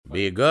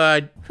Be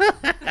good.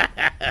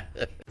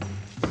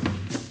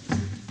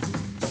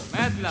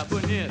 Medla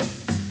bonita.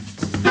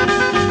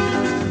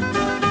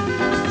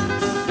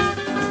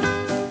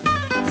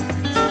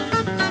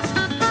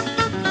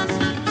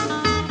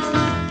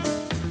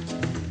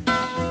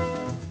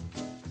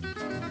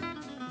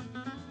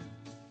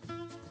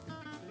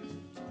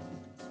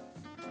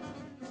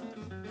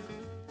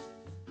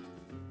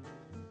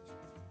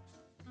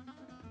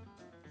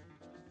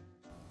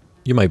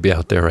 You might be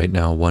out there right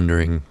now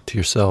wondering to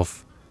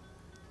yourself,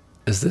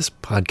 is this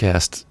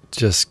podcast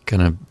just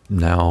gonna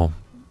now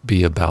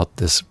be about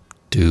this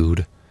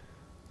dude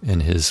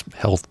and his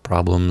health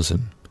problems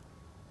and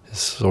his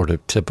sort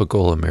of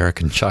typical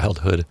American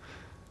childhood?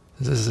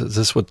 Is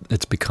this what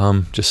it's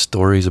become? Just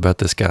stories about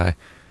this guy?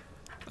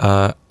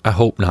 I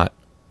hope not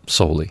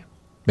solely.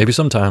 Maybe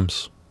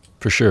sometimes,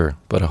 for sure,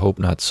 but I hope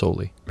not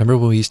solely. Remember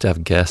when we used to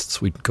have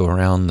guests? We'd go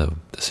around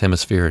this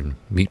hemisphere and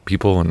meet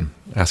people and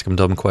ask them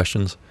dumb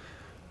questions.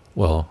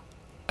 Well,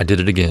 I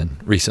did it again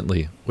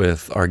recently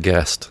with our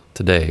guest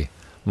today,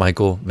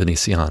 Michael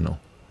Veneziano,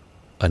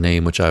 a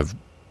name which I've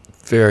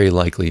very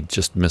likely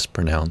just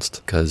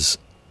mispronounced because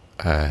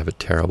I have a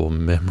terrible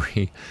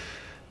memory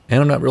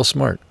and I'm not real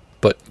smart.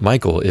 But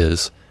Michael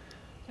is,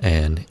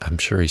 and I'm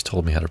sure he's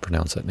told me how to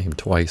pronounce that name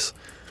twice.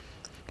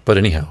 But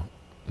anyhow,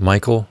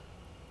 Michael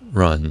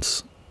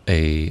runs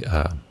a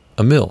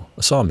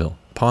sawmill,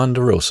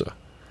 Ponderosa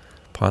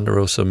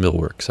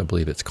Millworks, I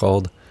believe it's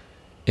called,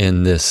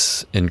 in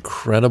this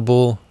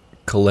incredible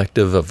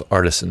collective of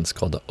artisans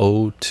called the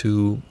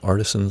O2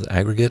 Artisans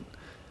Aggregate.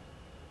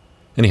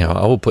 Anyhow,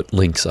 I will put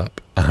links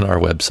up on our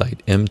website,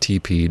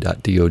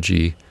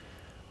 mtp.dog,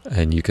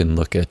 and you can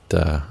look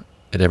at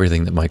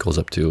everything that Michael's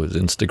up to, his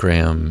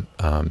Instagram,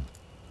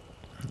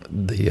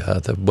 the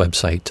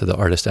website to the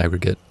Artist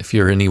Aggregate. If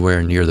you're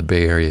anywhere near the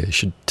Bay Area, you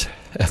should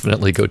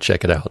definitely go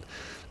check it out.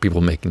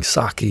 People making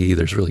sake,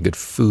 there's really good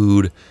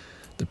food.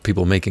 The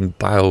people making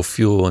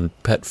biofuel and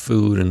pet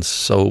food and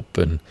soap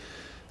and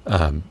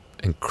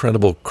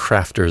incredible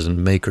crafters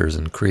and makers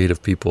and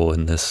creative people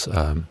in this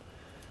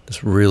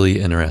really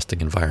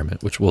interesting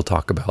environment, which we'll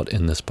talk about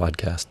in this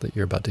podcast that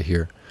you're about to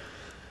hear.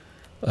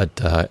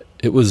 But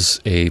it was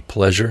a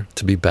pleasure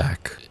to be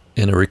back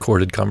in a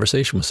recorded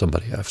conversation with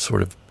somebody.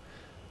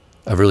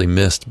 I've really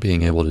missed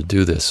being able to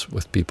do this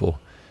with people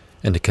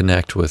and to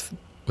connect with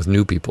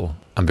new people.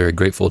 I'm very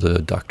grateful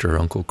to Dr.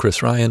 Uncle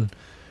Chris Ryan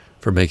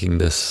for making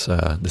this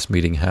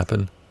meeting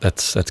happen.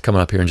 That's coming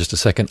up here in just a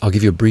second. I'll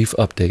give you a brief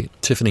update.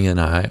 Tiffany and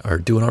I are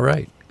doing all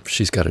right.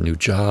 She's got a new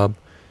job.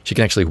 She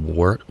can actually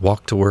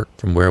walk to work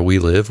from where we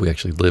live. We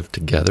actually live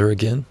together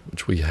again,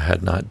 which we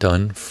had not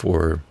done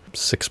for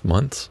 6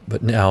 months.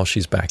 But now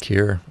she's back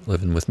here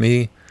living with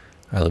me.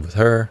 I live with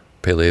her.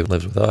 Pele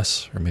lives with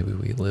us, or maybe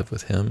we live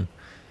with him.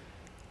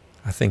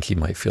 I think he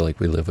might feel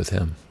like we live with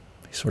him.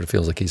 He sort of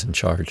feels like he's in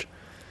charge.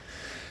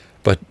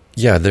 But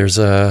yeah, there's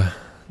a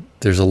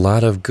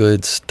lot of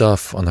good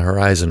stuff on the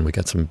horizon. We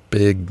got some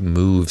big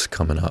moves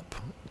coming up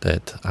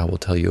that I will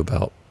tell you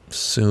about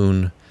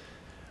soon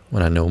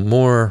when I know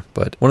more.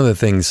 But one of the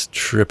things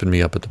tripping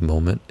me up at the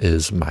moment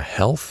is my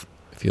health.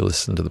 If you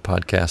listen to the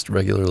podcast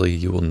regularly,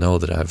 you will know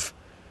that I've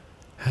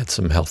had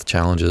some health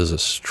challenges, a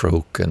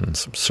stroke and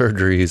some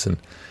surgeries. And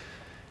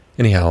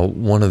anyhow,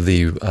 one of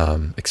the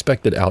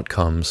expected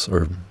outcomes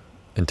or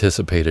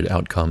anticipated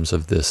outcomes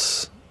of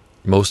this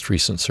most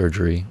recent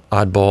surgery,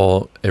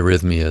 oddball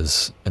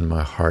arrhythmias in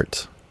my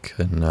heart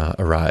can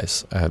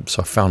arise.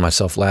 So I found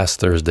myself last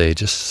Thursday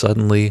just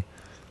suddenly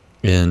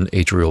in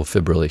atrial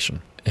fibrillation.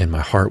 And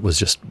my heart was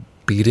just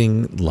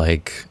beating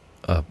like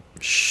a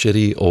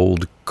shitty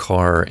old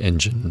car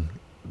engine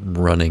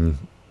running,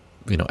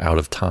 out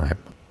of time.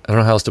 I don't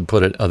know how else to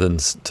put it other than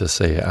to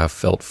say I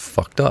felt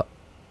fucked up.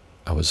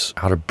 I was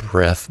out of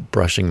breath,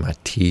 brushing my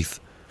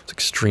teeth. I was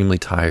extremely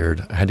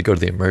tired. I had to go to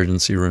the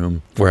emergency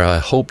room where I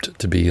hoped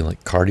to be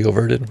like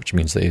cardioverted, which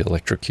means they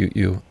electrocute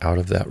you out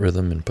of that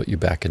rhythm and put you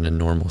back into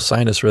normal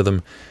sinus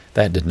rhythm.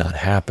 That did not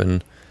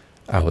happen.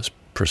 I was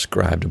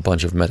prescribed a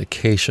bunch of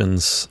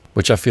medications,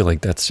 which I feel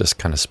like that's just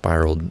kind of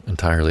spiraled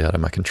entirely out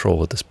of my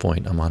control at this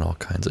point. I'm on all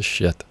kinds of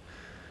shit.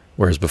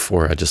 Whereas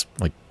before I just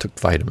took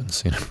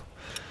vitamins,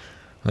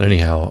 But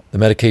anyhow, the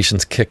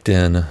medications kicked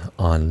in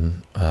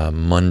on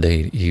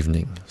Monday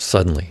evening,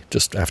 suddenly.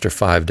 Just after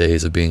 5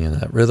 days of being in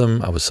that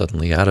rhythm, I was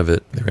suddenly out of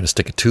it. They were going to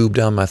stick a tube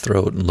down my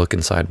throat and look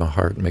inside my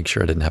heart and make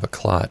sure I didn't have a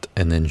clot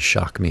and then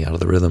shock me out of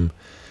the rhythm.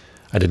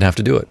 I didn't have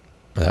to do it.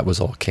 That was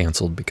all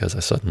canceled because I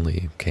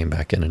suddenly came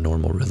back in a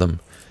normal rhythm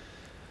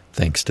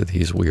thanks to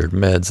these weird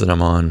meds that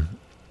I'm on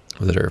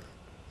that are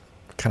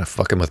kind of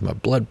fucking with my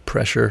blood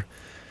pressure,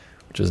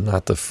 which is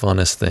not the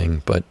funnest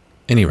thing. But at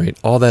any rate,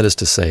 all that is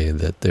to say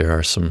that there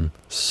are some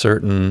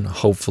certain,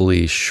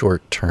 hopefully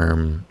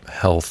short-term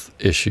health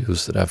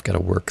issues that I've got to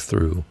work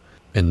through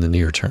in the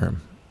near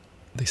term.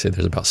 They say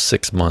there's about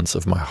 6 months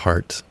of my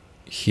heart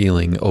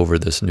healing over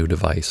this new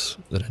device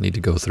that I need to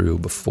go through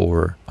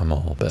before I'm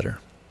all better.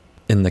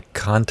 In the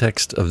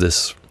context of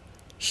this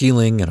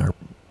healing and our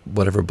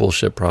whatever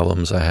bullshit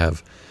problems I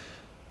have,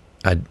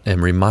 I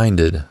am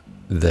reminded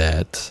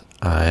that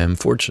I am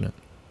fortunate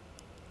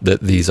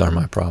that these are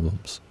my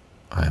problems.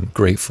 I am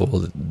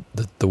grateful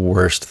that the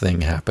worst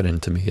thing happening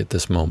to me at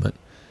this moment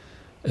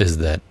is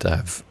that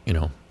I've,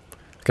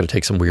 got to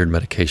take some weird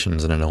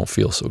medications and I don't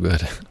feel so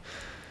good.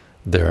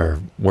 There are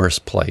worse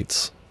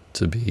plights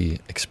to be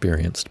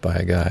experienced by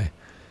a guy.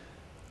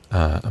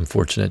 I'm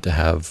fortunate to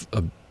have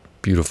a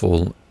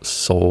beautiful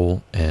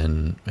soul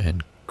and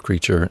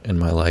creature in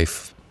my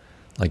life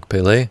like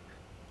Pele.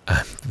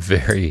 I'm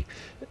very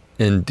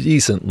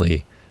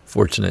indecently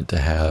fortunate to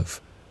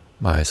have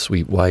my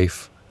sweet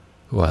wife,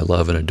 who I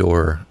love and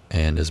adore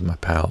and is my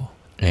pal.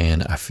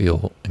 And I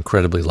feel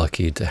incredibly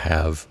lucky to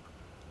have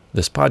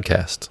this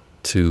podcast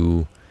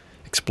to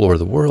explore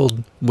the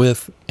world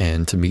with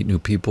and to meet new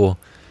people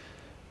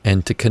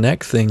and to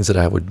connect things that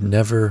I would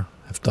never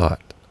have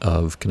thought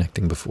of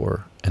connecting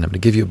before. And I'm going to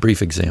give you a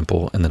brief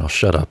example and then I'll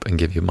shut up and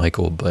give you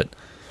Michael. But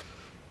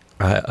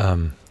a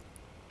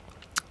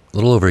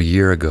little over a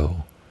year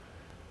ago,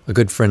 a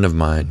good friend of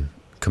mine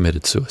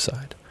committed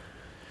suicide.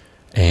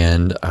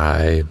 And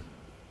I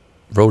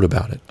wrote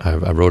about it.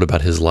 I wrote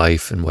about his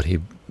life and what he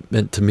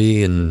meant to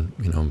me and,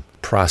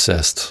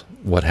 processed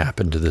what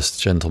happened to this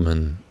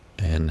gentleman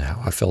and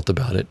how I felt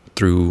about it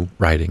through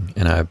writing.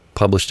 And I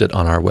published it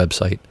on our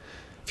website.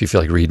 If you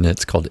feel like reading it,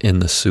 it's called In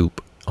the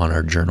Soup on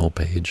our journal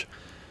page.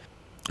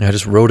 And I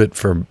just wrote it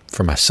for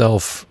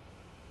myself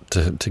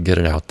to get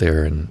it out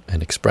there and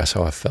express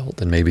how I felt.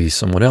 And maybe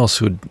someone else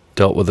who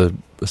dealt with a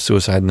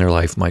suicide in their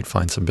life might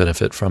find some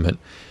benefit from it.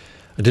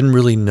 I didn't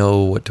really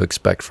know what to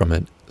expect from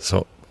it,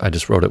 so I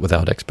just wrote it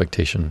without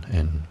expectation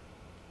and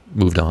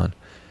moved on.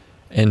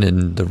 And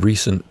in the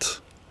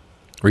recent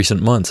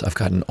months, I've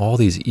gotten all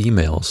these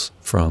emails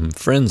from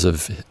friends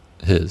of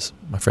his.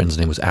 My friend's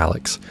name was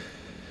Alex.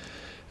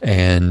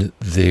 And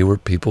they were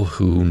people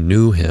who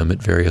knew him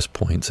at various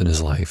points in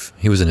his life.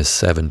 He was in his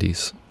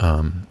 70s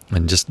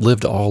and just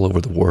lived all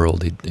over the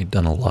world. He'd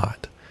done a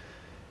lot.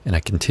 And I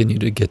continue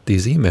to get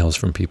these emails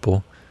from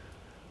people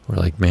who are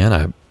like, man,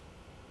 I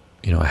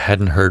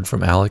hadn't heard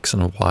from Alex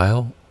in a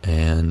while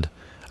and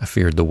I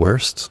feared the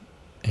worst.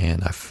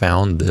 And I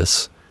found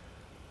this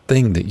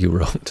thing that you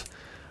wrote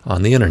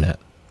on the internet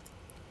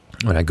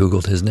when I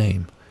Googled his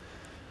name.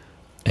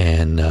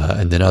 And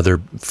then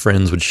other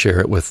friends would share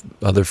it with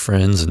other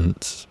friends. And,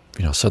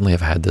 suddenly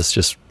I've had this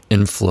just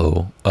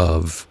inflow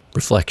of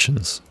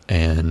reflections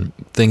and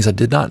things I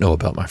did not know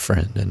about my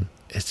friend. And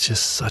it's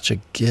just such a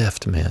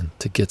gift, man,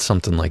 to get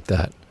something like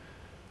that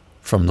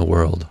from the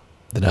world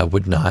that I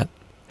would not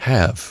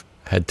have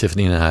had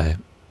Tiffany and I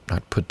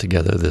not put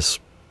together this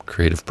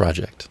creative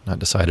project, not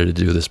decided to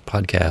do this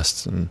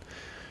podcast and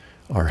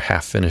our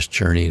half-finished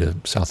journey to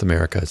South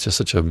America. It's just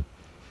such a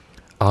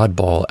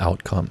oddball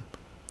outcome.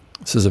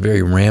 This is a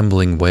very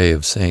rambling way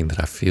of saying that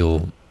I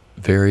feel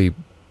very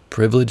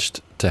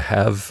privileged to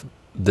have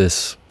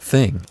this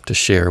thing to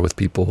share with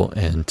people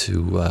and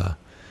to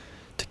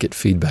get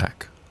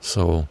feedback.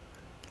 So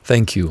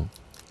thank you,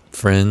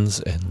 friends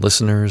and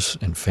listeners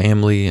and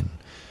family and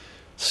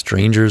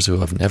strangers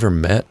who I've never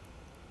met.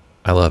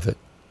 I love it.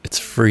 It's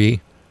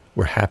free.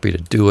 We're happy to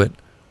do it.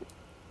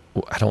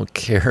 I don't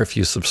care if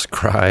you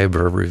subscribe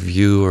or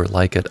review or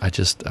like it. I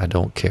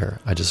don't care.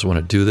 I just want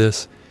to do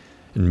this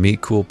and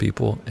meet cool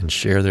people and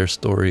share their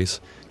stories.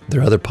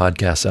 There are other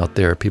podcasts out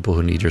there, people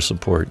who need your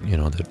support,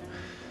 that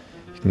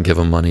you can give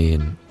them money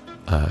and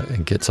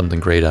get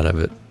something great out of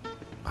it.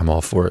 I'm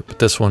all for it. But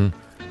this one,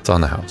 it's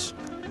on the house.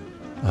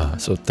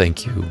 So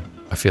thank you.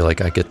 I feel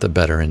like I get the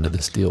better end of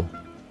this deal.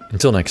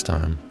 Until next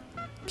time,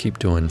 keep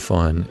doing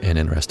fun and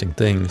interesting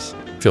things.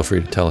 Feel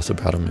free to tell us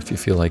about them if you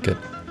feel like it.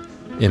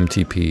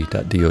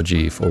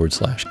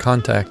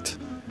 mtp.dog/contact.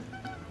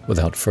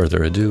 Without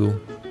further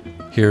ado,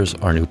 here's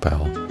our new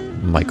pal,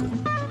 Michael.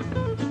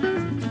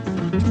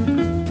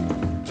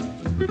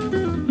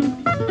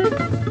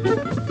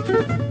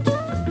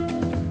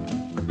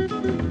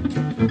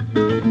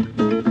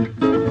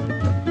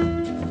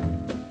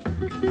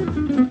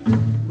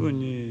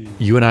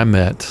 You and I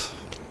met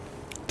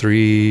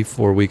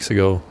 3-4 weeks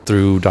ago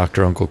through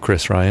Dr. Uncle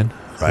Chris Ryan,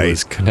 who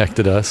has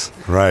connected us.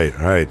 Right.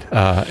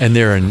 And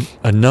there are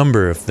a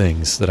number of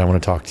things that I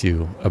want to talk to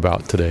you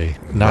about today,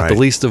 not the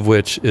least of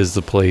which is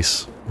the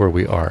place where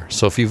we are.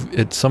 So if you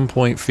at some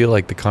point feel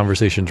like the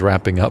conversation's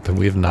wrapping up and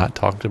we have not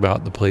talked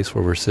about the place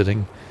where we're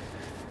sitting,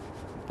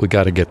 we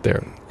got to get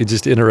there. You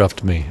just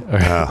interrupt me.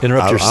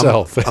 Interrupt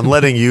yourself. I'm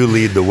letting you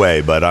lead the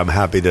way, but I'm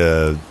happy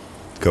to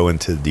go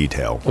into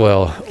detail.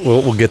 Well,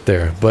 we'll get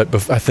there. But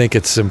I think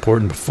it's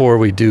important before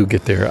we do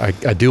get there,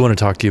 I do want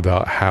to talk to you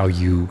about how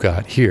you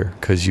got here,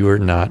 because you are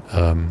not,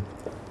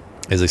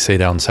 as they say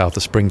down south,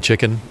 a spring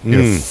chicken.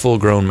 You're a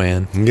full-grown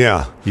man.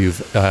 Yeah.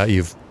 You've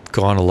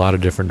gone a lot of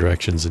different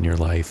directions in your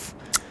life.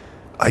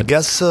 I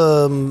guess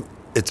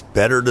it's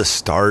better to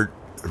start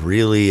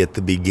really at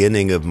the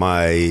beginning of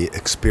my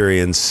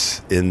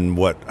experience in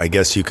what I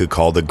guess you could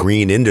call the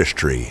green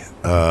industry.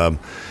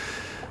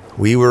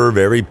 We were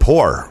very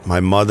poor. My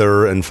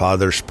mother and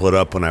father split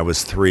up when I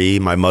was 3.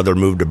 My mother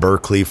moved to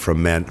Berkeley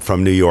from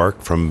New York,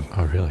 from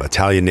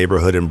Italian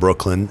neighborhood in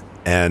Brooklyn.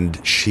 and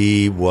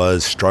she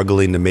was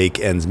struggling to make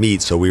ends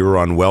meet. So we were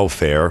on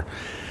welfare,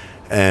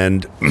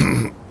 and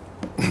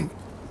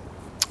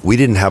we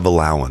didn't have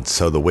allowance.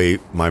 So the way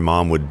my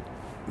mom would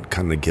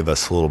kind of give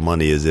us a little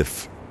money is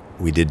if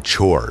we did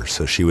chores.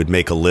 So she would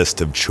make a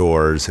list of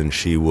chores, and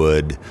she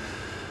would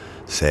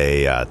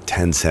say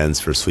 10 cents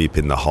for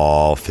sweeping the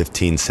hall,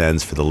 15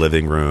 cents for the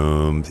living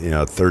room,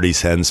 30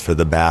 cents for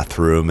the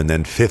bathroom, and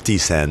then 50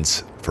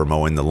 cents for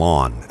mowing the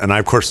lawn. And I,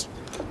 of course,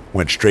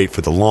 went straight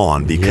for the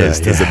lawn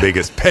because there's the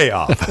biggest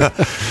payoff.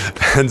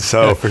 And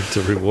so effort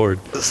to reward.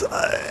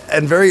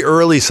 And very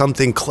early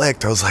something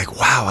clicked. I was like,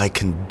 wow, I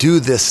can do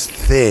this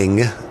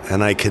thing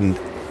and I can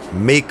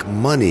make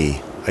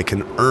money. I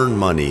can earn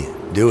money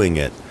doing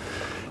it.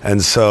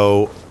 And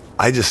so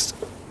I just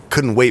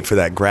couldn't wait for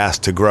that grass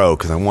to grow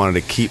because I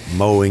wanted to keep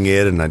mowing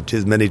it, and I did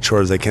as many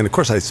chores as I can. Of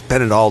course, I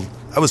spent it all.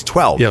 I was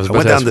 12. I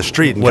went down the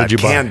street and got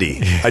candy.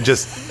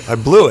 I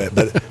blew it,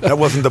 but that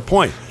wasn't the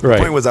point. The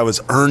point was I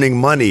was earning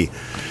money.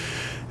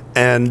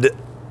 And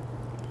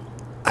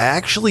I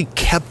actually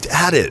kept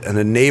at it. And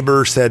a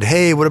neighbor said,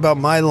 hey, what about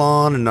my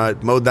lawn? And I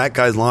mowed that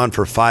guy's lawn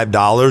for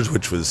 $5,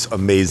 which was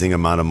amazing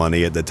amount of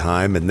money at the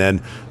time. And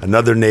then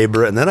another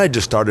neighbor. And then I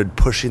just started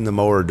pushing the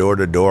mower door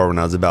to door when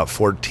I was about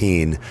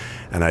 14.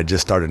 And I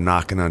just started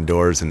knocking on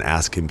doors and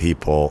asking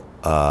people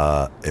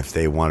if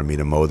they wanted me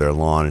to mow their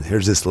lawn. And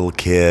here's this little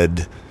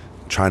kid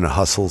trying to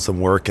hustle some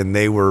work, and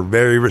they were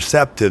very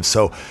receptive.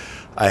 So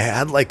I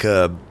had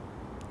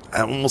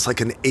almost like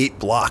an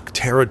 8-block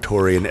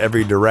territory in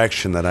every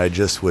direction that I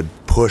just would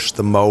push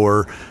the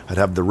mower. I'd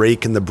have the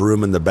rake and the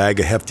broom and the bag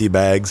of hefty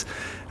bags,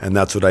 and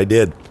that's what I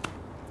did.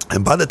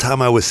 And by the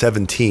time I was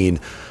 17,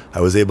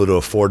 I was able to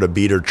afford a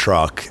beater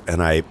truck,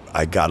 and I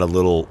got a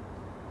little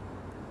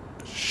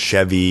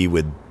Chevy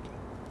with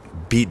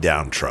beat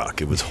down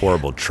truck. It was a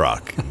horrible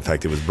truck. In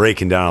fact, it was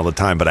breaking down all the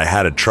time, but I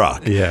had a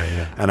truck.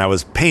 Yeah. And I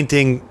was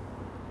painting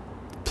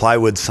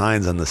plywood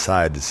signs on the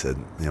side that said,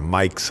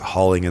 Mike's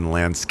Hauling and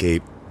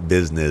Landscape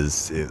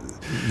Business.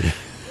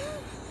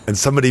 And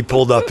somebody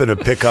pulled up in a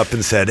pickup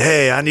and said,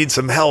 hey, I need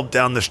some help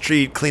down the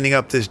street cleaning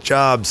up this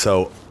job.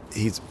 So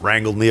he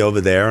wrangled me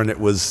over there, and it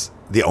was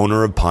the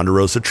owner of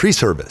Ponderosa Tree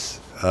Service,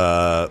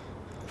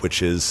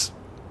 which is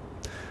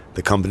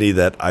the company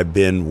that I've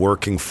been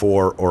working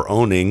for or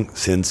owning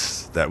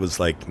since that was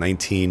like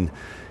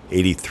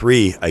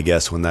 1983, I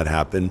guess, when that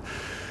happened.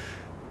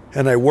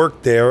 And I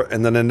worked there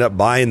and then ended up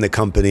buying the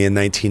company in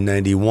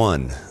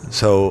 1991.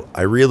 So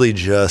I really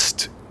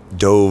just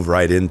dove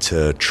right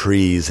into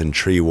trees and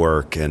tree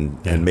work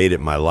and made it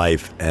my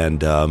life.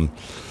 And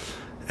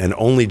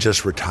only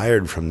just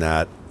retired from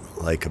that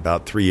like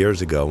about 3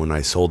 years ago when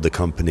I sold the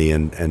company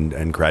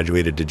and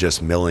graduated to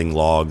just milling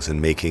logs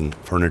and making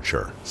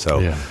furniture. So.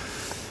 Yeah.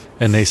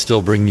 And they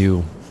still bring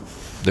you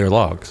their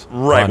logs.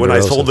 Right. When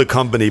I sold the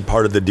company,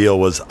 part of the deal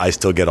was I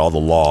still get all the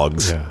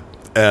logs. Yeah.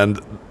 And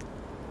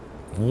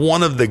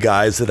one of the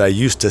guys that I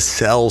used to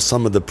sell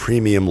some of the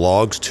premium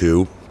logs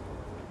to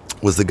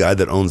was the guy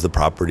that owns the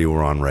property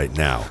we're on right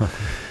now.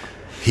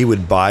 He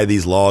would buy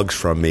these logs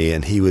from me,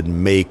 and he would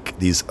make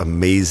these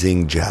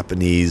amazing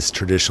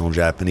traditional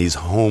Japanese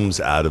homes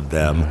out of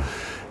them.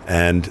 Mm-hmm.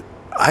 And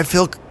I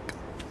feel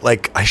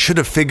like I should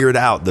have figured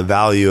out the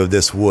value of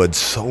this wood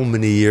so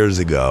many years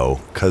ago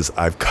because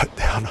I've cut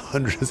down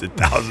hundreds of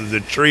thousands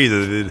of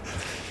trees.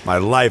 My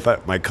life,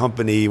 my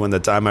company, when the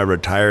time I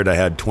retired, I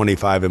had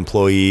 25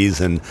 employees,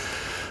 and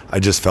I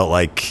just felt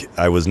like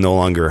I was no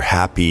longer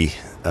happy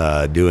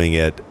doing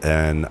it.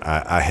 And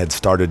I had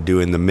started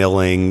doing the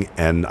milling,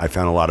 and I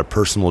found a lot of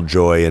personal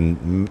joy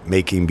in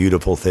making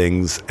beautiful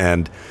things.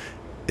 And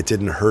it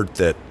didn't hurt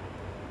that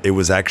it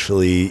was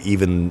actually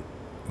even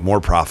more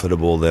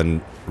profitable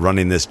than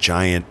running this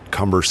giant,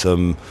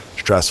 cumbersome,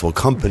 stressful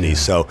company. Yeah.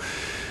 So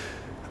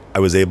I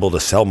was able to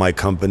sell my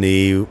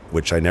company,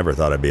 which I never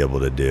thought I'd be able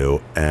to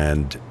do,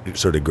 and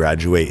sort of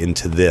graduate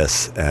into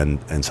this.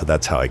 And so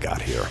that's how I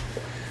got here.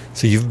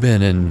 So you've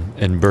been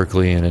in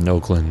Berkeley and in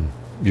Oakland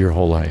your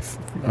whole life.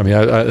 I mean,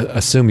 I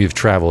assume you've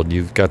traveled.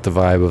 You've got the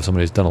vibe of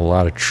somebody who's done a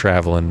lot of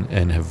traveling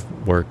and have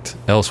worked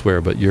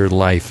elsewhere, but your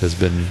life has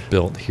been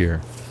built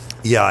here.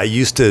 Yeah, I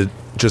used to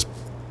just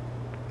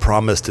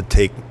promise to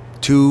take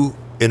 2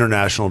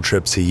 international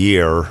trips a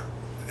year,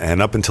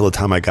 and up until the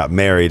time I got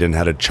married and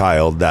had a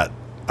child, that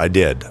I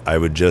did. I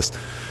would just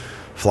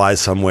fly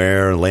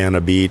somewhere, lay on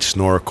a beach,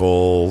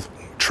 snorkel,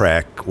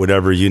 trek,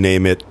 whatever, you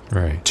name it,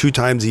 right, 2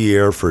 times a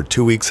year for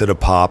 2 weeks at a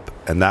pop,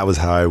 and that was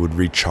how I would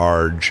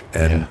recharge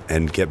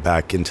and get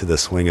back into the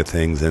swing of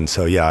things. And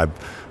so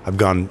I've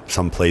gone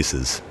some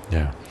places.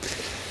 Yeah.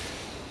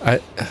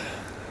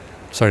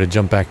 Sorry to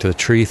jump back to the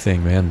tree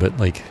thing, man, but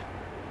like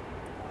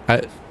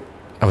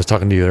I was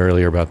talking to you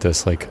earlier about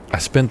this. Like, I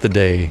spent the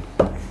day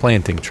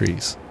planting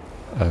trees.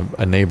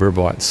 A neighbor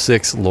bought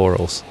 6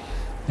 laurels,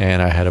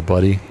 and I had a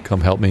buddy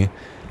come help me.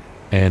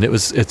 And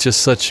it's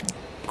just such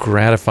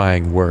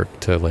gratifying work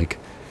to like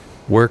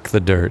work the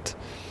dirt.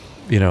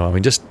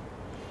 Just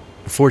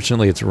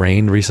fortunately it's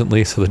rained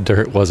recently, so the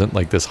dirt wasn't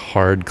like this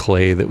hard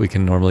clay that we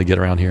can normally get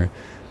around here.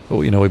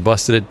 we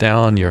busted it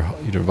down. You're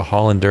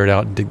hauling dirt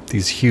out, dig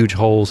these huge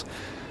holes,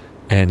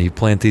 and you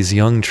plant these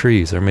young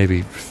trees. They're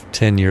maybe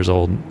 10 years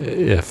old,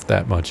 if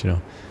that much,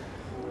 And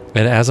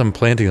as I'm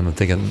planting them, I'm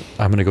thinking,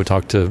 I'm going to go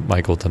talk to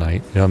Michael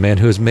tonight, a man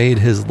who has made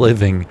his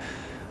living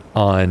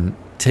on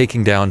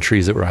taking down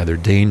trees that were either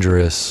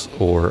dangerous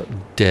or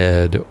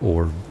dead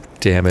or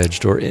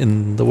damaged or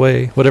in the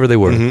way, whatever they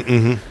were.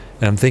 And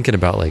I'm thinking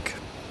about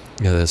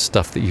the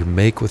stuff that you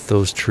make with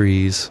those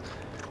trees,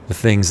 the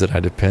things that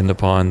I depend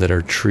upon that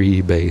are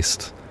tree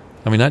based.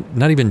 I mean,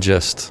 not even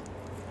just,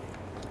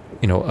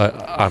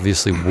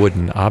 obviously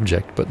wooden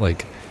object, but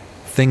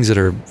things that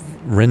are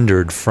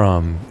rendered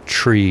from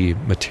tree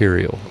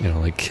material,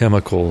 like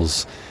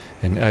chemicals.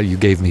 And you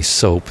gave me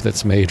soap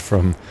that's made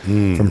from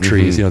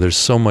trees. There's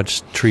so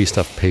much tree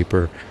stuff,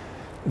 paper,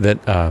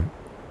 that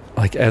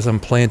as I'm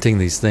planting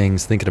these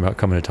things, thinking about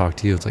coming to talk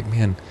to you, it's like,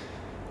 man,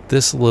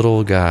 this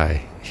little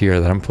guy here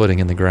that I'm putting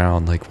in the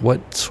ground,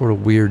 what sort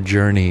of weird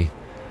journey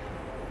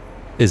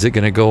is it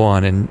going to go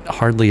on and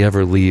hardly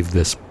ever leave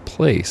this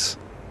place?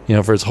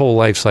 For its whole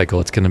life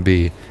cycle, it's going to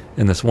be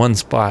in this one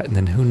spot, and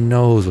then who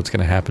knows what's going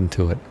to happen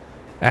to it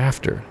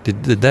after.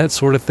 Did that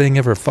sort of thing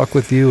ever fuck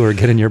with you or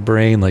get in your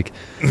brain?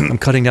 I'm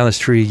cutting down this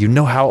tree,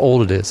 how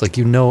old it is.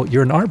 You're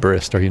an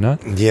arborist, are you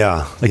not?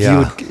 Yeah.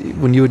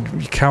 When you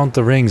would count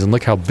the rings and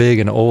look how big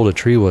and old a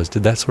tree was,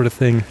 did that sort of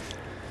thing?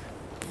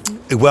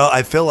 Well,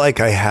 I feel like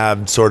I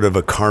have sort of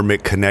a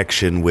karmic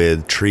connection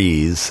with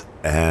trees,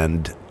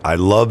 and I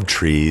love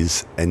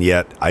trees, and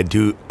yet I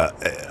do.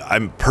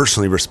 I'm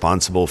personally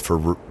responsible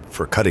for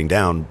cutting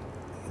down,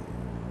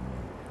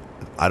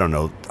 I don't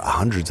know,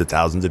 hundreds of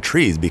thousands of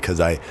trees, because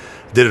I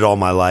did it all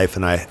my life,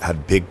 and I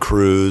had big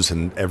crews,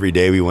 and every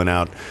day we went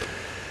out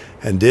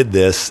and did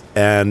this.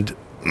 And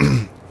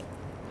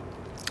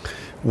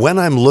when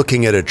I'm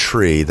looking at a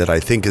tree that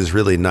I think is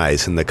really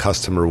nice, and the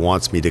customer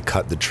wants me to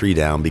cut the tree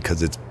down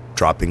because it's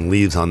dropping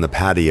leaves on the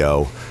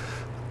patio,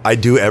 I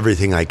do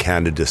everything I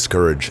can to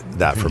discourage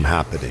that from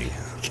happening.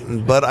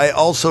 But I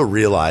also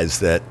realize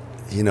that,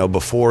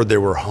 before there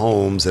were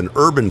homes and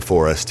urban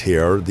forest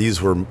here,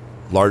 these were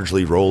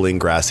largely rolling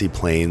grassy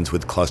plains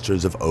with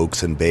clusters of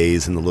oaks and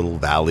bays in the little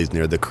valleys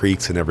near the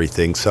creeks and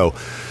everything. So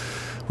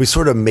we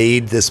sort of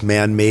made this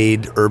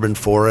man-made urban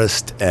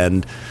forest,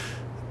 and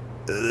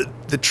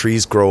the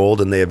trees grow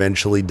old and they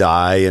eventually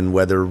die, and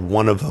whether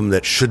one of them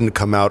that shouldn't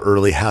come out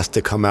early has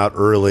to come out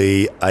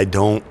early, I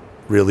don't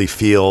really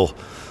feel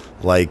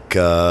like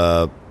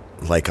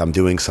I'm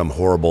doing some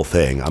horrible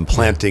thing. I'm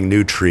planting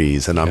new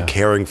trees, and I'm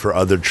caring for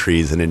other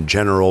trees, and in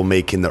general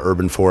making the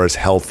urban forest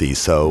healthy.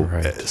 So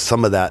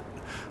some of that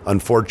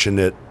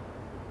unfortunate,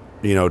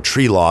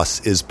 tree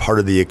loss is part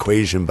of the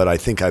equation, but I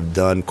think I've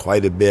done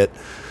quite a bit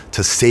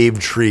to save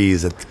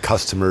trees that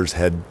customers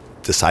had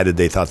decided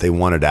they thought they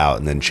wanted out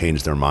and then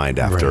changed their mind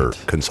after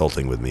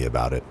consulting with me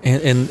about it.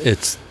 And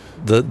it's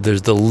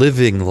there's the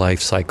living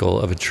life cycle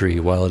of a tree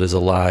while it is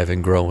alive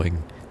and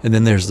growing. And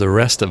then there's the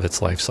rest of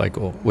its life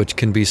cycle, which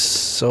can be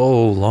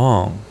so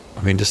long.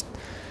 I mean,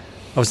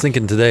 I was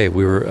thinking today,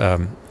 we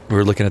were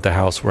looking at the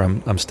house where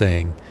I'm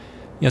staying.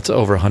 It's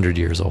over 100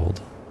 years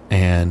old,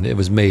 and it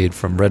was made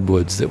from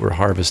redwoods that were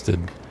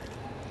harvested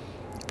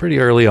pretty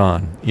early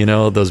on.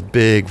 Those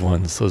big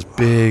ones, those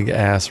big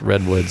ass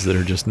redwoods that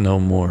are just no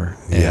more.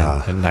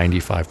 And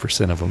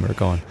 95% of them are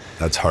gone.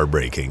 That's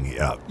heartbreaking.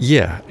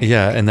 Yeah.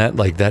 And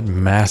that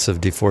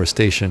massive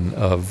deforestation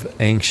of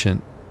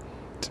ancient,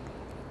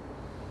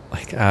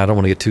 I don't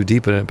want to get too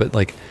deep in it, but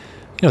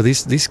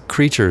these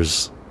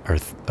creatures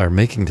are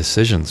making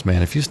decisions,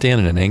 man. If you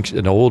stand in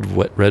an old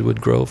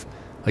redwood grove,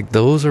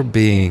 those are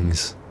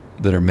beings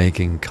that are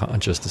making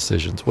conscious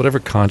decisions. Whatever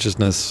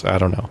consciousness, I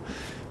don't know,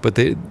 but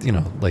they,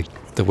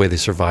 the way they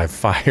survive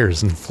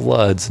fires and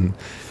floods, and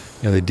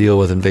they deal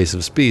with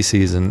invasive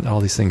species and all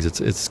these things.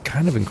 It's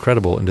kind of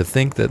incredible, and to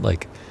think that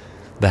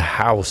the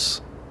house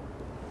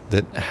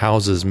that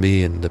houses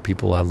me and the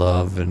people I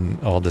love and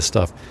all this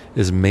stuff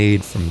is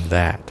made from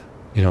that.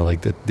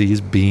 That these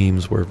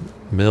beams were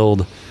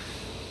milled,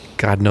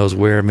 God knows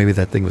where. Maybe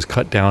that thing was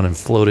cut down and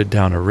floated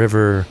down a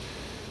river,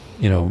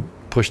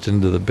 pushed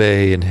into the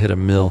bay and hit a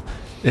mill.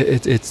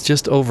 It's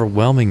just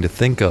overwhelming to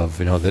think of,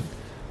 that,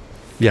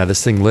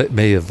 this thing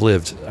may have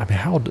lived. I mean,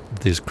 how do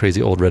these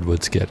crazy old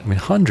redwoods get? I mean,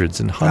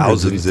 hundreds and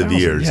hundreds thousands of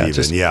years,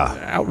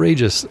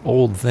 outrageous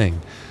old thing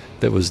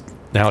that was,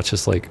 now it's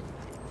just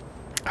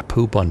I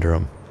poop under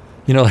them.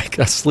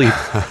 Asleep.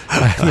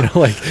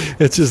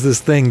 It's just this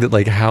thing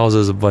that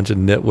houses a bunch of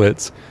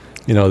nitwits,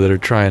 that are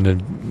trying to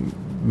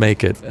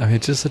make it. I mean,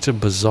 it's just such a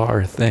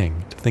bizarre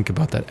thing to think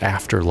about, that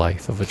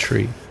afterlife of a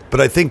tree.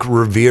 But I think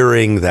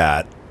revering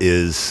that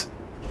is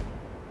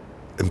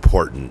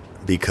important,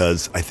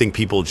 because I think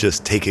people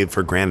just take it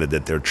for granted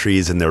that they're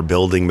trees and they're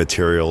building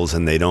materials,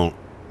 and they don't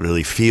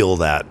really feel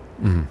that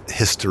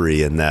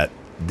history and that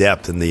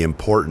depth and the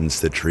importance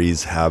that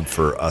trees have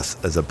for us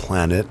as a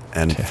planet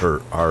and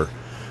for our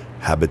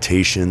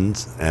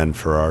habitations and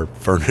for our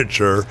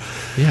furniture.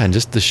 Yeah, and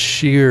just the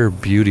sheer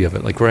beauty of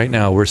it. Like right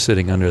now, we're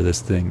sitting under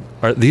this thing.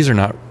 These are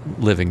not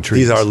living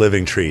trees. These are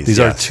living trees. These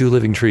are 2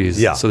 living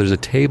trees. Yeah. So there's a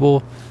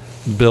table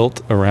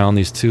built around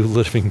these 2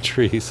 living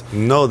trees.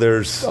 No,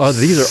 there's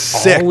these are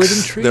 6. all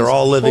living trees? They're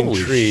all living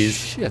Holy trees.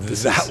 shit,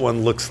 That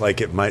one looks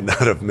like it might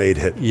not have made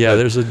it. Yeah,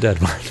 there's a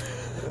dead one.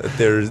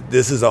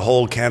 This is a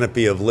whole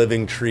canopy of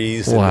living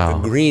trees.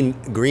 Wow.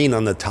 And green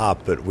on the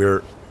top, but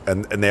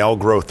and they all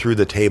grow through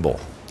the table.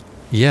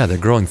 Yeah, they're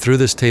growing through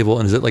this table,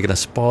 and is it like an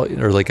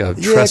or like a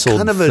trestled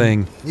kind of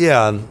thing?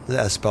 An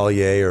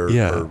espalier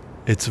or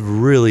it's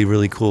really,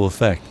 really cool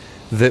effect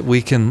that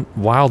we can,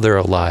 while they're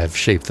alive,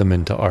 shape them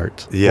into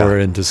art or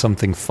into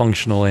something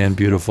functional and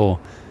beautiful.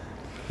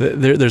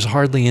 There's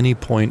hardly any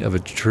point of a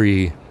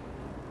tree's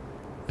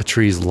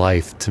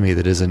life to me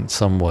that isn't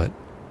somewhat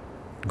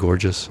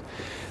gorgeous.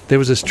 There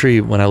was this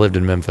tree when I lived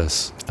in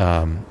Memphis.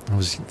 I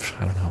was,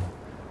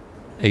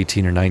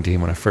 18 or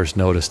 19 when I first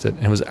noticed it.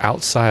 And it was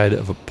outside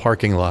of a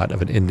parking lot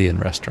of an Indian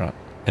restaurant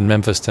in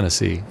Memphis,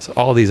 Tennessee. So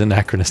all these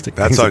anachronistic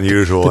things. That's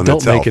unusual that don't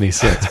itself. Make any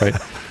sense, right?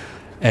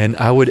 And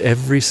I would,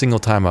 every single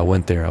time I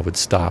went there, I would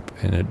stop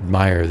and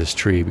admire this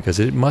tree because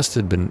it must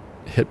have been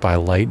hit by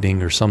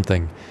lightning or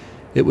something.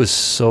 It was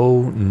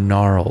so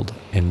gnarled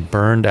and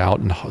burned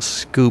out and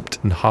scooped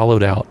and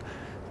hollowed out,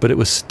 but it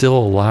was still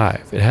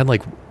alive. It had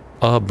like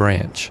a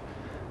branch,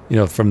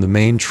 from the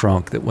main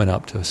trunk that went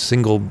up to a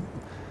single,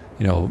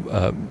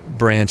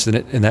 branch,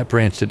 and that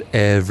branch did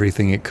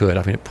everything it could.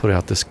 I mean, it put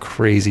out this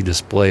crazy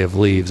display of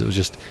leaves. It was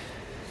just,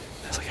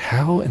 I was like,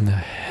 how in the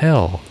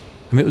hell?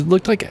 I mean, it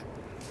looked like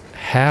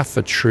half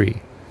a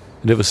tree,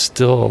 and it was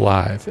still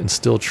alive and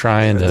still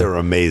trying to they're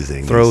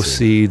amazing. Throw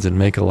seeds and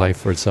make a life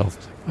for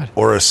itself. What?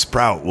 Or a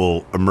sprout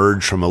will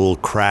emerge from a little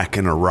crack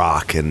in a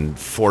rock and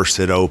force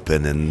it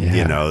open. And,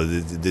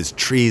 these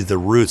trees, the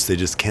roots, they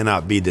just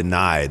cannot be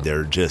denied.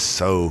 They're just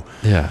so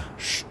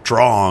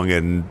strong,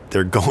 and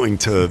they're going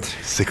to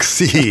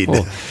succeed.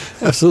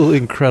 Absolutely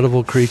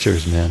incredible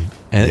creatures, man.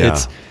 And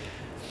it's,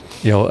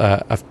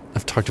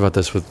 I've talked about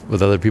this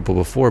with other people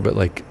before, but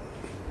like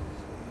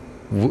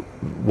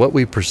what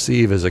we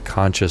perceive as a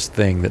conscious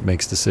thing that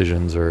makes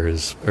decisions or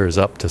is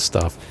up to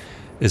stuff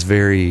is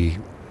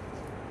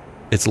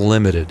it's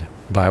limited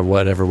by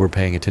whatever we're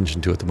paying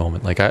attention to at the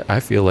moment. Like I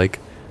feel like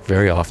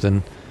very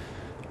often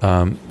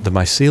the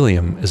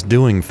mycelium is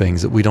doing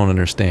things that we don't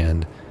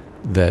understand,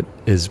 that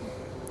is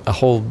a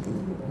whole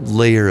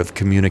layer of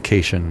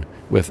communication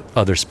with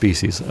other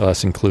species,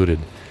 us included,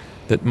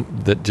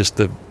 that just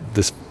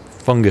this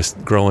fungus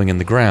growing in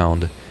the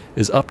ground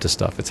is up to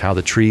stuff. It's how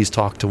the trees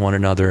talk to one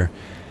another.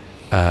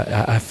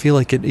 I feel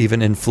like it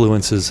even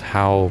influences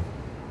how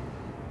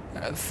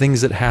things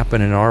that happen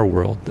in our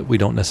world that we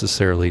don't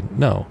necessarily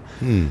know.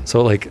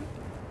 So like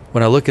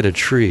when I look at a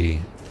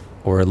tree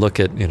or I look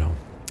at,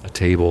 a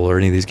table or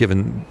any of these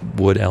given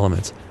wood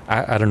elements,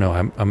 I don't know.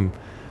 I'm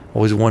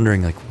always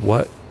wondering, like,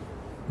 what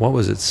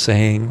was it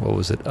saying? What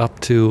was it up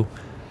to?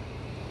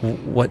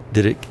 What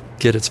did it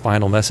get its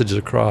final messages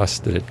across?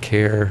 Did it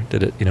care?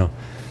 Did it,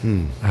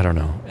 I don't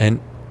know. And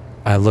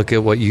I look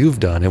at what you've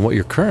done and what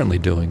you're currently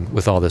doing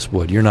with all this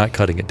wood. You're not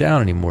cutting it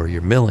down anymore.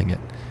 You're milling it,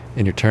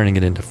 and you're turning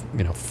it into,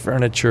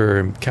 furniture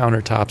and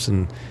countertops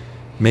and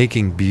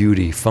making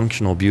beauty,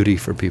 functional beauty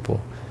for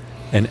people,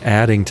 and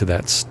adding to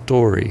that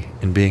story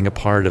and being a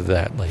part of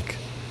that. Like,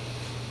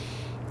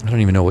 I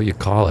don't even know what you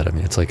call it. I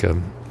mean, it's like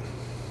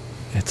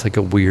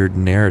a weird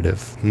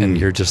narrative, and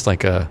you're just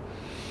like a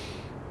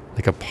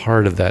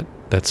part of that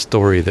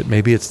story. That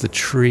maybe it's the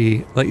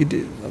tree. Like,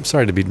 I'm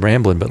sorry to be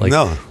rambling, but like,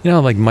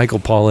 like Michael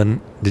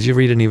Pollan. Did you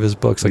read any of his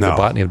books, like The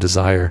Botany of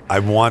Desire? I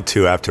want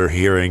to, after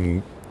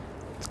hearing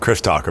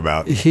Chris talk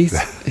about.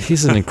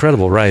 He's an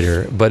incredible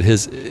writer, but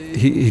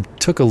he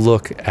took a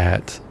look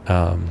at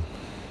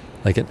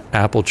like an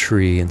apple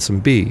tree and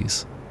some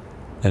bees,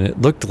 and it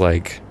looked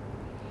like,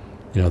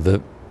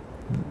 the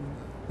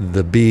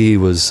bee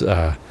was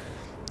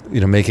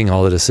making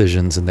all the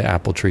decisions, and the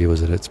apple tree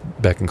was at its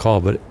beck and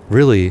call. But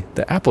really,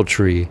 the apple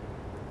tree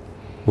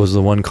was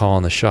the one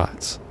calling the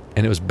shots,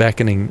 and it was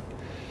beckoning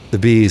the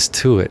bees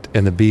to it,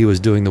 and the bee was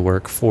doing the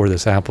work for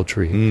this apple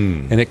tree.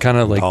 And it kind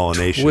of like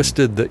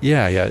twisted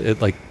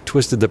it like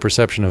twisted the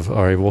perception of,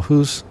 all right, well,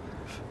 who's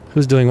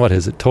doing what?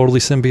 Is it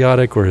totally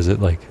symbiotic, or is it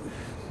like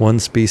one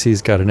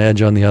species got an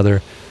edge on the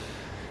other?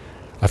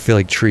 I feel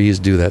like trees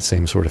do that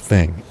same sort of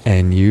thing,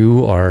 and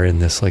you are in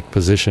this like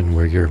position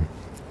where you're,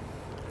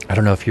 I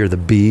don't know if you're the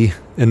bee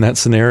in that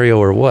scenario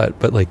or what,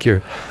 but like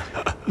you're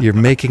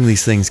making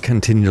these things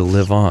continue to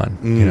live on.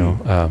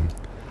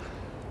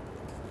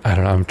 I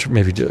don't know. I'm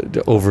maybe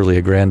overly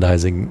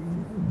aggrandizing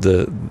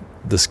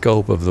the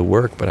scope of the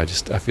work, but I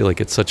feel like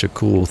it's such a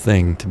cool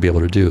thing to be able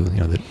to do.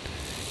 That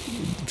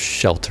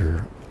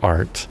shelter,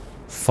 art,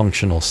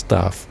 functional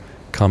stuff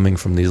coming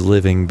from these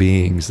living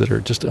beings that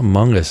are just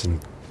among us and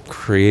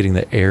creating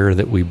the air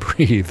that we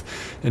breathe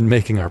and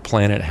making our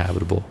planet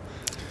habitable.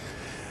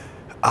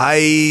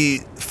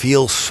 I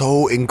feel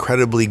so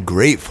incredibly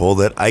grateful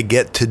that I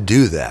get to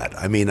do that.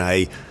 I mean,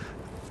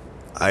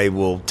 I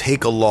will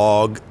take a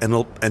log,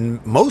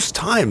 and most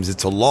times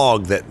it's a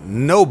log that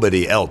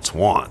nobody else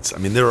wants. I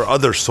mean, there are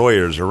other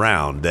sawyers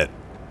around that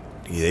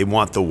they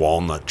want the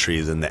walnut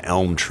trees and the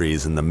elm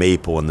trees and the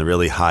maple and the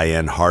really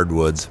high-end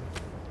hardwoods.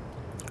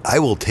 I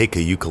will take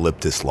a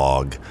eucalyptus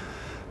log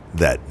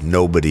that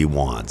nobody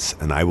wants,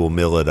 and I will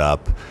mill it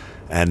up,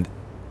 and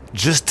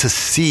just to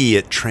see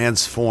it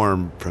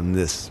transform from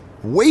this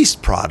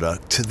waste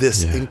product to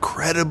this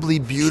incredibly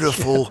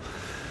beautiful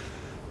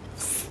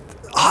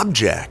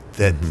object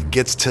that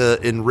gets to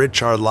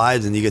enrich our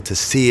lives, and you get to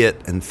see it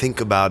and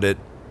think about it,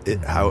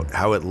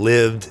 how it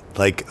lived.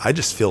 Like, I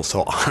just feel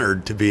so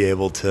honored to be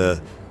able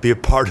to be a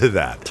part of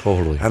that.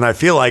 Totally. And I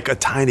feel like a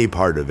tiny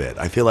part of it.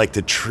 I feel like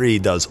the tree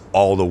does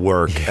all the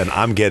work, and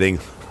I'm getting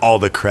all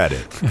the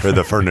credit for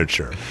the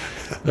furniture.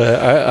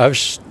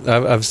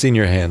 I've seen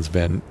your hands,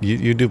 Ben.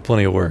 You do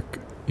plenty of work.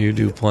 You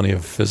do plenty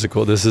of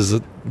physical. This is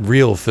a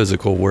real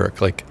physical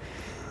work. Like,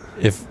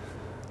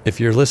 if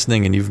you're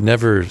listening and you've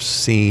never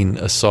seen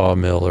a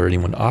sawmill or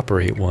anyone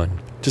operate one,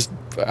 just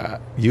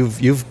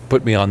you've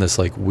put me on this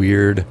like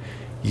weird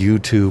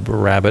YouTube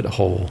rabbit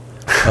hole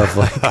of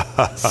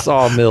like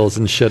sawmills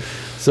and shit.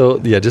 So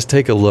yeah, just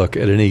take a look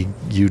at any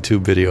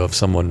YouTube video of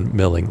someone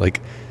milling. Like,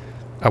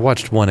 I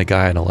watched a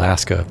guy in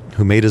Alaska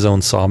who made his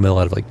own sawmill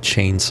out of like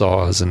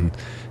chainsaws and,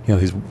 you know,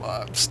 these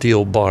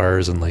steel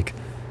bars, and like,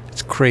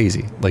 it's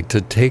crazy. Like,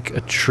 to take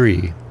a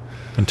tree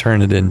and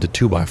turn it into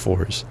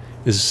 2x4s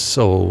is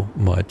so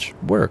much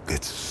work.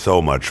 It's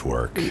so much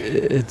work.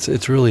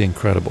 It's really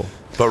incredible.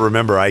 But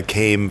remember, I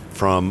came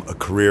from a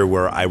career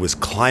where I was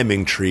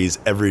climbing trees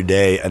every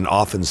day and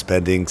often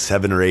spending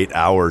 7 or 8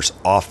 hours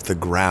off the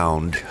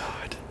ground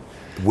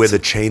with a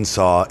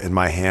chainsaw in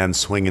my hand,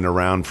 swinging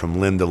around from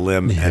limb to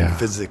limb and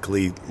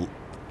physically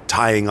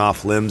tying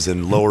off limbs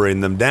and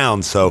lowering them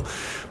down. So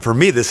for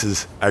me, this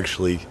is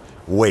actually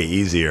way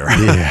easier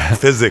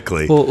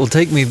physically. Well,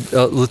 take me,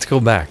 let's go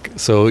back.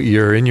 So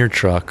you're in your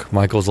truck,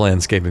 Michael's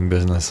landscaping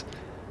business,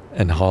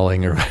 and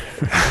hauling around.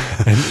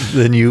 And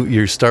then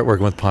you start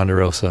working with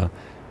Ponderosa.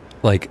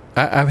 Like,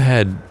 I've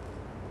had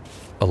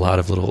a lot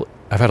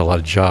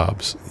of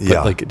jobs,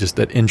 but like just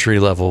that entry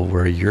level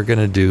where you're going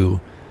to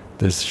do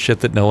this shit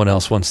that no one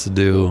else wants to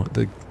do,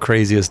 the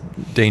craziest,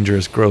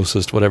 dangerous,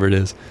 grossest, whatever it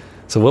is.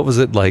 So what was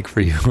it like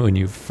for you when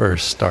you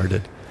first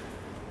started?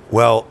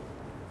 Well,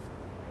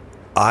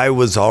 I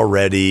was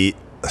already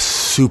a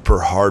super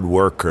hard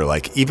worker.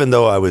 Like, even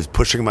though I was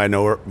pushing my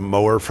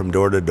mower from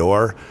door to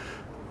door,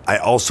 I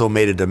also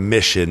made it a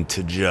mission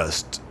to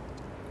just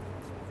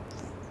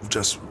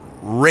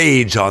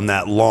rage on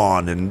that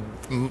lawn and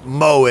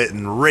mow it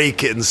and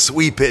rake it and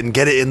sweep it and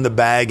get it in the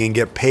bag and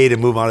get paid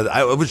and move on.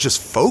 I was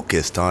just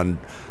focused on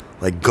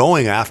like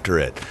going after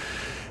it.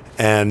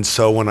 And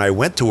so when I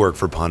went to work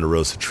for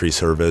Ponderosa Tree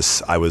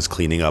Service, I was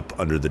cleaning up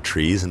under the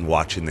trees and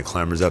watching the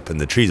climbers up in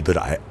the trees, but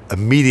I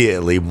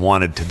immediately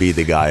wanted to be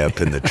the guy up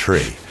in the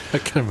tree. I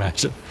can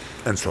imagine.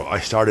 And so I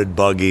started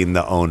bugging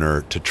the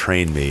owner to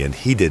train me, and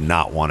he did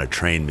not want to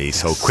train me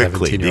so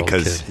quickly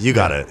because you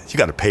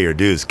gotta pay your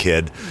dues,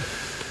 kid.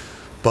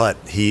 But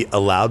he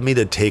allowed me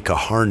to take a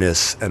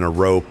harness and a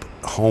rope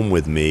home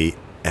with me,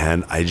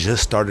 and I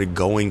just started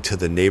going to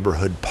the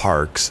neighborhood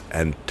parks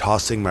and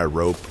tossing my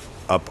rope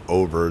up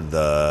over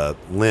the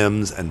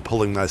limbs and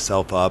pulling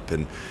myself up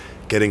and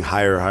getting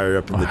higher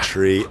up in the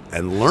tree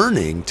and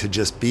learning to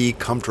just be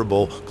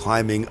comfortable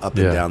climbing up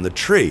and down the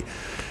tree.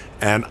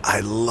 And I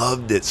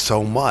loved it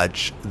so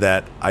much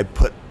that I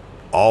put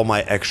all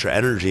my extra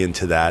energy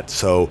into that.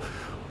 So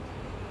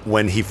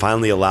when he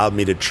finally allowed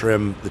me to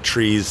trim the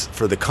trees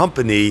for the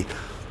company,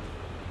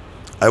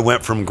 I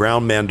went from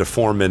ground man to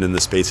foreman in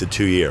the space of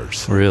 2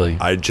 years. Really?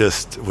 I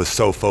just was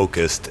so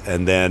focused.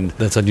 And then...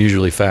 That's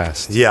unusually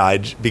fast. Yeah,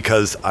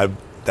 because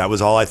that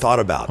was all I thought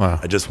about. Wow.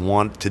 I just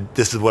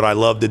this is what I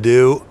love to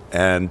do.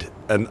 And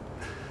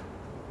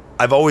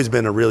I've always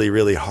been a really,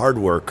 really hard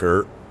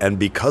worker. And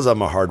because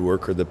I'm a hard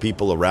worker, the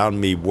people around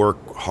me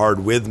work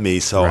hard with me,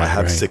 so I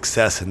have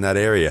success in that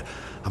area.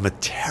 I'm a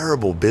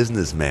terrible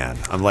businessman.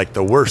 I'm like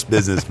the worst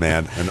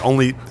businessman, and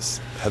only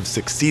have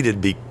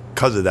succeeded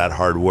because of that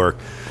hard work,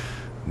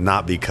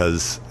 not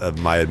because of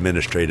my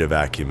administrative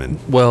acumen.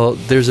 Well,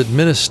 there's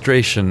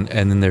administration,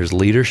 and then there's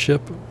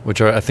leadership, which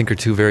I think are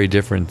two very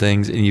different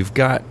things. And you've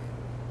got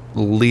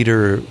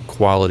leader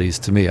qualities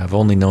to me. I've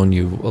only known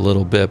you a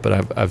little bit,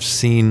 but I've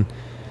seen,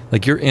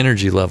 like, your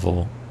energy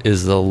level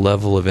is the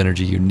level of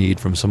energy you need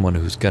from someone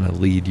who's going to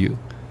lead you.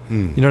 You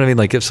know what I mean?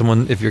 Like,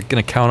 if you're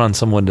going to count on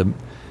someone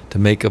to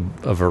make a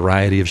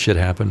variety of shit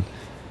happen,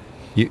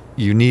 you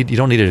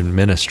don't need an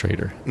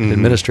administrator. An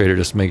administrator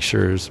just make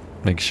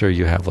sure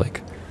you have,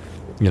 like,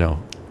 you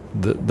know,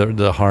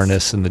 the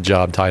harness and the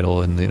job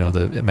title and, you know,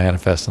 the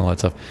manifest and all that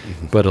stuff.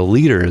 But a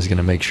leader is going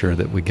to make sure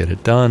that we get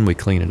it done, we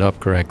clean it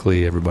up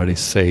correctly, everybody's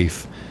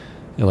safe.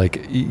 You know,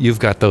 like, you've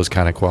got those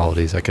kind of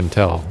qualities. I can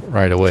tell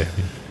right away.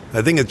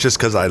 I think it's just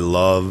because I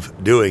love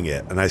doing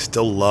it, and I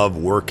still love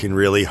working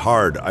really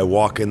hard. I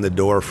walk in the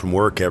door from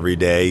work every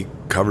day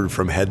covered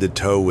from head to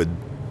toe with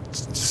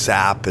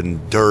sap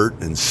and dirt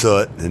and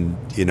soot and,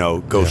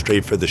 go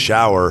straight for the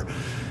shower.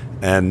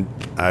 And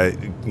I,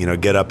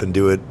 get up and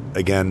do it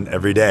again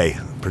every day,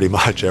 pretty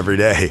much every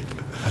day.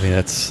 I mean,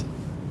 that's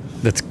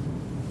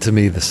to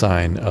me the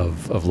sign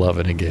of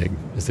loving a gig,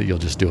 is that you'll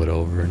just do it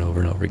over and over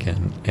and over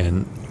again.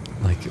 And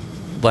like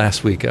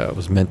last week, I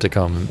was meant to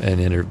come and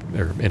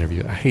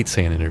interview. I hate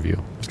saying interview.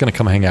 I was going to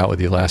come hang out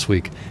with you last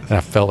week, and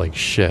I felt like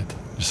shit.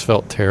 I just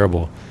felt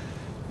terrible.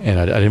 And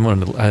I didn't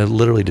want to, I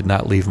literally did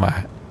not leave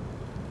I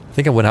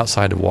think I went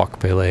outside to walk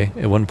Pele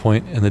at one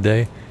point in the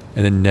day,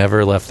 and then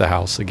never left the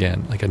house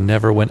again. Like I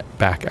never went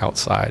back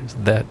outside.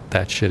 That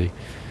shitty.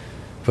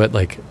 But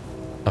like,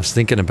 I was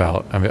thinking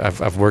about, I mean,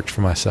 I've worked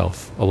for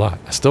myself a lot.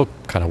 I still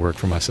kind of work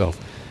for myself.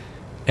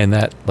 And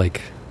that,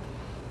 like,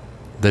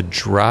 the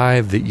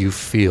drive that you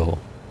feel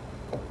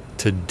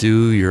to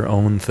do your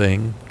own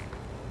thing.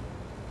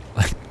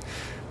 Like,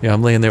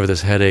 I'm laying there with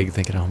this headache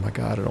thinking, oh my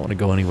God, I don't want to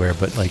go anywhere.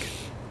 But like,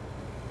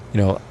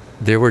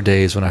 there were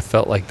days when I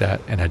felt like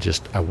that, and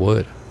I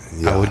would.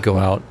 Yeah. I would go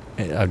out,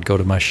 and I'd go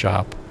to my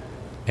shop,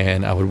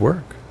 and I would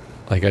work.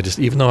 Like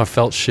even though I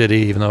felt shitty,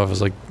 even though I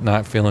was like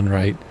not feeling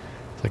right,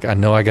 like, I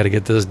know I got to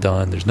get this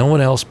done. There's no one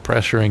else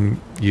pressuring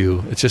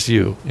you. It's just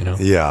you,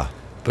 Yeah.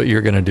 But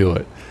you're going to do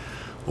it.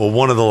 Well,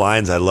 one of the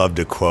lines I love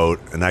to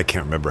quote, and I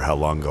can't remember how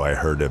long ago I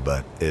heard it,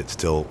 but it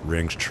still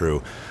rings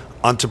true.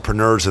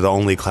 Entrepreneurs are the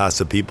only class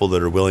of people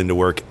that are willing to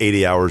work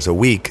 80 hours a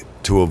week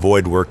to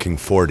avoid working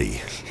 40.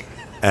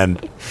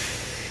 And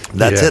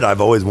that's it.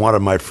 I've always wanted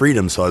my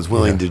freedom, so I was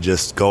willing to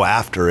just go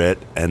after it,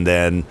 and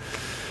then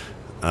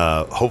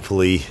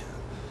hopefully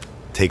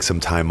take some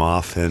time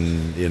off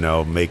and,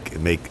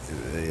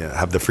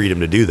 have the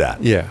freedom to do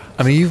that. Yeah.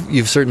 I mean,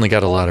 you've certainly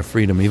got a lot of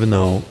freedom, even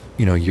though,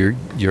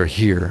 you're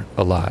here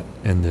a lot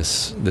in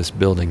this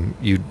building.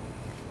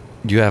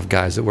 You have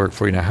guys that work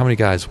for you now. How many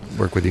guys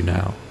work with you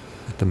now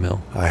at the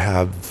mill? I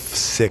have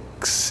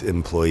 6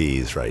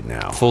 employees right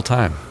now. Full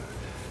time?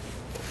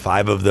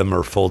 5 of them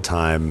are full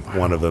time. Wow.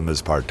 1 of them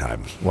is part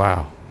time.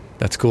 Wow.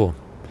 That's cool.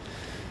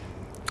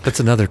 That's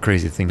another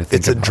crazy thing to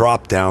think about. It's a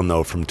drop down,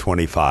 though, from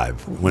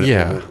 25.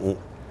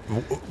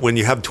 When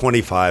you have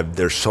 25,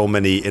 there's so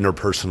many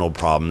interpersonal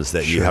problems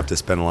that you have to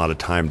spend a lot of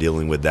time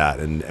dealing with that,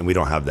 and we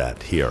don't have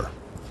that here.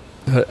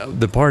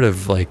 The part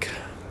of, like,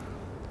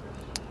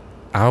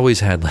 I always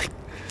had, like,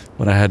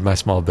 when I had my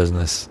small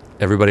business,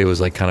 everybody was,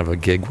 like, kind of a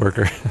gig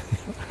worker.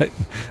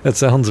 That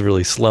sounds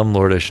really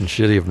slumlordish and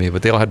shitty of me,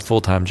 but they all had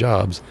full-time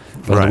jobs.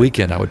 But on the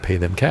weekend, I would pay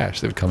them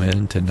cash. They would come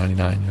in,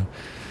 1099,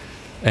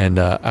 And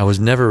I was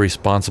never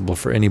responsible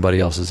for anybody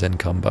else's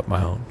income but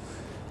my own.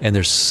 And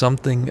there's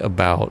something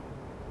about,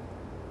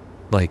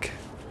 like,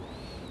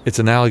 it's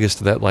analogous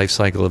to that life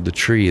cycle of the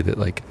tree, that,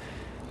 like,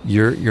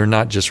 you're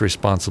not just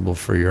responsible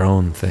for your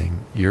own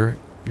thing. You're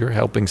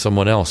helping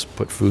someone else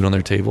put food on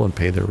their table and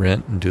pay their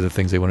rent and do the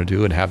things they want to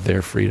do and have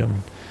their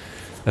freedom.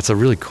 That's a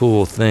really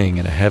cool thing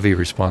and a heavy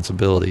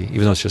responsibility.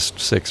 Even though it's just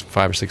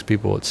 5 or 6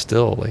 people, it's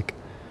still like.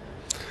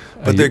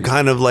 But they're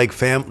kind of like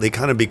they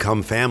kind of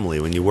become family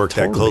when you work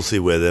that closely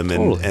with them.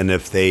 And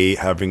if they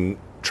having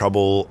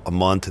trouble a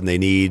month and they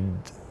need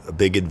a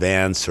big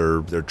advance,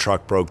 or their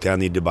truck broke down,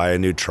 need to buy a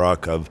new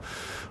truck, I've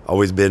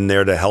always been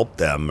there to help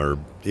them, or,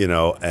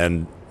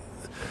 and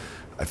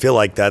I feel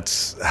like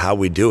that's how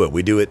we do it.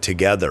 We do it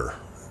together.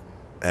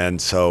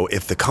 And so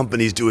if the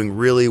company's doing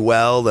really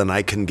well, then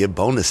I can give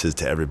bonuses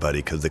to everybody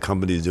because the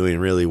company's doing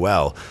really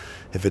well.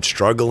 If it's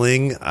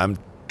struggling, I'm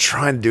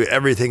trying to do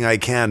everything I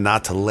can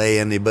not to lay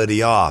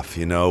anybody off.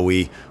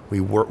 We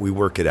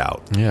work it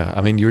out. Yeah,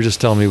 I mean, you were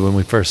just telling me when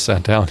we first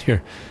sat down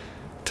here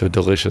to a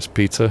delicious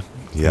pizza.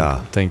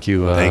 Yeah. Thank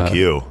you. Thank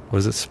you. What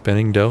is it?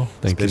 Spinning Dough?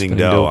 Spinning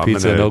Dough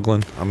Pizza in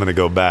Oakland. I'm going to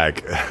go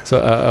back. So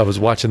I was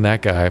watching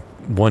that guy,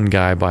 one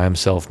guy by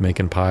himself,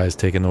 making pies,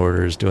 taking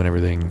orders, doing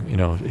everything.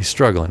 He's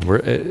struggling.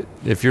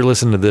 If you're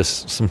listening to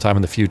this sometime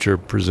in the future,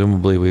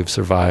 presumably we've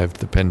survived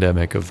the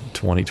pandemic of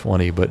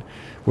 2020, but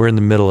we're in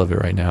the middle of it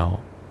right now.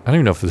 I don't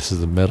even know if this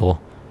is the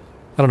middle.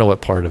 I don't know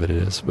what part of it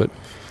is, but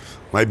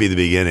might be the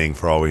beginning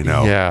for all we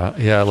know.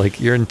 Yeah. Like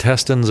your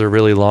intestines are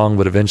really long,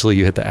 but eventually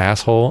you hit the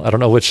asshole. I don't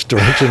know which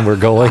direction we're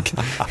going.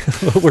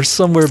 We're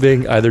somewhere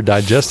being either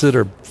digested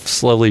or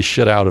slowly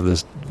shit out of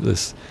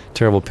this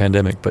terrible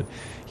pandemic. But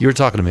you were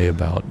talking to me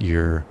about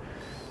your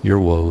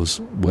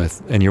woes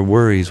with, and your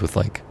worries with,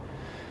 like,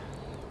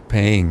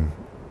 paying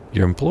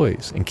your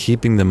employees and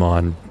keeping them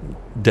on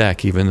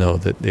deck, even though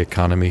that the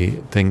economy,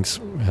 things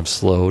have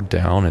slowed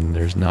down and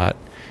there's not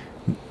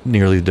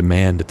nearly the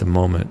demand at the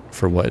moment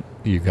for what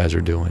you guys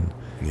are doing.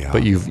 Yeah.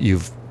 But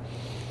you've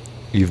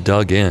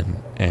dug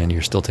in and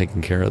you're still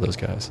taking care of those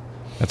guys.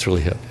 That's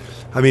really hip.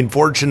 I mean,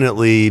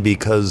 fortunately,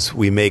 because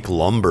we make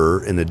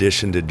lumber in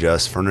addition to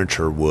just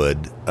furniture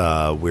wood,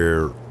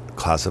 we're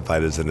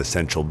classified as an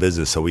essential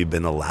business, so we've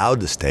been allowed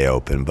to stay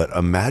open. But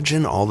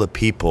imagine all the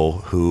people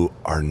who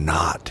are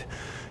not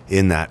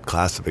in that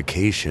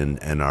classification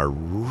and are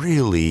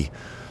really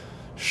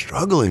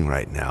struggling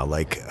right now.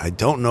 Like, I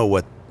don't know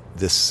what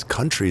this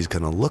country is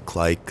going to look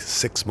like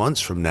 6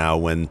 months from now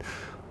when,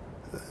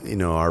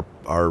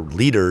 our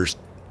leaders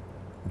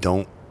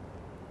don't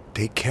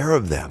take care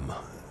of them.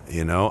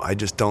 I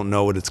just don't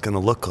know what it's going to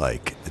look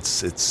like.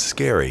 It's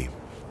scary.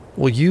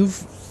 Well,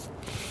 you've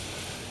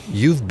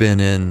been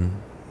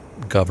in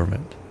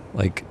government,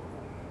 like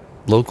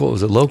local.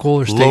 Is it local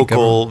or state?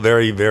 Local, government?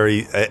 very,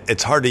 very.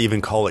 It's hard to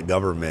even call it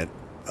government.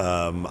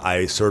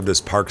 I served as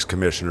Parks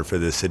Commissioner for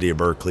the city of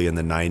Berkeley in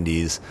the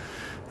 90s,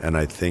 and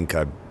I think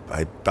I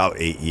about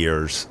 8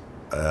 years.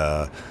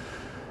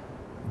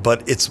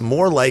 But it's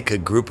more like a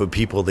group of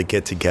people that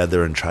get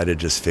together and try to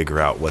just figure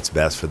out what's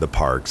best for the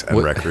parks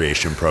and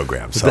recreation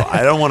programs. So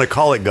I don't want to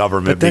call it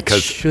government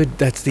because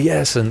that's the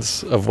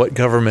essence of what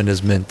government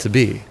is meant to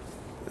be.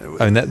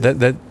 I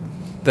mean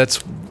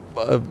that's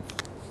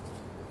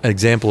an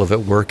example of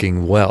it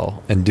working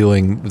well and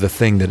doing the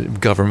thing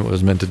that government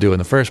was meant to do in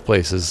the first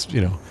place. Is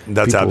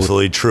that's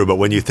absolutely true. But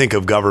when you think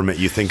of government,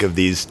 you think of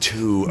these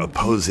two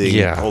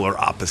opposing, polar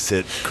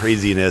opposite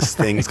craziness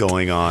things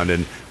going on,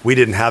 and we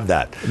didn't have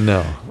that.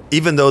 No.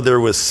 Even though there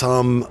was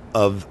some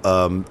of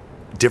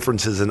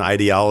differences in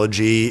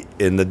ideology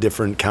in the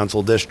different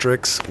council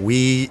districts,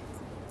 we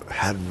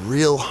had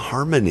real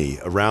harmony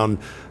around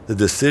the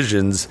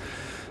decisions,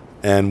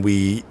 and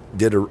we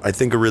did, I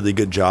think, a really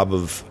good job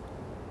of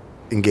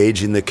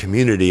engaging the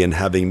community and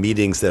having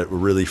meetings that were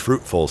really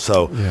fruitful.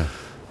 So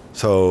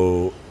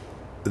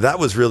that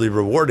was really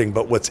rewarding.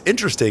 But what's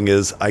interesting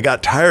is I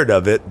got tired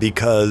of it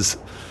because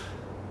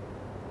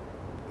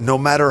no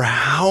matter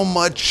how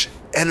much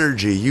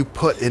energy you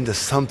put into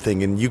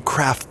something and you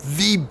craft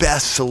the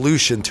best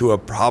solution to a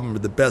problem or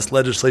the best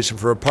legislation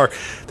for a park,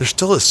 there's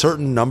still a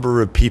certain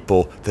number of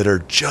people that are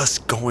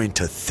just going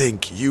to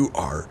think you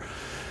are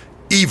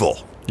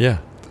evil. Yeah.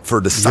 For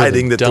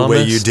deciding that the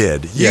way you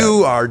did.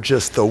 You are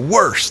just the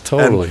worst.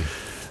 Totally.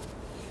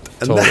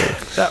 And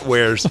that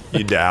wears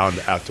you down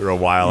after a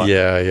while.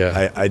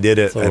 Yeah. I did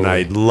it and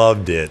I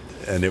loved it,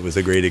 and it was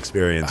a great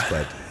experience.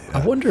 But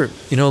I wonder,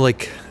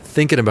 like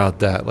thinking about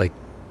that, like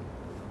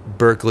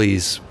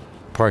Berkeley's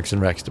Parks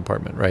and Recs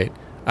department, right?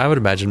 I would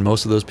imagine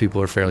most of those people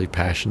are fairly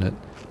passionate,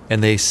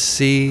 and they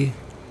see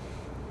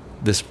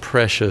this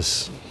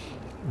precious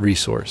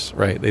resource,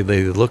 right?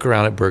 They look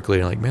around at Berkeley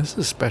and are like, man, this is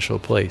a special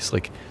place.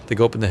 Like they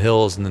go up in the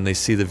hills and then they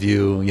see the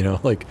view,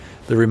 like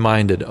they're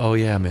reminded, oh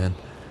yeah, man,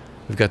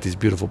 we've got these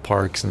beautiful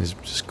parks and these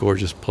just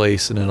gorgeous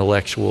place and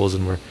intellectuals,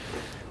 and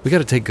we got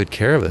to take good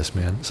care of this,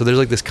 man. So there's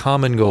like this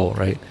common goal,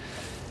 right?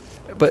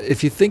 But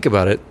if you think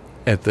about it,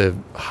 at the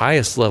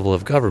highest level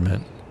of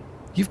government,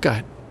 you've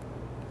got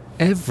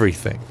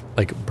everything.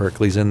 Like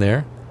Berkeley's in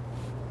there,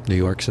 New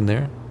York's in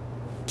there,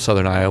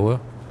 Southern Iowa,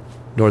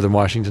 Northern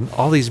Washington,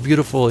 all these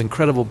beautiful,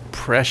 incredible,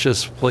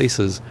 precious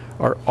places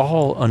are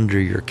all under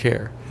your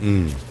care.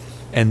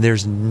 And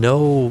there's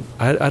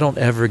I don't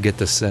ever get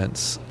the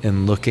sense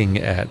in looking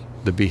at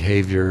the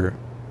behavior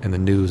and the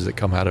news that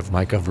come out of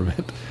my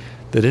government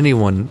that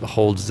anyone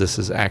holds this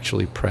as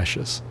actually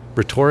precious.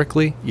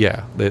 Rhetorically,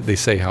 yeah, they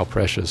say how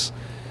precious,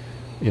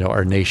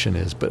 our nation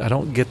is, but I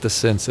don't get the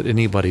sense that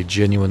anybody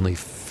genuinely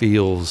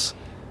feels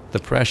the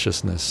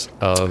preciousness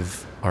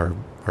of our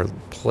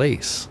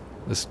place.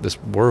 This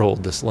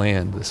world, this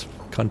land, this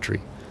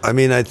country. I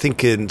mean, I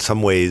think in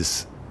some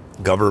ways,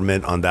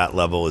 government on that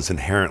level is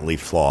inherently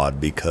flawed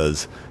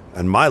because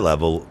on my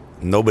level,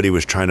 nobody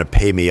was trying to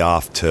pay me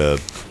off to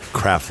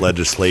craft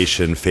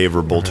legislation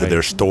favorable to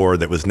their store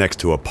that was next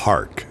to a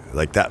park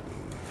like that.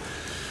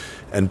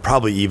 And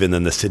probably even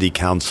in the city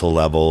council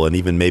level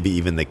and maybe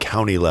even the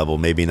county level,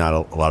 maybe not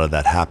a lot of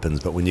that happens.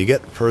 But when you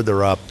get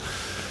further up,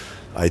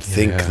 I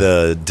think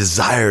the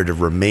desire to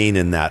remain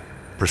in that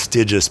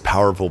prestigious,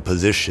 powerful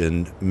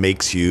position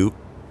makes you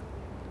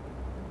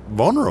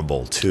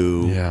vulnerable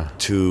to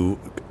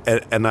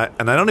and I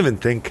don't even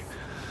think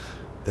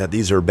that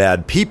these are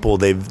bad people.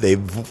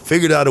 They've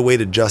figured out a way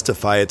to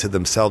justify it to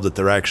themselves that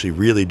they're actually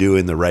really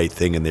doing the right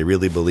thing and they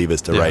really believe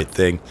it's the right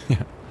thing.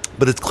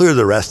 But it's clear to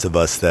the rest of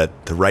us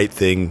that the right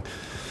thing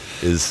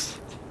is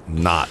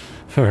not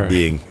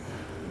being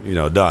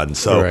done.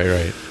 So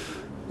right.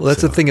 Well,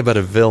 that's the thing about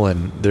a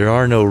villain. There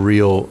are no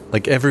real,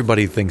 like,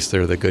 everybody thinks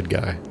they're the good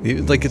guy.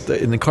 Like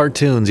in the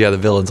cartoons, the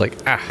villain's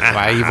like,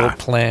 my evil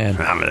plan.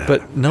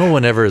 But no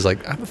one ever is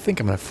like, I think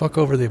I'm going to fuck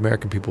over the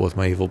American people with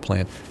my evil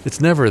plan.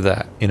 It's never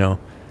that,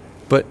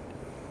 But,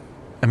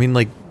 I mean,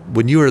 like,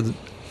 when you were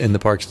in the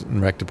Parks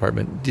and Rec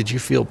department, did you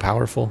feel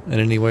powerful in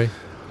any way?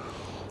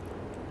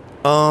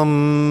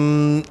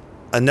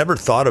 I never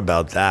thought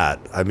about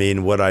that. I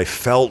mean, what I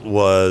felt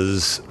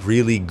was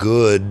really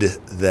good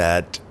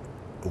that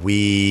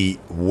we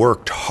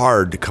worked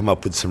hard to come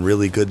up with some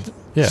really good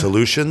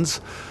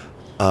solutions.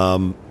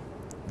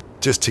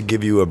 Just to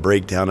give you a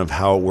breakdown of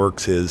how it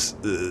works is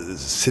the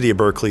city of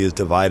Berkeley is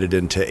divided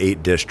into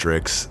 8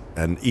 districts,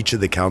 and each of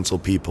the council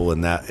people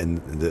in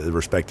the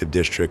respective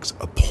districts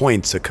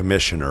appoints a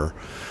commissioner,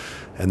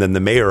 and then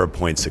the mayor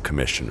appoints a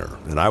commissioner.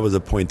 And I was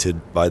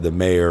appointed by the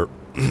mayor,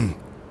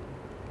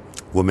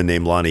 woman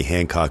named Lonnie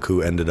Hancock,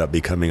 who ended up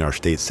becoming our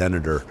state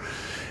senator.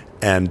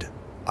 And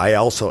I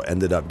also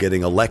ended up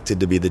getting elected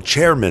to be the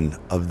chairman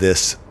of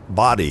this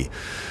body,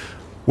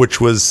 which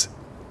was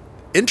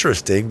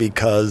interesting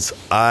because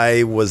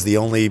I was the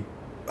only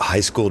high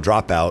school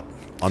dropout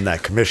on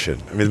that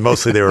commission. I mean,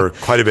 mostly they were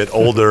quite a bit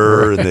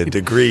older Right. and the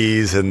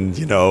degrees and,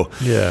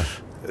 Yeah.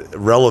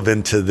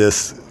 relevant to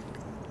this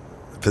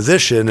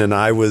position. And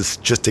I was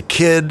just a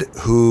kid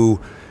who,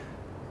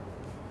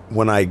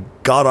 when I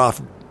got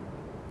off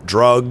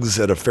drugs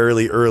at a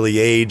fairly early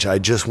age, I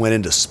just went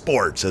into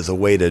sports as a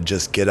way to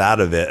just get out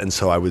of it. And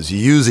so I was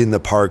using the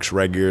parks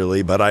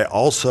regularly, but I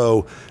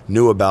also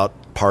knew about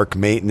park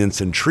maintenance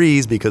and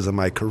trees because of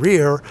my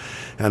career.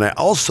 And I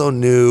also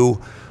knew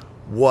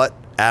what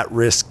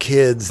at-risk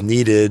kids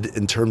needed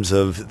in terms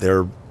of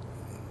their,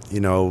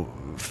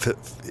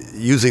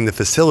 using the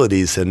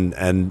facilities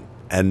and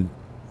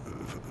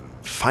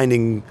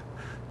finding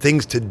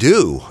things to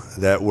do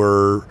that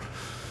were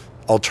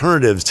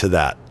alternatives to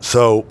that.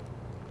 So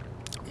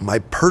my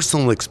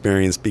personal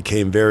experience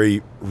became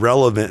very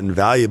relevant and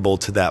valuable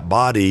to that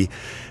body.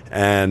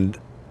 And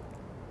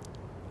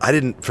I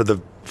didn't,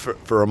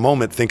 for a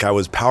moment, think I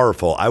was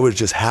powerful. I was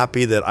just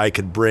happy that I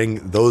could bring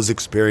those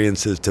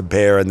experiences to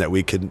bear and that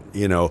we could,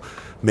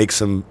 make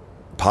some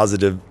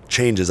positive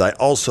changes. I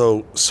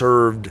also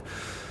served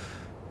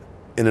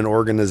in an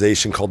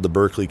organization called the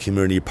Berkeley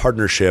Community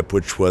Partnership,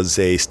 which was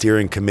a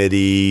steering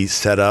committee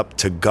set up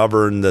to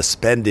govern the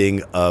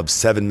spending of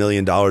 $7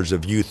 million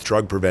of youth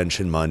drug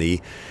prevention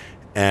money.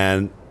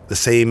 And the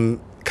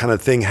same kind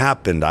of thing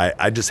happened.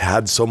 I just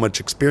had so much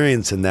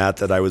experience in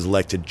that I was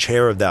elected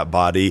chair of that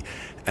body.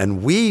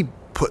 And we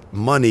put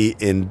money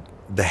in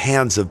the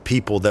hands of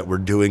people that were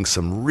doing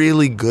some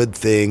really good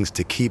things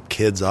to keep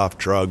kids off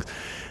drugs.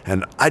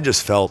 And I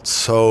just felt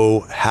so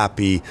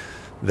happy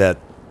that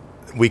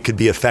we could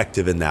be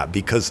effective in that,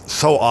 because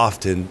so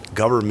often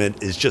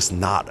government is just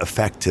not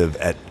effective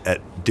at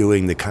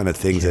doing the kind of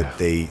things that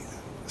they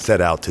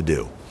set out to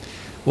do.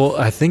 Well,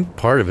 I think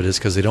part of it is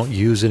because they don't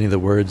use any of the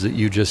words that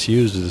you just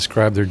used to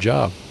describe their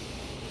job.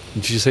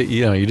 Did you say,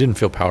 you didn't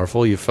feel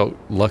powerful, you felt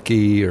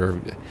lucky or,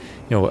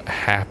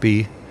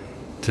 happy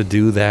to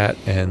do that,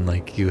 and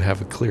like you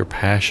have a clear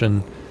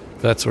passion,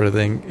 that sort of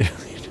thing.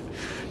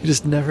 You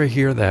just never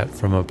hear that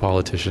from a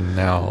politician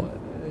now,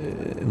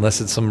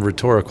 unless it's some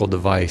rhetorical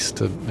device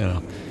to,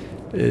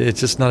 it's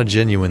just not a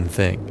genuine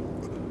thing.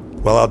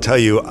 Well, I'll tell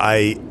you,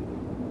 I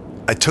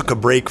took a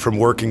break from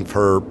working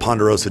for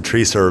Ponderosa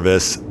Tree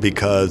Service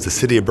because the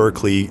city of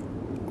Berkeley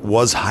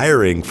was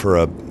hiring for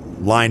a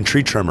line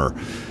tree trimmer.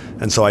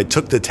 And so I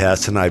took the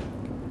test and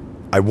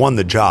I won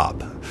the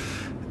job.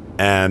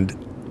 And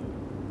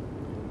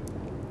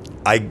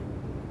I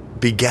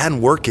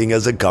began working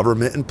as a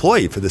government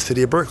employee for the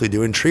city of Berkeley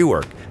doing tree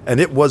work.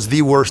 And it was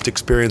the worst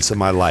experience of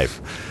my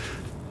life,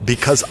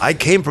 because I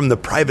came from the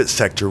private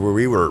sector where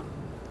we were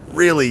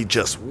really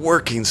just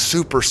working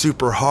super,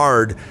 super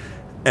hard.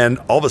 And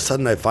all of a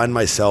sudden I find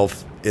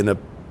myself in a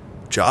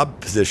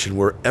job position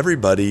where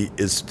everybody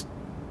is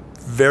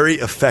very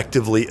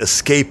effectively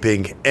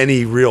escaping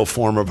any real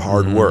form of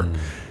hard work.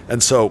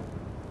 And so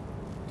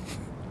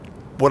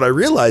what I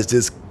realized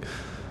is,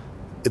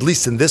 at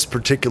least in this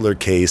particular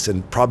case,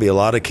 and probably a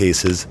lot of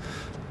cases,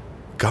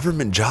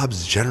 government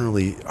jobs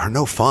generally are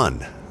no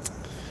fun.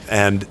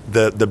 And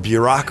the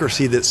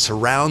bureaucracy that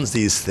surrounds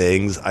these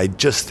things, I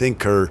just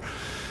think are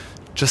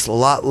just a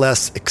lot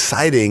less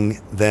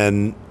exciting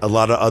than a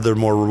lot of other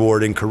more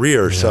rewarding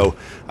careers. Yeah. So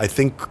I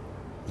think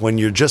when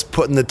you're just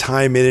putting the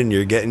time in and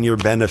you're getting your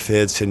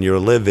benefits and you're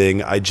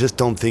living, I just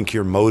don't think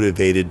you're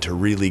motivated to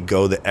really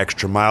go the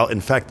extra mile.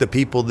 In fact, the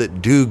people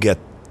that do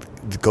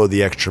go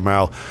the extra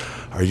mile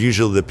are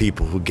usually the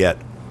people who get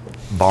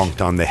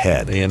bonked on the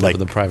head. They end up in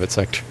the private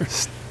sector.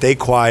 Stay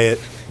quiet,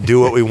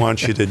 do what we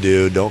want you to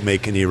do, don't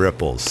make any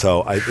ripples.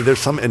 So there's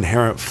some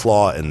inherent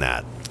flaw in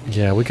that.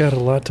 Yeah, we got a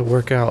lot to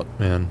work out,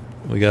 man.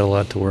 We got a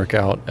lot to work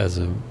out as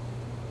a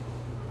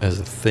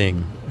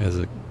thing, as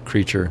a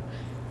creature,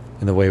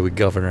 in the way we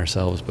govern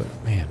ourselves. But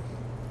man,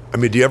 I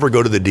mean, do you ever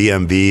go to the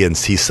DMV and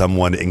see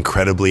someone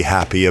incredibly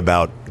happy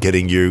about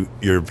getting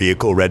your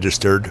vehicle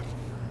registered?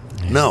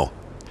 Yeah. No.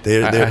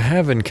 I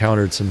have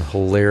encountered some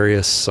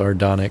hilarious,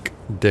 sardonic,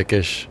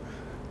 dickish,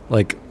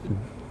 like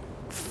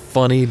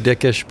funny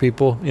dickish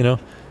people,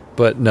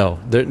 but no,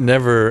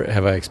 never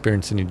have I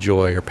experienced any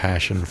joy or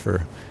passion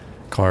for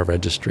car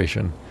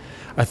registration.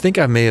 I think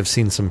I may have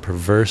seen some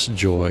perverse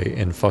joy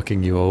in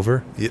fucking you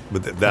over. Yeah,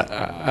 but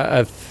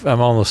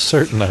I'm almost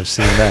certain I've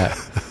seen that,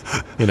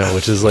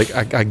 which is like,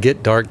 I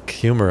get dark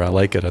humor. I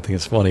like it. I think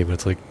it's funny, but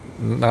it's like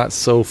not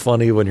so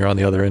funny when you're on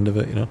the other end of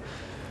it,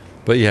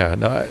 But yeah,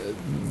 no,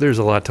 there's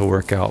a lot to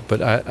work out.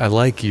 But I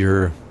like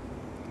your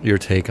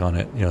take on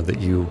it,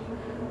 that you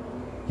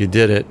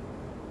did it,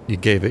 you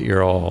gave it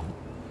your all,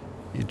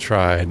 you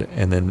tried,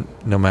 and then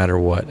no matter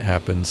what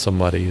happens,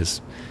 somebody is...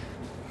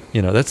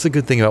 that's the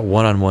good thing about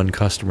one-on-one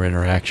customer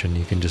interaction.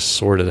 You can just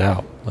sort it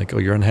out. Like, oh,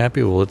 you're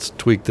unhappy? Well, let's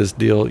tweak this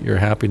deal. You're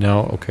happy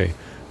now? Okay,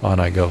 on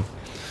I go.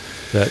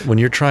 That when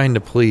you're trying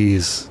to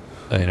please,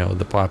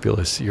 the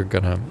populace,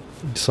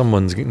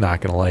 someone's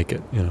not gonna like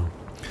it,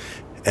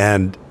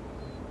 And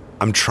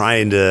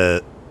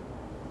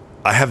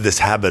I have this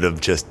habit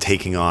of just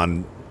taking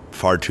on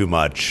far too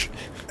much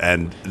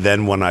And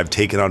then when I've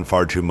taken on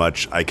far too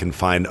much, I can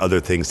find other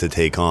things to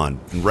take on.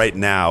 And right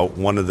now,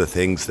 one of the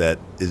things that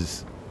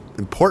is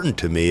important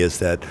to me is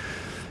that,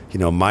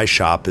 my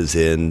shop is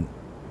in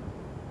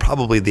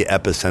probably the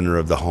epicenter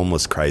of the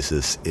homeless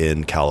crisis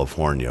in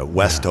California.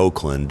 West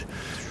Oakland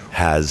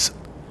has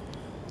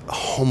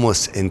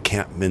homeless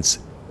encampments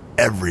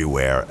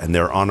everywhere, and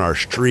they're on our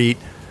street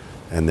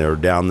and they're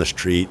down the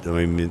street.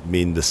 I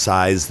mean the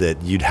size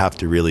that you'd have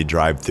to really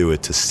drive through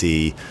it to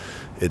see.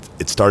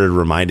 It started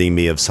reminding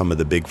me of some of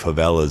the big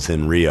favelas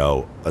in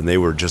Rio, and they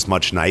were just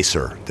much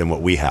nicer than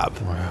what we have.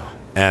 Wow.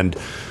 And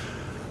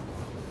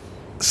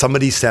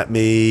somebody sent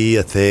me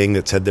a thing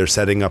that said they're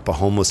setting up a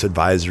homeless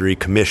advisory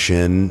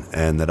commission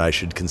and that I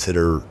should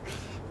consider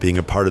being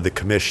a part of the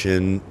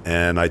commission.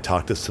 And I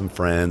talked to some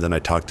friends and I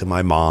talked to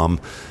my mom,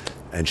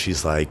 and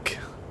she's like,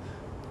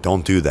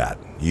 don't do that.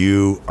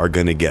 You are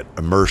going to get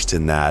immersed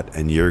in that,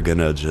 and you're going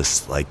to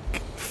just like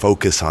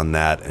focus on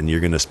that, and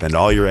you're going to spend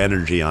all your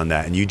energy on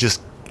that. And you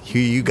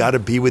got to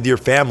be with your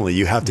family.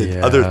 You have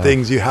to, other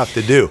things you have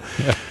to do.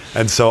 Yeah.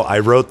 And so I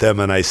wrote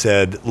them and I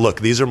said, look,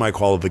 these are my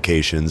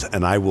qualifications,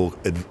 and I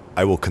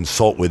will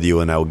consult with you,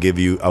 and I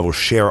will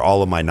share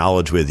all of my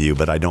knowledge with you,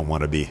 but I don't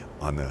want to be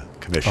on the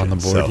commission. On the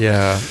board,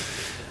 yeah.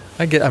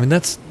 I mean,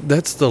 that's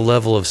the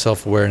level of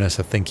self-awareness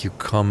I think you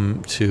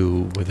come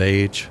to with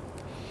age.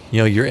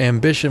 Your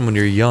ambition when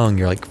you're young,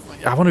 you're like,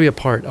 I want to be a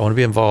part, I want to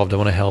be involved, I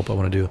want to help, I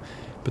want to do.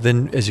 But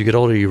then as you get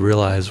older, you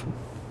realize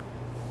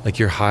like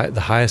the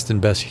highest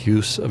and best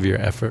use of your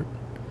effort,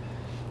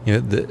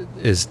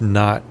 is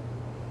not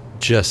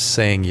just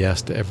saying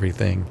yes to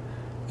everything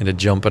and to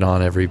jumping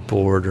on every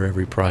board or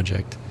every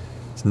project.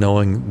 It's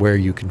knowing where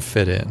you can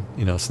fit in,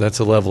 so that's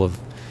a level of,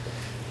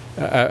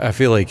 I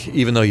feel like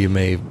even though you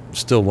may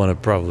still want to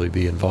probably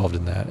be involved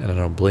in that, and I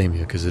don't blame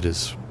you because it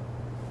is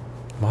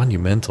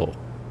monumental.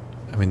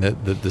 I mean,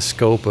 the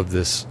scope of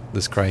this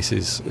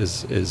crisis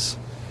is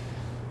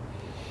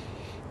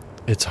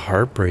it's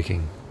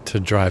heartbreaking to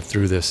drive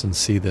through this and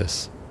see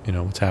this,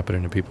 what's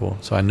happening to people.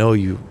 So I know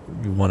you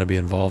want to be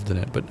involved in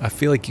it, but I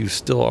feel like you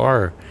still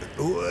are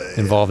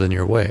involved in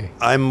your way.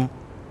 I'm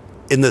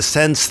in the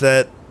sense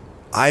that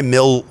I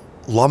mill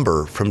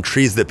lumber from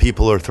trees that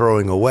people are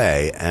throwing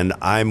away, and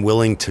I'm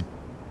willing to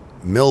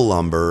mill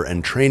lumber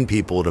and train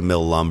people to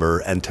mill lumber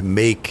and to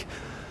make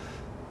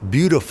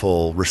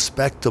beautiful,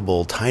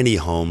 respectable, tiny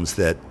homes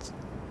that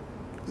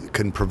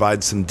can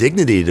provide some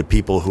dignity to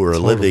people who are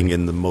living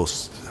in the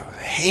most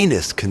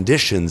heinous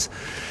conditions.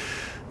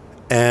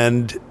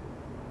 And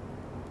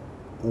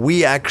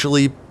we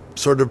actually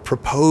sort of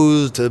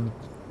proposed a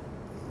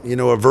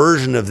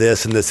version of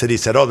this, and the city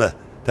said, "Oh,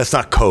 that's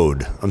not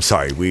code. I'm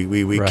sorry,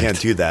 we can't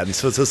do that." And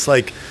so it's just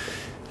like,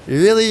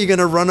 really, you're going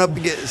to run up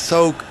and get?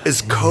 So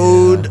is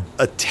code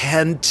a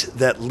tent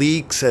that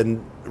leaks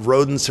and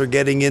rodents are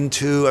getting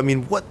into? I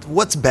mean,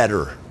 what's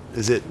better?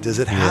 Does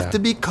it have to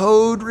be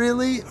code,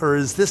 really, or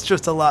is this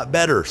just a lot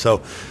better?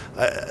 So,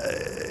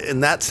 in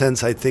that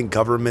sense, I think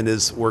government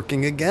is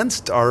working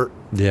against our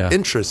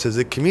interests as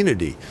a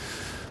community.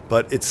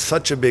 But it's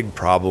such a big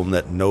problem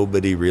that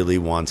nobody really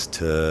wants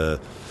to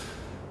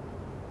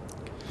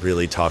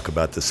really talk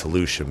about the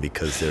solution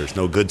because there's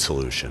no good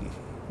solution.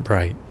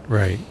 Right.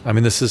 I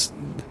mean, it's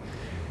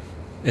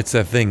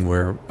that thing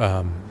where,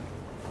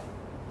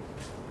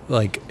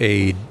 like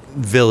a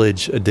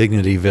village, a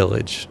dignity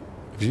village.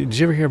 Did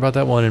you ever hear about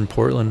that one in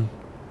Portland?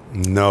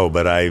 No,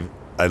 but I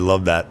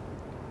love that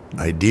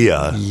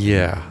idea.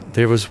 Yeah.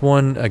 There was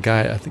a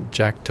guy, I think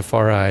Jack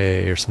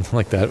Tafari or something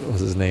like that was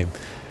his name.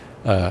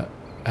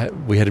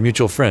 We had a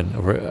mutual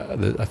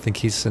friend. I think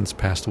he's since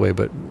passed away,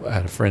 but I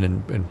had a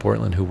friend in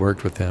Portland who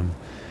worked with him.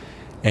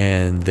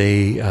 And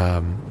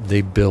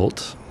they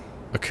built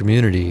a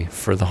community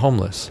for the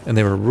homeless. And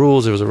there were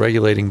rules. There was a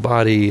regulating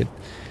body.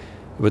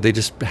 But they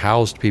just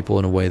housed people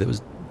in a way that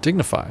was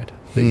dignified.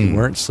 That you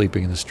weren't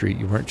sleeping in the street.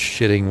 You weren't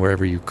shitting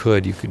wherever you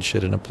could. You could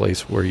shit in a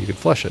place where you could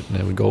flush it and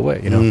it would go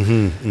away.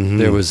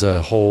 There was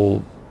a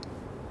whole...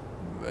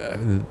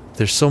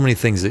 there's so many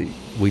things that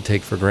we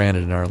take for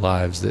granted in our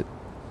lives that,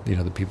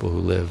 the people who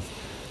live,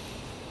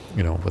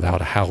 without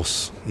a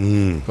house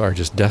are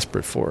just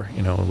desperate for,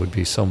 would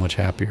be so much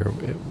happier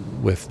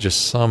with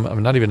just some... I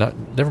mean,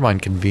 never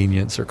mind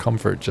convenience or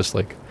comfort, just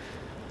like,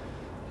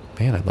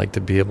 man, I'd like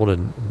to be able to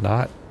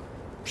not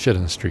shit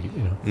in the street,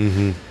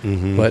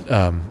 But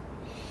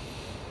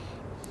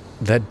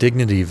that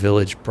Dignity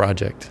Village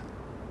project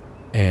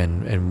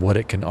and what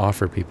it can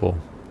offer people,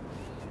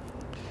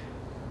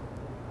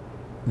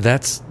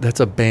 that's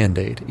a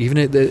Band-Aid. Even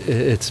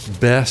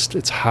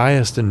its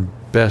highest and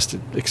best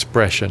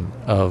expression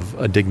of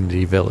a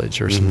Dignity Village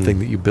or something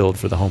that you build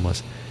for the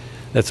homeless.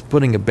 That's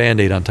putting a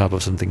Band-Aid on top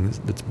of something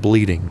that's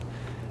bleeding,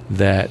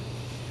 that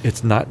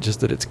it's not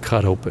just that it's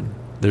cut open.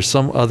 There's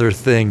some other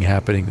thing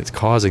happening that's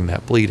causing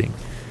that bleeding.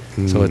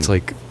 So it's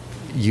like,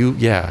 you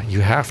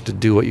have to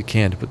do what you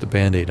can to put the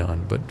Band-Aid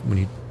on. But when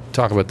you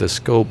talk about the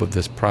scope of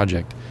this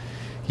project,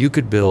 you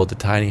could build a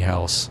tiny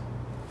house,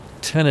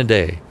 10 a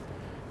day,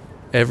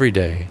 every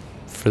day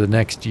for the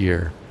next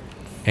year,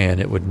 and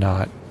it would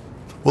not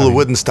Well, it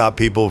wouldn't stop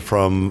people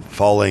from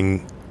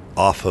falling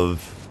off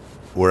of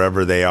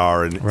wherever they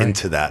are and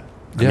into that.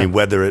 I mean,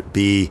 whether it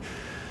be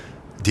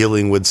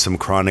dealing with some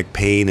chronic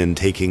pain and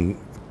taking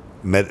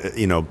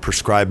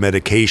prescribed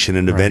medication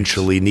and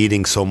eventually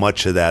needing so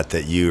much of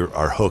that you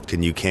are hooked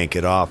and you can't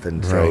get off,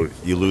 and so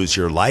you lose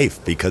your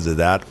life because of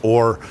that.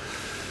 Or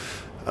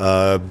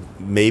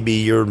maybe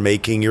you're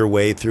making your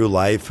way through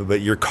life,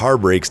 but your car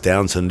breaks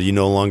down, so you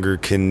no longer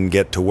can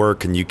get to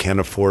work and you can't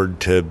afford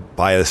to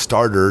buy a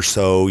starter,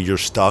 so you're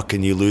stuck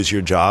and you lose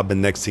your job,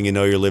 and next thing you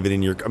know, you're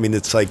living in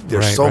it's like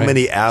there's so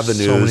many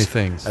avenues, so many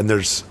things, and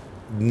there's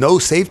no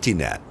safety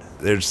net.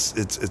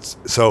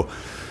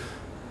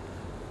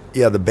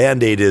 The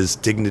Band-Aid is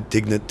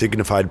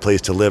dignified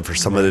place to live for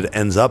someone that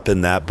ends up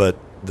in that, but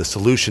the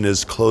solution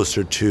is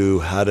closer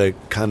to how to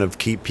kind of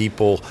keep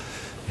people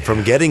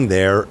from getting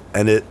there,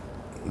 and it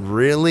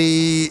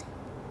really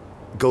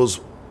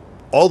goes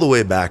all the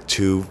way back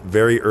to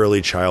very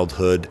early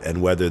childhood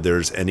and whether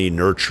there's any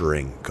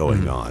nurturing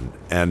going on.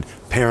 And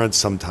parents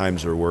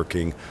sometimes are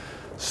working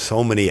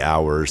so many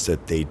hours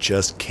that they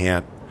just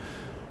can't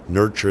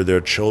nurture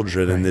their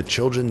children, and the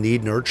children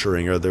need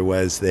nurturing,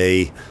 otherwise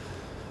they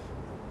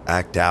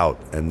act out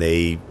and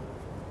they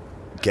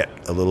get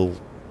a little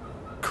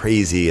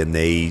crazy and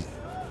they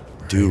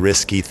do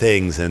risky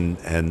things,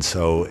 and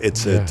so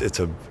it's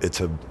a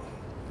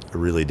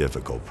really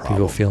difficult problem.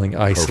 People feeling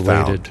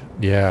isolated.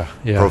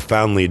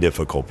 Profoundly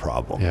difficult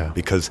problem. Yeah.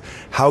 Because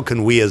how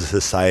can we as a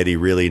society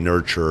really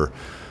nurture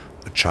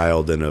a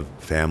child in a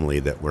family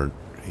that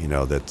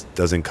that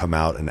doesn't come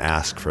out and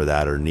ask for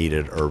that or need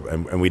it,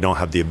 and we don't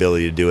have the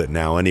ability to do it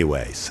now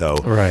anyway. So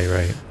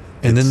right.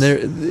 And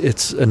then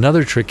it's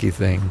another tricky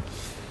thing.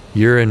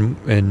 You're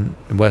in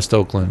West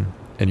Oakland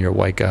and you're a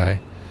white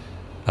guy,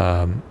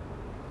 and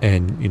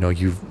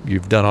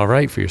you've done all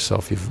right for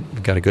yourself.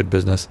 You've got a good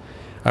business.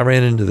 I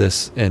ran into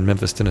this in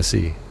Memphis,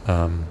 Tennessee.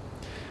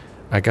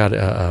 I got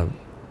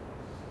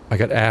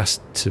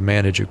asked to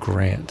manage a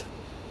grant.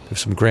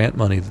 There's some grant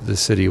money that the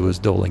city was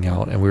doling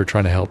out, and we were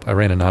trying to help. I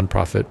ran a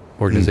nonprofit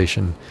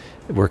organization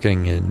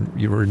working in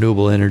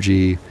renewable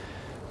energy,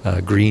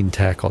 green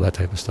tech, all that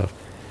type of stuff.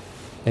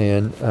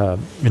 And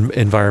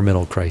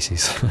environmental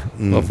crises,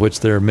 of which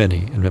there are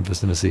many in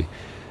Memphis, Tennessee.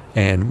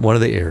 And one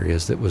of the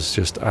areas that was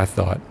just, I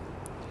thought,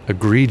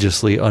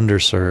 egregiously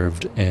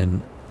underserved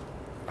and,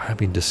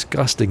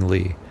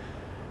 disgustingly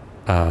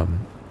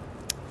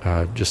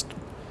just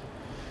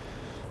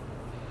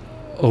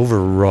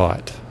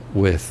overwrought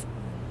with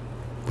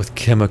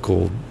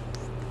chemical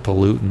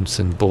pollutants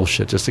and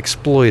bullshit, just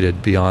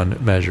exploited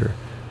beyond measure,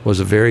 was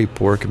a very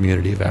poor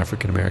community of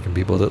African American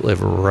people that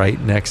live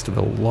right next to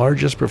the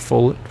largest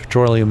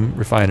petroleum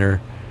refiner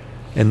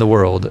in the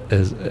world,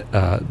 as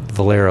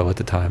Valero at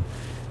the time.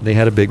 They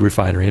had a big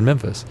refinery in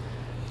Memphis.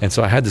 And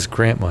so I had this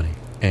grant money,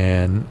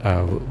 and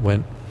I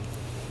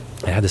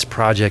had this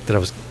project that I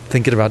was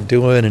thinking about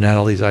doing and had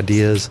all these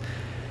ideas.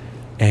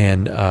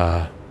 And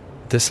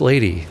this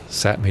lady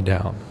sat me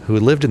down who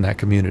lived in that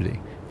community.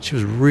 She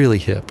was really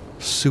hip,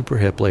 super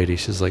hip lady.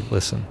 She's like,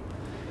 listen,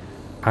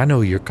 I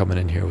know you're coming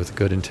in here with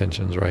good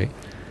intentions, right?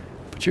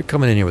 But you're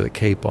coming in here with a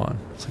cape on.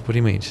 It's like, what do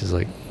you mean? She's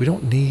like, we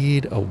don't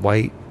need a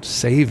white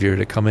savior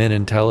to come in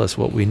and tell us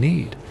what we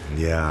need.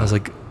 Yeah. I was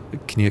like,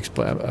 can you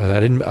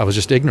explain? I was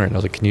just ignorant. I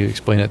was like, can you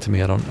explain it to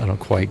me? I don't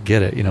quite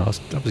get it. I was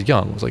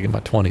young. I was like in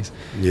my 20s.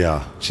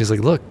 Yeah. She's like,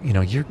 look, you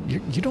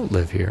don't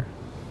live here.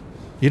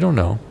 You don't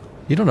know.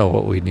 You don't know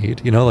what we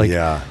need.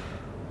 Yeah.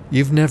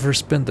 You've never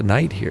spent the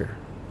night here.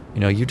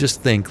 You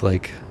just think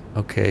like,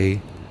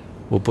 okay,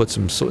 we'll put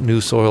some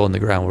new soil in the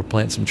ground. We'll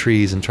plant some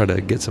trees and try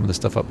to get some of the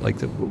stuff up. Like,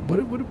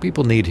 what do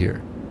people need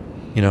here?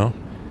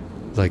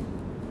 Like,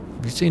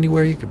 you see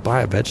anywhere you could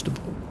buy a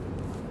vegetable?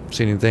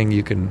 See anything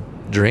you can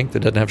drink that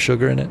doesn't have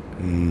sugar in it?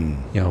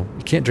 You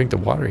can't drink the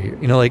water here.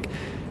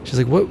 She's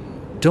like, what?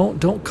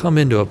 Don't come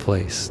into a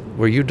place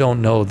where you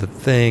don't know the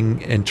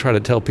thing and try to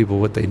tell people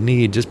what they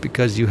need just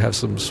because you have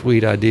some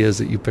sweet ideas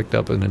that you picked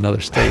up in another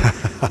state.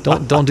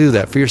 don't do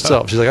that for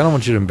yourself. She's like, I don't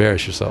want you to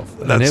embarrass yourself.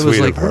 And it was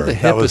like one of the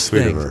hippest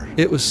things.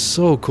 It was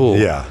so cool.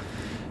 Yeah.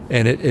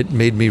 And it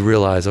made me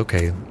realize,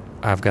 okay,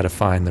 I've got to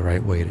find the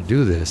right way to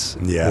do this.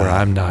 Yeah. Where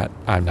I'm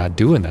not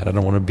doing that. I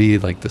don't want to be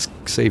like this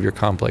savior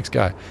complex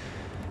guy.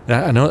 And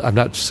I know I'm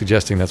not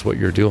suggesting that's what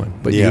you're doing,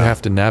 but you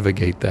have to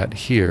navigate that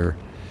here.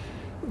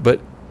 But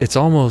it's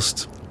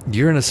almost,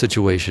 you're in a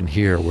situation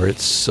here where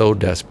it's so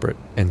desperate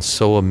and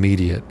so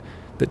immediate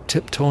that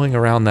tiptoeing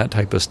around that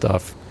type of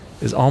stuff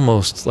is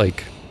almost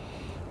like,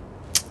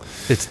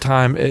 it's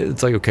time.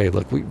 It's like, okay,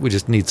 look, we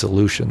just need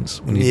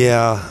solutions.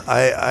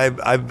 I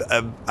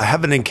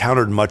haven't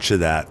encountered much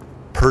of that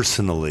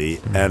personally,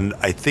 and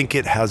I think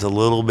it has a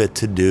little bit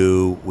to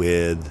do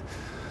with,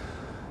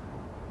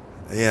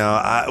 when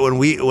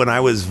I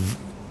was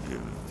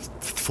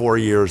 4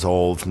 years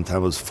old, from the time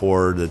I was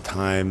 4 to the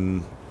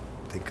time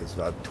I think it was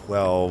about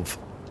 12,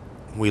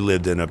 we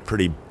lived in a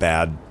pretty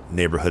bad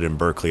neighborhood in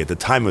Berkeley. At the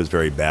time, it was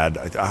very bad.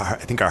 I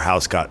think our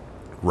house got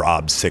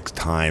robbed 6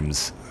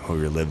 times when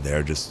we lived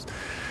there.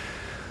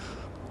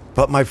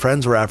 But my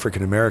friends were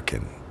African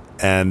American,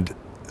 and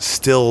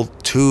still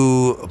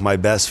two of my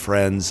best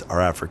friends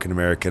are African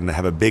American. I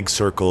have a big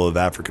circle of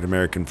African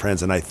American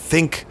friends, and I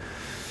think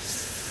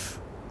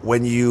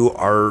when you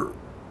are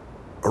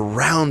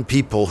around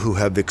people who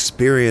have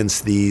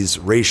experienced these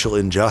racial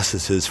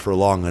injustices for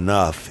long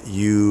enough,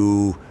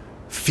 you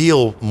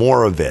feel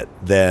more of it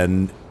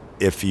than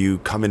if you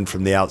come in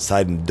from the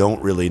outside and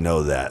don't really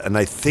know that. And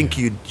I think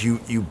you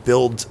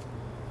build,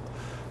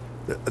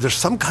 there's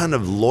some kind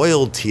of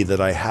loyalty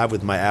that I have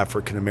with my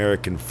African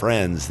American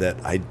friends that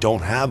I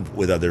don't have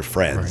with other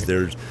friends.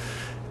 Right.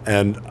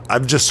 And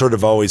I've just sort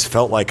of always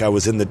felt like I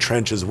was in the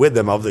trenches with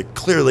them. I was like,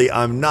 clearly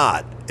I'm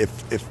not.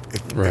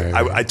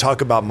 I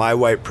talk about my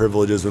white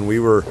privileges when we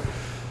were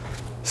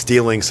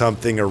stealing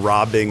something or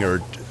robbing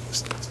or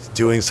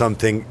doing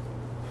something,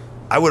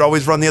 I would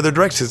always run the other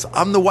direction.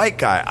 I'm the white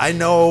guy. I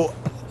know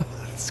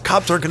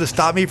cops aren't going to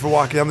stop me for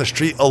walking down the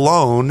street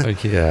alone.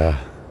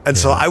 And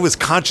so I was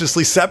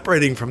consciously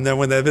separating from them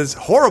when that is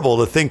horrible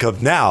to think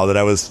of now that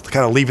I was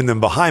kind of leaving them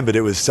behind, but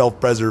it was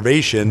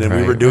self-preservation and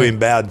we were doing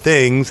bad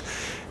things.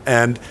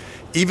 And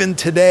even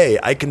today,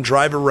 I can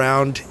drive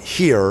around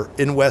here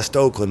in West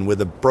Oakland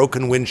with a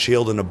broken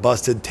windshield and a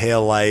busted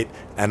taillight,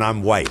 and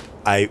I'm white.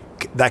 I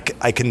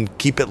can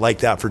keep it like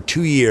that for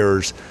 2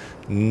 years,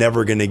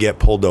 never going to get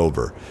pulled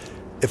over.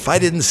 If I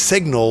didn't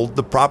signal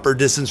the proper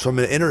distance from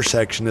an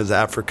intersection as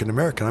African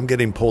American, I'm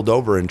getting pulled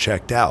over and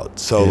checked out.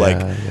 So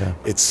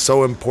it's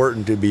so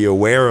important to be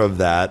aware of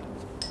that.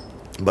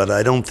 But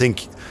I don't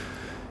think,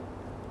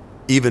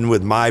 even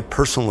with my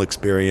personal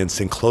experience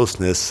and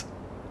closeness,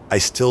 I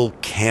still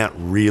can't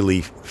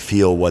really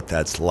feel what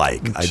that's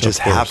like. I just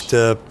have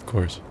to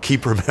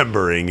keep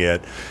remembering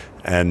it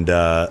and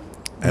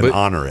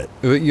honor it.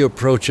 But you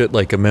approach it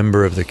like a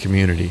member of the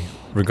community,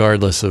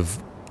 regardless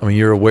of, I mean,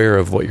 you're aware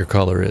of what your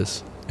color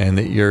is and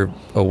that you're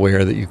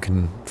aware that you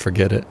can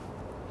forget it.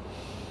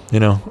 You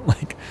know,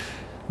 like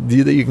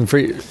that you can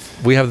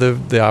we have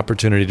the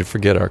opportunity to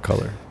forget our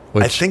color.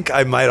 I think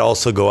I might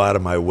also go out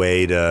of my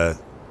way to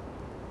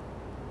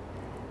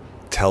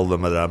tell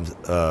them that I'm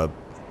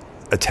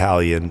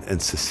Italian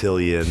and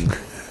Sicilian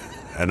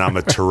and I'm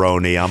a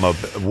Tironi.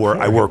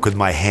 I work with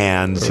my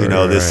hands. You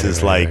know, this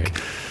is like,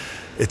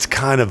 it's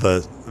kind of a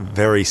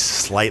very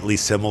slightly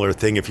similar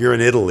thing. If you're in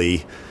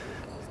Italy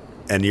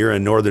and you're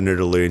in northern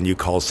Italy and you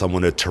call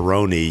someone a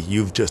Tironi,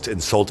 you've just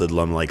insulted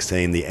them, like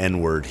saying the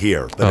N-word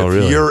here. But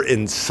if you're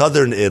in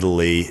southern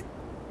Italy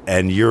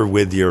and you're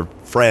with your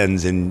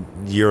friends and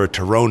you're a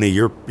Tironi,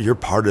 you're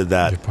part of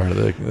that. You're part of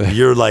the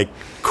you're like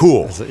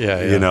cool.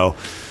 You know.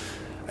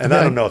 And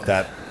I don't know if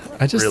that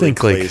I just really think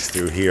plays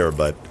through here,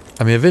 but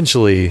I mean,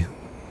 eventually,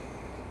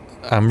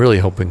 I'm really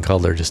hoping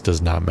color just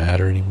does not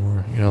matter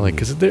anymore. You know, like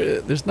because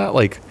there's not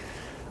like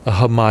a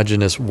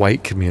homogenous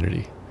white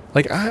community.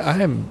 Like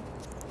I am.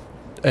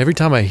 Every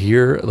time I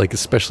hear, like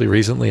especially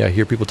recently, I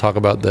hear people talk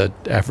about the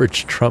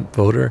average Trump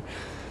voter.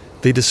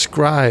 They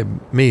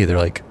describe me. They're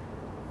like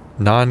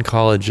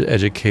non-college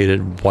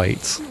educated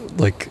whites.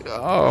 Like,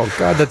 oh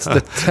God, that's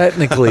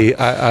technically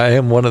I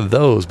am one of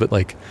those, but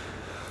like.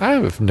 I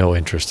have no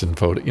interest in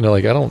voting. You know,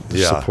 like I don't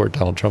support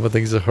Donald Trump. I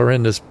think he's a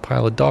horrendous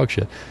pile of dog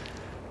shit.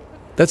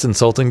 That's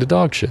insulting to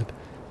dog shit.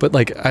 But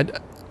like that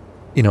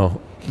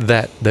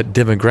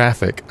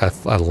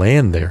demographic, I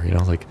land there. You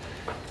know, like,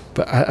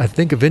 but I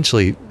think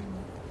eventually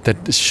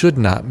that should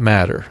not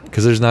matter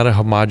because there's not a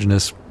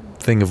homogenous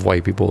thing of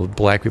white people.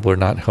 Black people are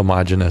not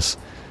homogenous.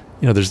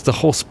 You know, there's the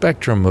whole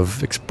spectrum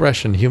of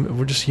expression.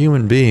 We're just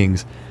human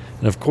beings,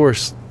 and of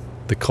course.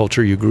 The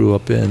culture you grew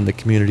up in, the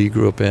community you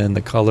grew up in,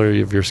 the color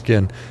of your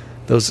skin,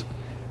 those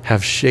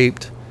have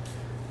shaped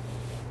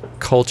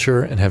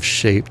culture and have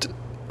shaped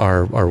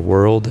our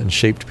world and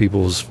shaped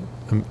people's,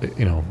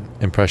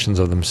 impressions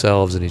of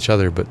themselves and each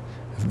other. But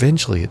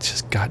eventually, it's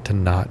just got to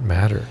not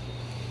matter.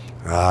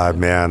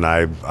 Man,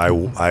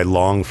 I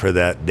long for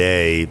that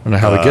day. I don't know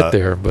how we get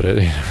there, but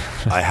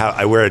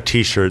I wear a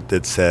T-shirt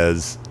that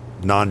says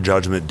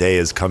 "Non-Judgment Day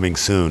is coming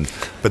soon."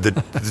 But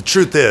the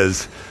truth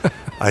is.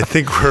 I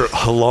think we're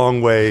a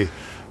long way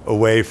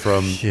away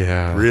from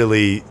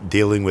really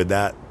dealing with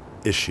that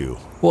issue.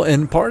 Well,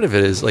 and part of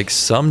it is like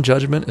some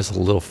judgment is a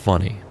little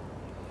funny.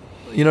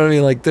 You know what I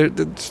mean? Like,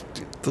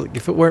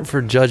 if it weren't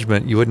for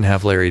judgment, you wouldn't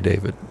have Larry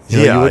David. You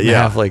wouldn't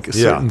have like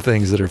certain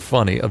things that are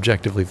funny,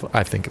 objectively.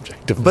 I think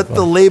objectively. But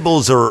the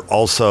labels are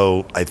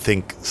also, I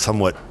think,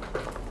 somewhat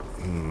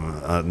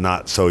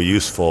not so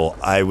useful.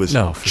 I was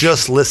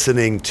just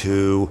listening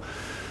to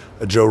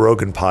a Joe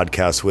Rogan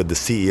podcast with the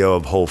CEO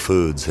of Whole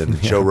Foods, and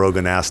Joe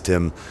Rogan asked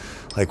him,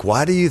 like,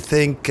 why do you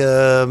think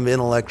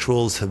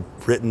intellectuals have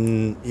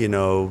written,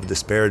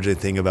 disparaging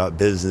thing about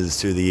business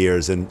through the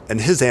years?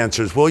 And his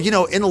answer is, well,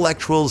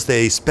 intellectuals,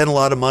 they spend a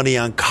lot of money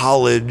on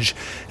college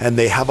and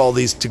they have all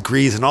these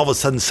degrees, and all of a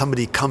sudden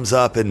somebody comes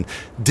up and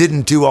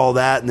didn't do all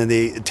that, and then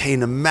they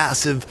attain a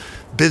massive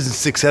business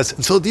success.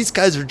 And so these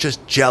guys are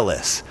just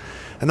jealous.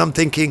 And I'm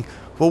thinking,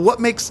 well,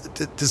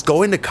 does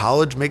going to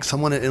college make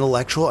someone an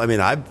intellectual? I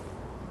mean, I've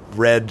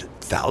read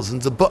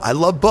thousands of books. I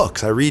love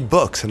books. I read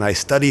books and I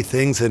study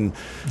things,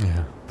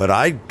 but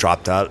I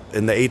dropped out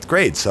in the 8th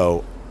grade.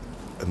 So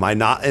Am I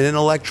not an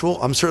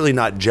intellectual? I'm certainly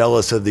not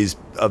jealous of the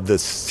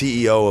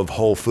CEO of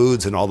Whole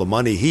Foods and all the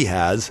money he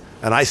has.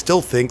 And I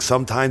still think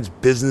sometimes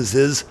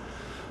businesses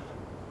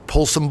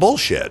pull some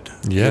bullshit,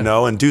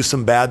 and do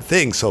some bad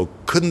things. So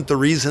couldn't the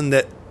reason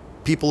that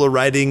people are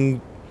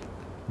writing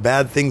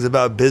bad things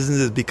about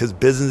businesses because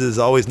business is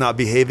always not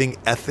behaving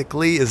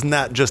ethically? Isn't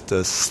that just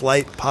a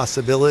slight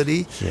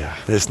possibility? Yeah.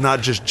 It's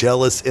not just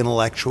jealous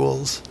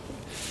intellectuals.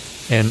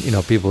 And,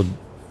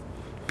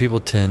 people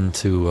tend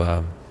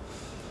to,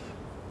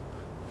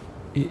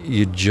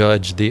 you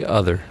judge the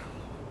other.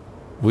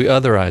 We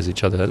otherize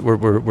each other.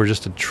 We're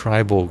just a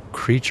tribal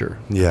creature.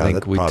 Yeah,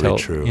 that's probably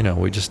true.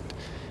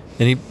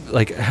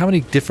 How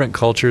many different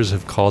cultures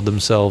have called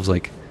themselves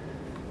like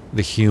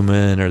the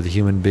human or the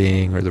human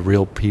being or the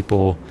real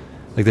people,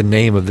 like the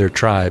name of their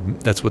tribe?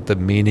 That's what the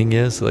meaning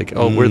is. Like,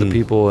 we're the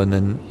people, and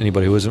then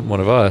anybody who isn't one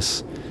of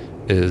us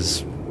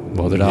is,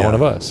 well, they're not one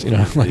of us.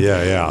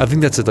 I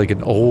think that's like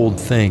an old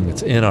thing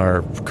that's in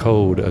our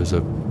code as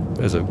a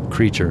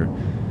creature,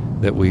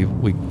 that we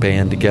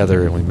band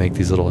together and we make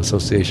these little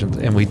associations,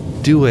 and we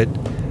do it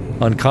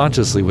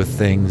unconsciously with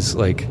things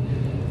like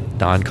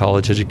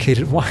non-college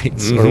educated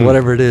whites or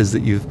whatever it is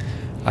that you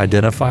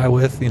identify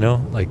with,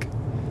 like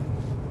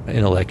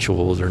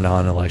intellectuals or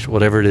non-intellectual,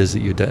 whatever it is that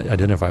you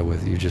identify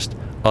with. You just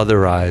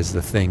otherize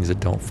the things that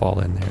don't fall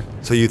in there.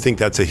 So you think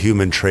that's a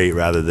human trait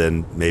rather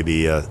than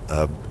maybe a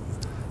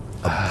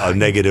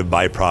negative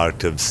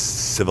byproduct of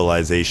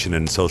civilization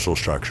and social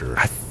structure?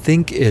 I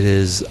think it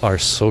is our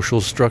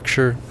social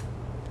structure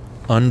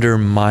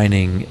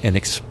undermining and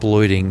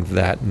exploiting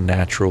that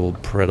natural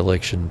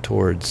predilection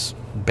towards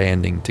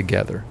banding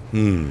together.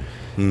 You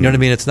know what I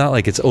mean? It's not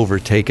like it's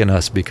overtaken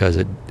us because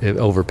it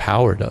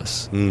overpowered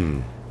us.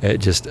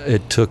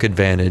 It took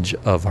advantage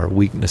of our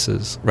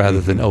weaknesses rather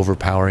than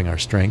overpowering our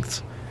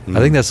strengths. I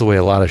think that's the way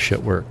a lot of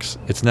shit works.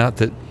 It's not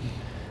that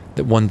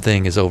one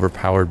thing is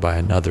overpowered by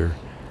another.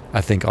 I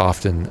think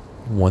often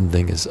one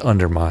thing is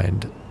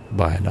undermined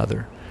by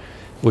another,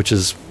 which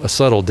is a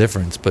subtle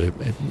difference, but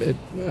it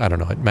I don't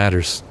know, it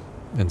matters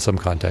in some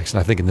context.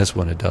 And I think in this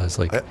one it does.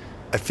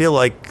 I feel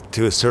like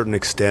to a certain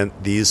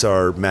extent, these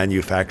are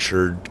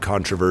manufactured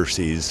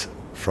controversies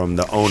from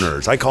the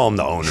owners. I call them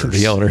the owners.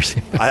 The owners.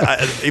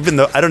 Even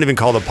though I don't even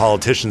call the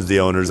politicians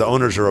the owners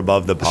are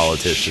above the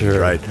politicians,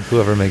 sure. Right?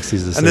 Whoever makes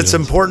these decisions. And it's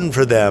important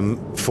for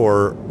them,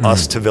 for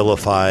us to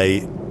vilify,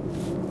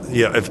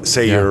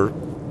 say you're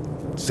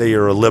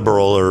a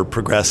liberal or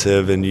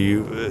progressive and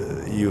you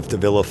have to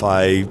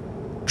vilify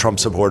Trump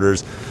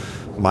supporters.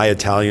 My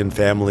Italian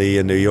family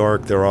in New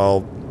York, they're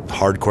all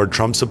hardcore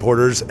Trump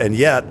supporters, and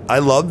yet I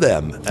love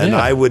them, and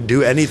I would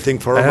do anything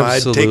for them.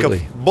 Absolutely. I'd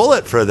take a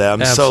bullet for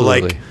them.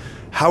 Absolutely. So,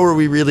 how are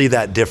we really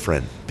that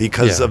different?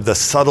 Because of the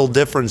subtle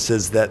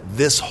differences that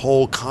this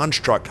whole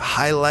construct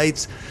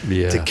highlights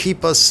to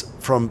keep us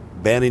from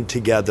banding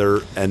together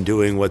and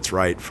doing what's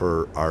right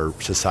for our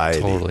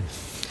society. Totally.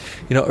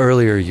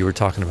 Earlier you were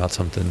talking about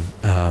something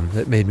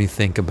that made me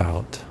think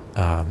about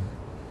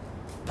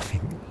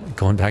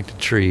going back to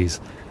trees,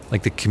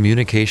 like the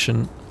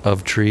communication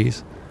of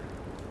trees.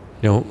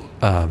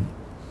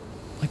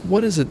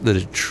 What is it that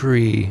a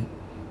tree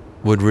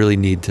would really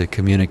need to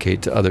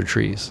communicate to other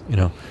trees?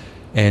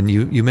 And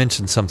you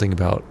mentioned something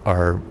about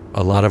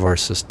a lot of our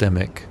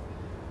systemic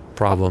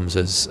problems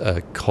as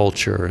a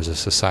culture, as a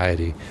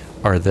society,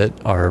 are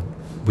that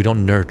we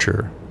don't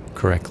nurture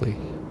correctly,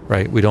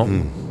 right? We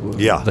don't,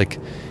 like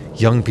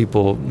young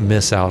people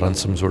miss out on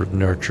some sort of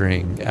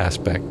nurturing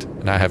aspect.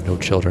 And I have no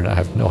children. I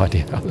have no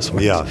idea how this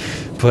works. Yeah.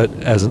 But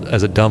as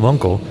a dumb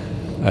uncle,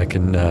 I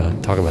can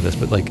talk about this.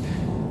 But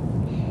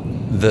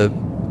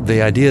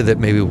the idea that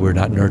maybe we're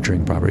not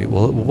nurturing properly.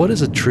 Well, what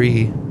is a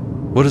tree?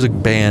 What is a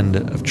band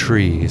of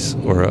trees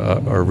or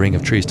a ring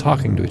of trees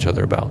talking to each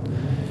other about?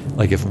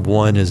 Like if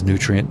one is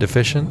nutrient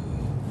deficient,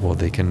 well,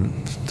 they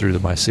can, through the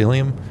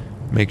mycelium,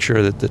 make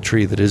sure that the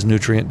tree that is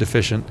nutrient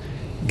deficient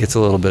gets a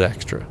little bit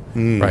extra,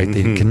 right?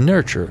 They can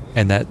nurture,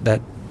 and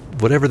that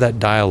whatever that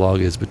dialogue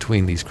is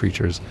between these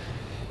creatures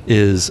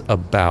is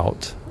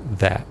about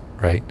that,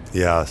 right?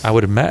 Yes. I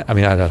would imagine.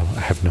 I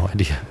have no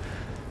idea.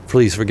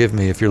 Please forgive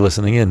me if you're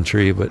listening in,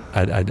 tree, but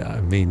I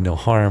mean no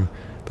harm.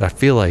 But I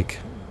feel like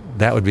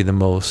that would be the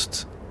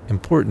most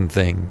important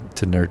thing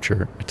to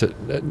nurture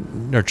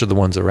the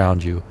ones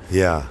around you.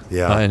 Yeah.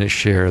 And to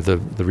share the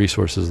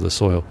resources of the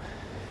soil.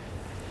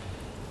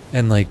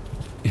 And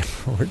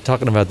we're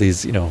talking about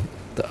these,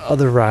 the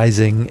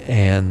otherizing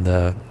and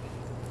the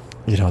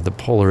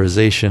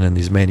polarization and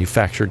these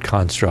manufactured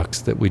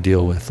constructs that we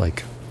deal with, they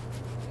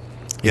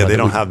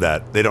don't have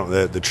that. They don't.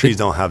 The trees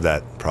don't have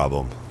that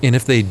problem. And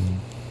if they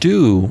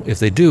do,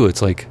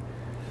 it's like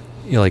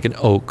an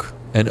oak.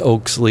 And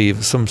oaks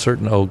leaves, some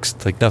certain oaks,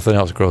 nothing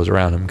else grows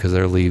around them because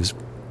their leaves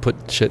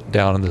put shit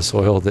down in the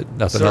soil that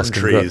nothing else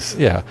can trees.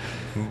 grow. Yeah.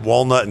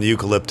 Walnut and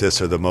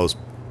eucalyptus are the most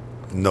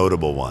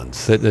notable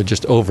ones. That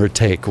just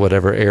overtake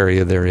whatever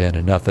area they're in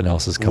and nothing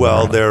else is coming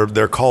around.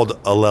 They're called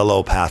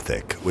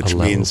allelopathic, which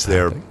means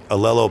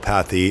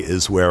allelopathy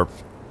is where,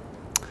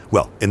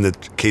 in the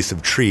case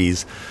of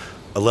trees,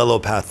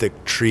 allelopathic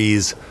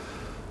trees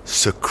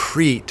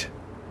secrete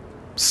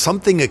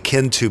something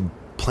akin to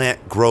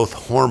plant growth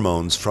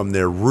hormones from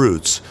their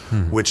roots,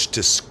 which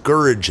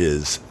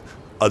discourages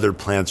other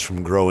plants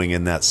from growing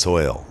in that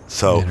soil.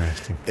 So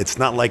it's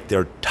not like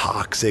they're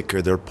toxic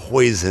or they're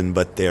poison,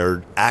 but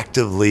they're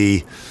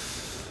actively,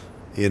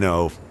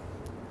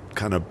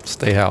 kind of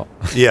stay out.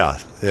 Yeah,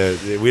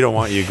 we don't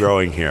want you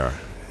growing here.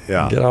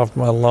 Yeah, get off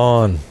my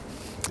lawn.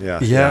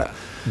 Yeah.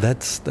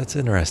 That's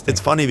interesting.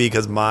 It's funny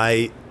because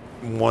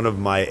one of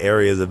my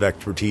areas of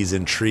expertise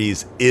in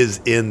trees is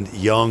in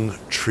young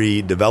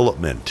tree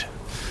development.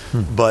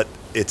 But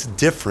it's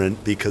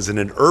different because in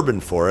an urban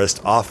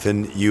forest,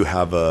 often you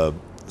have a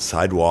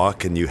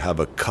sidewalk and you have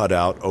a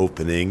cutout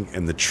opening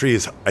and the tree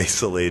is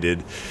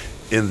isolated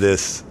in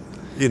this,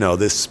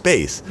 this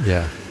space.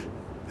 Yeah.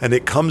 And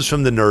it comes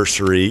from the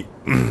nursery.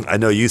 I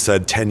know you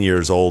said 10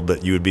 years old,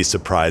 but you would be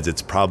surprised.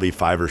 It's probably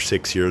 5 or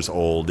 6 years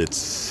old. It's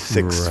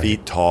 6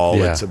 feet tall.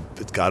 Yeah.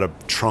 It's got a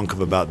trunk of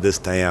about this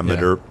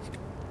diameter. Yeah.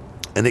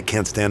 And it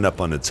can't stand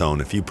up on its own.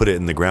 If you put it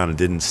in the ground and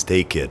didn't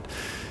stake it,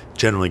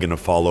 generally going to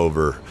fall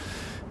over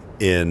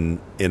in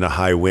a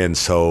high wind.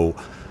 So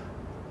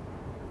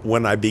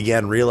when I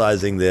began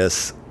realizing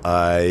this,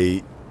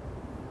 I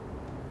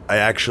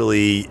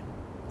actually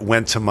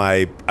went to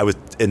I was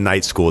in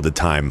night school at the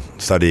time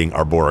studying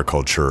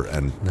arboriculture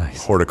and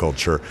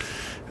horticulture,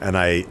 and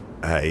I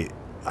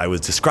was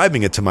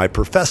describing it to my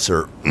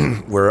professor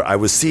where I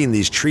was seeing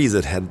these trees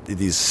that had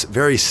these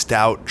very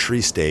stout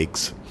tree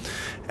stakes,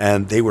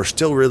 and they were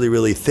still really,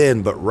 really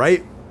thin, but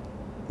right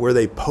where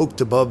they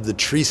poked above the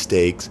tree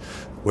stakes,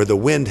 where the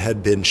wind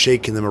had been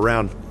shaking them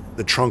around,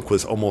 the trunk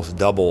was almost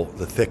double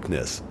the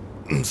thickness.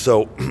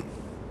 So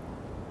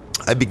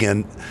I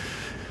began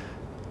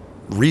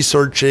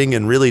researching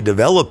and really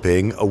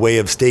developing a way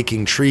of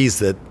staking trees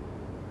that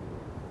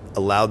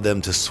allowed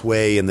them to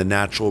sway in the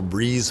natural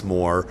breeze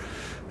more.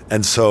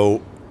 And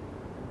so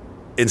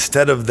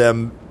instead of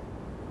them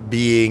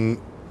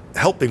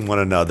helping one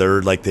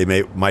another like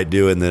they might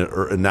do in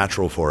the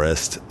natural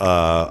forest,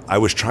 I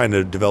was trying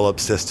to develop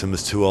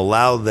systems to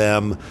allow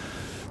them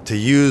to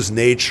use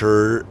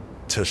nature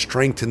to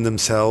strengthen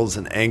themselves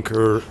and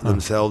anchor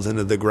themselves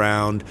into the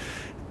ground.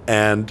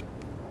 And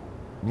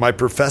my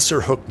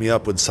professor hooked me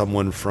up with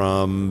someone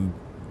from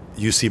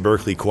UC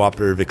Berkeley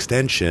Cooperative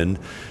Extension,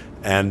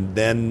 and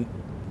then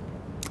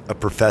a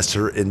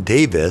professor in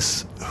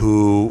Davis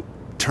who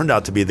turned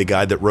out to be the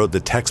guy that wrote the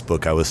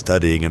textbook I was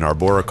studying in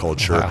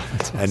arboriculture. Wow,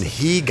 that's awesome. And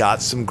he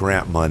got some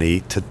grant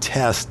money to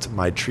test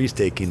my tree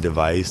staking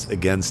device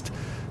against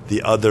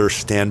the other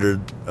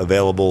standard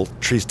available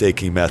tree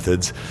staking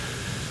methods.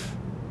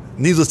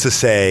 Needless to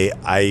say,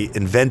 I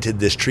invented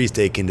this tree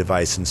staking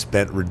device and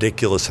spent a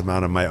ridiculous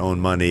amount of my own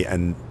money,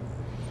 and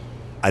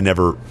I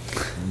never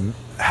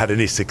had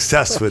any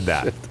success with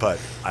that. But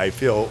I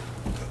feel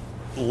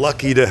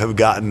lucky to have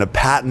gotten a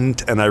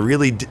patent, and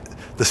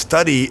the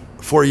study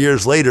 4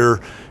 years later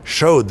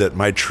showed that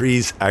my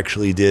trees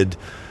actually did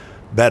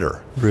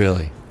better.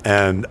 Really?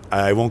 And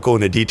I won't go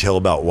into detail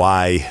about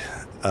why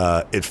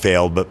it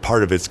failed, but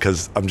part of it's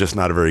because I'm just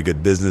not a very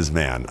good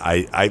businessman.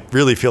 I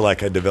really feel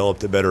like I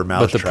developed a better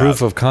mousetrap. But the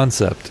proof of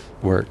concept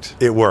worked.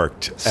 It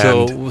worked.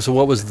 So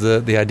what was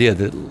the idea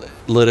that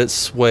let it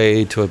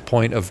sway to a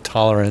point of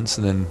tolerance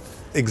and then?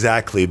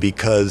 Exactly,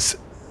 because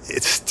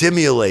it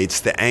stimulates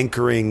the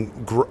anchoring.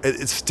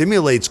 It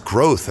stimulates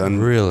growth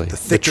and really the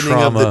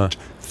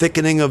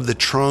thickening of the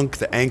trunk,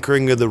 the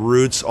anchoring of the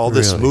roots, all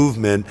this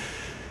movement.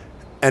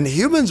 And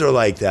humans are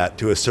like that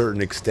to a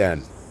certain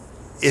extent.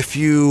 If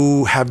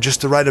you have just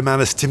the right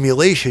amount of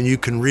stimulation, you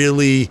can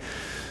really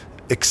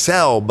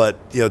excel. But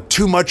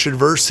too much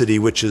adversity,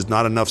 which is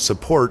not enough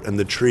support, and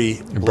the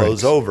tree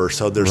blows over.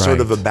 So there's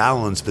sort of a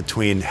balance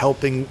between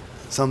helping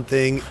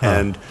something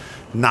and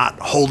not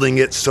holding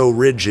it so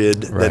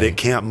rigid that it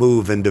can't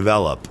move and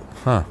develop.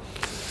 I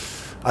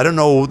don't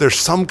know. There's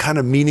some kind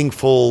of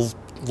meaningful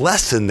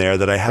lesson there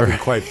that I haven't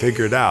quite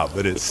figured out.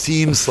 But it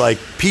seems like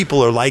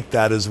people are like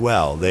that as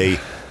well. They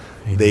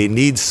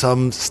need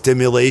some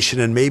stimulation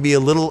and maybe a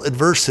little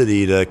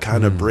adversity to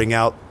kind of bring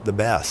out the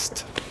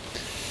best.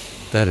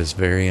 That is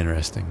very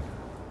interesting.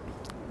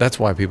 That's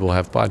why people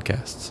have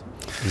podcasts,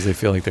 because they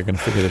feel like they're going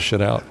to figure this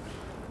shit out.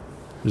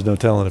 There's no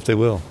telling if they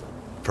will.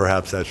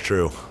 Perhaps that's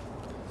true.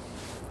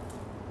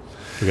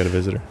 We got a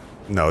visitor?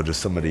 No,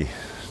 just somebody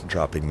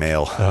dropping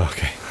mail. Oh,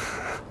 okay.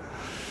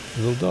 A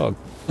little dog.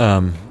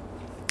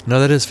 No,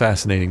 that is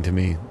fascinating to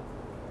me.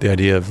 The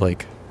idea of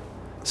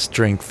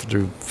strength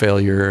through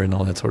failure and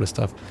all that sort of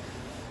stuff.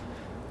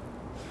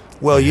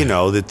 Well,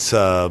 it's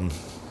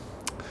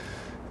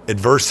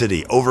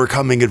adversity.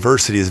 Overcoming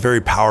adversity is a very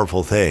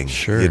powerful thing.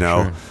 Sure.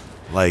 Sure.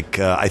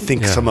 I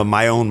think some of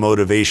my own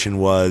motivation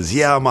was,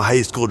 I'm a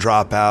high school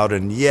dropout,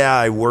 and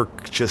I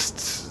work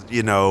just,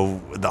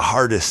 the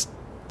hardest,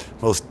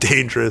 most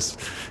dangerous,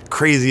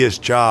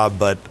 craziest job,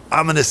 but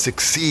I'm going to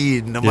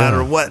succeed no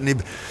matter what.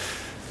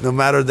 No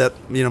matter that,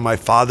 my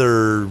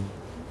father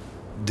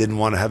didn't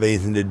want to have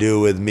anything to do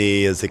with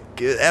me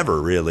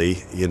ever really.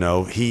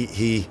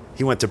 He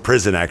went to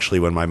prison actually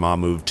when my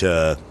mom moved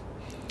to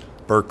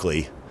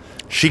Berkeley,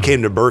 she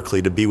came to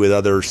Berkeley to be with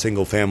other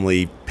single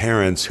family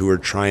parents who were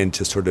trying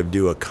to sort of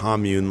do a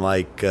commune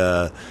like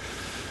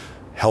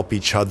help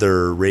each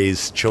other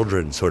raise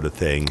children sort of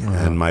thing.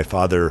 And my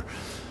father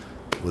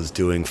was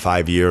doing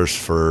 5 years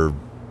for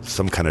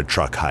some kind of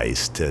truck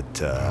heist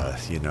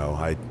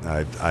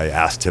I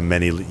asked him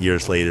many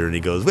years later, and he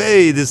goes,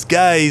 hey, this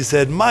guy, he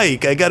said,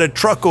 Mike, I got a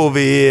truck over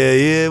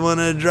here. You want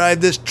to drive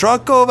this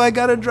truck over? I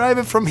got to drive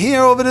it from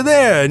here over to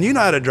there. And you know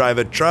how to drive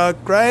a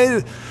truck,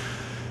 right?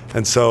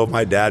 And so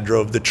my dad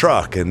drove the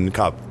truck and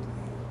got,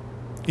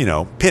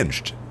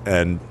 pinched.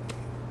 And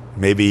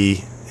maybe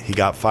he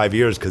got 5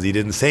 years because he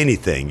didn't say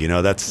anything.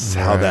 That's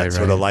how that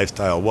sort of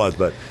lifestyle was.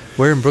 But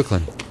where in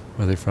Brooklyn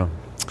were they from?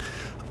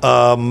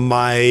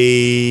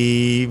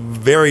 My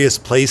various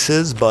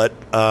places, but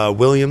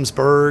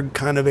Williamsburg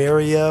kind of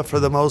area for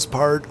the most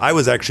part. I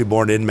was actually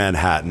born in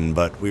Manhattan,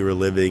 but we were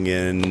living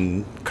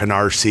in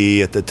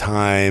Canarsie at the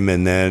time,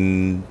 and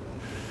then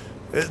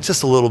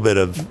just a little bit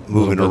of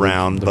moving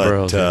around.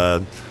 But boroughs,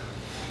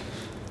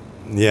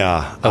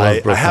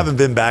 I haven't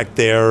been back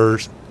there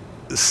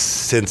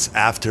since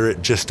after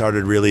it just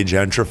started really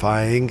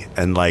gentrifying,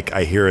 and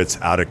I hear it's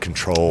out of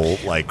control,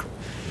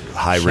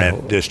 high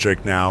rent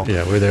district now.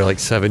 Yeah, we were there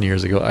 7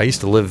 years ago. I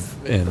used to live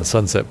in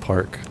Sunset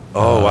Park.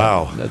 Oh,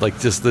 wow.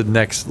 Just the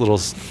next little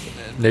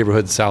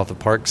neighborhood south of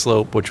Park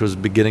Slope, which was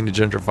beginning to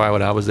gentrify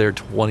when I was there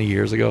 20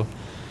 years ago.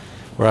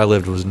 Where I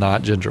lived was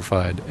not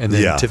gentrified. And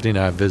then Tiffany and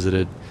I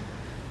visited,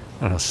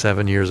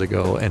 7 years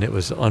ago, and it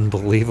was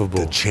unbelievable.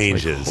 The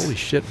changes. Holy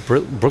shit.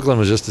 Brooklyn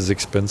was just as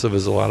expensive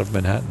as a lot of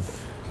Manhattan.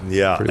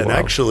 Yeah, and wild.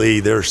 Actually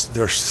there's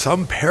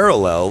some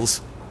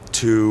parallels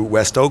to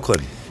West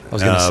Oakland. I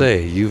was going to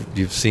say,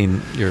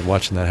 you're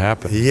watching that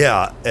happen.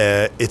 Yeah,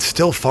 it's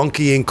still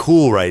funky and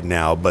cool right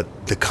now,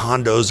 but the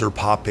condos are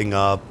popping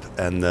up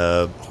and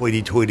the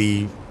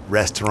hoity-toity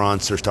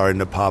restaurants are starting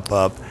to pop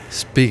up.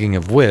 Speaking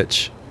of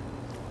which,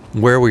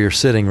 where we are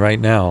sitting right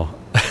now,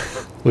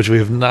 which we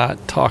have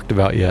not talked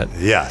about yet.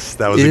 Yes,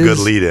 that was a good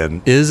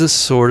lead-in. Is a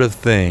sort of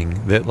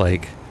thing that all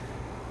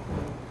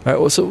right,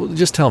 well, so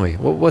just tell me,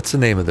 what's the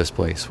name of this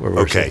place where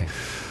we're sitting?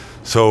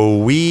 So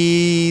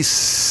we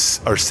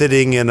are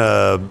sitting in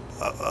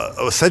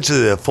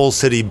essentially a full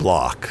city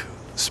block,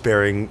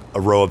 sparing a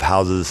row of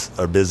houses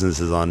or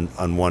businesses on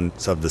one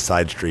of the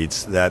side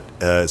streets that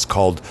is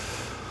called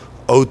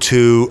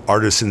O2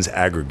 Artisans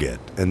Aggregate.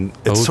 And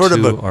it's sort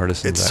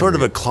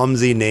of a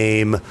clumsy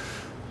name.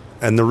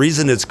 And the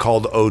reason it's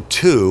called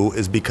O2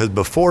 is because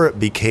before it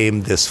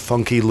became this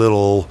funky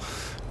little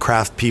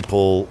craft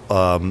people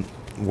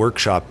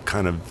workshop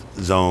kind of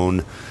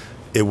zone,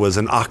 it was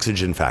an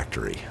oxygen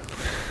factory.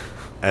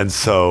 And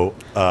so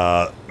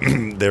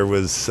there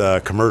was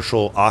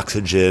commercial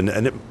oxygen,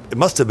 and it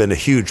must have been a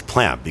huge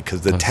plant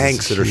because the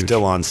tanks that are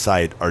still on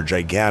site are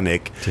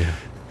gigantic. Yeah.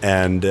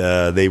 And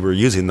they were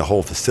using the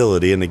whole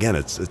facility. And again,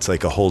 it's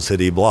like a whole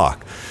city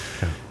block.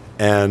 Yeah.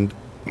 And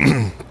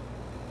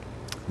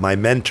my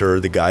mentor,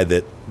 the guy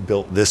that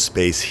built this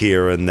space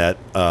here and that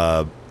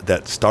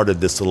started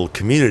this little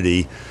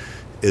community,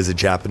 is a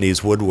Japanese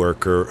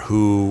woodworker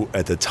who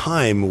at the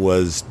time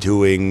was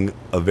doing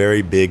a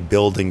very big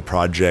building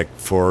project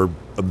for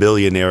a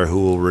billionaire who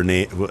will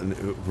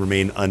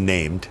remain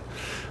unnamed.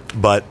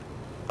 But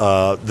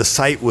the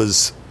site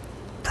was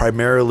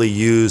primarily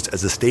used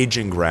as a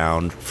staging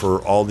ground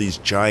for all these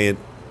giant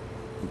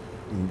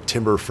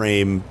timber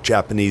frame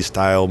Japanese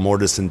style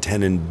mortise and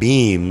tenon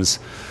beams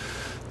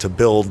to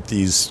build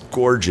these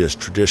gorgeous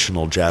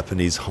traditional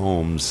Japanese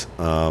homes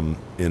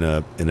in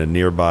a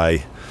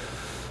nearby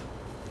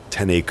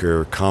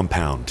 10-acre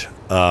compound.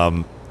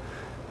 And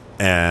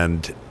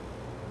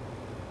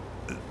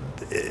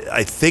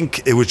I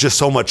think it was just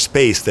so much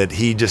space that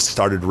he just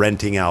started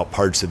renting out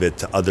parts of it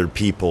to other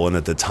people. And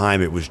at the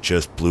time, it was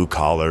just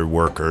blue-collar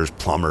workers,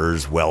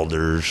 plumbers,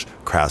 welders,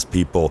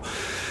 craftspeople.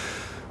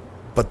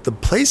 But the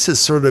place has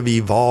sort of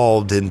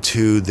evolved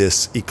into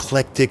this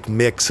eclectic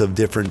mix of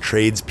different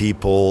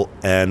tradespeople,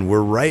 and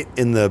we're right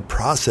in the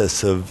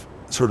process of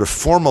sort of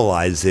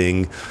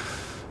formalizing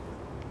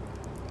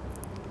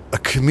a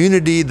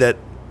community that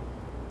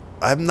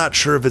I'm not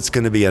sure if it's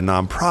going to be a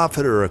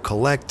nonprofit or a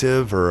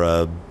collective or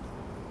a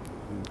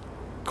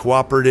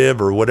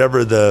cooperative or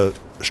whatever the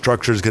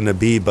structure is going to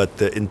be, but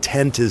the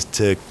intent is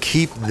to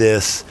keep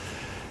this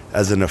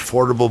as an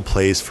affordable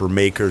place for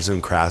makers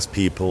and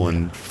craftspeople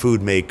and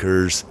food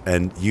makers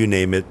and you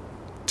name it,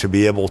 to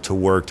be able to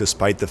work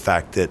despite the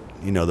fact that,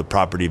 the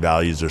property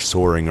values are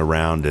soaring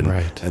around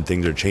and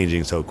things are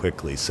changing so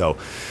quickly. So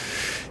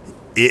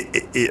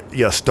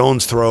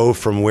stone's throw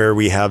from where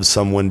we have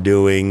someone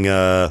doing,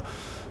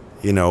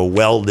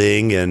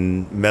 welding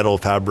and metal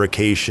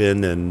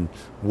fabrication and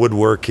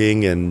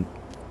woodworking, and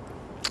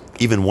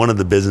even one of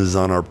the businesses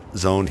on our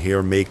zone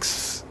here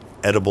makes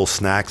edible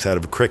snacks out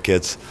of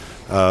crickets.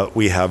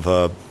 We have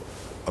a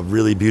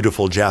really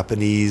beautiful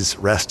Japanese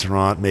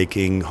restaurant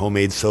making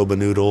homemade soba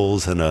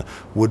noodles and a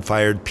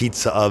wood-fired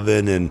pizza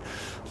oven and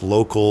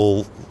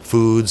local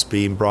foods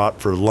being brought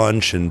for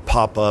lunch and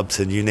pop-ups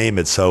and you name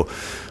it. So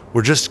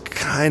we're just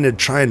kind of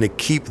trying to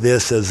keep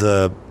this as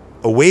a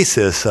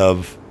oasis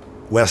of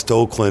West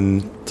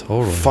Oakland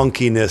Totally.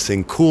 funkiness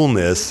and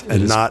coolness, It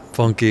and is not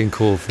funky and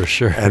cool for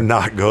sure. and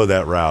not go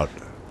that route.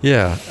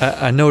 Yeah,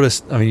 I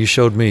noticed. I mean, you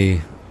showed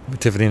me.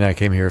 Tiffany and I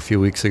came here a few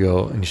weeks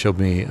ago, and you showed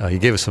me. You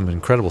gave us some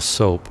incredible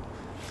soap,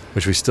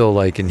 which we still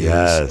like and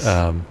Yes.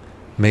 use.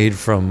 Made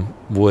from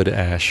wood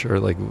ash or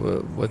like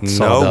what? No,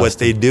 sawdust. what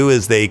they do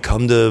is they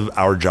come to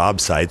our job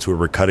sites where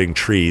we're cutting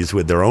trees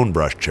with their own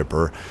brush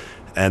chipper,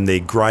 and they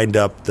grind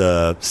up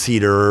the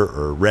cedar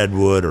or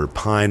redwood or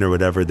pine or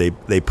whatever. They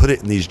put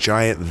it in these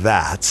giant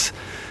vats,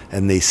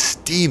 and they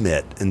steam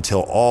it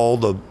until all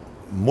the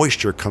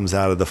moisture comes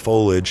out of the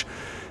foliage,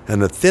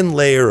 and a thin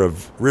layer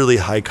of really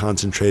high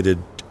concentrated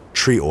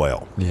tree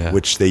oil, Yeah.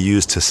 which they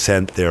use to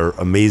scent their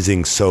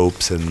amazing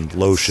soaps and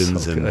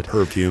lotions So and good.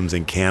 perfumes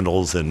and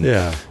candles and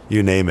Yeah.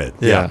 you name it.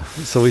 Yeah.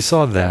 So we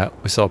saw that.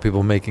 We saw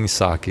people making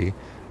sake.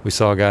 We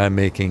saw a guy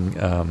making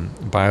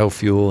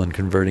biofuel and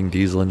converting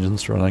diesel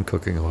engines to run on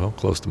cooking oil,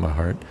 close to my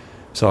heart.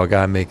 Saw a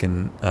guy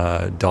making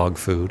dog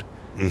food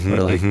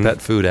or like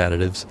pet food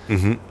additives.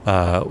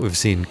 We've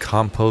seen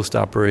compost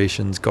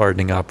operations,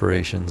 gardening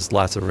operations,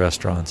 lots of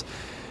restaurants.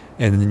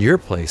 And in your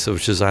place,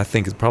 which is, I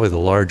think, is probably the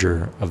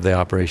larger of the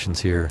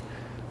operations here,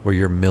 where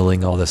you're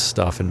milling all this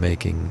stuff and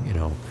making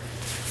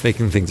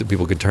things that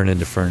people could turn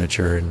into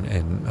furniture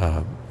and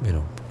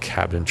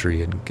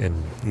cabinetry and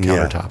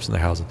countertops in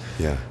their houses.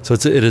 Yeah. So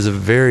it is a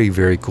very,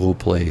 very cool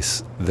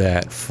place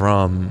that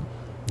from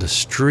the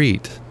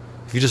street,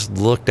 if you just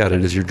looked at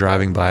it as you're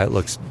driving by, it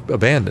looks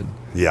abandoned.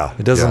 Yeah.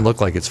 It doesn't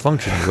look like it's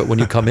functioning, but when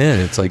you come in,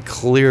 it's like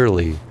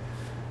clearly.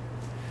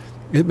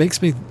 It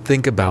makes me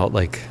think about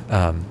like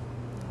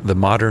the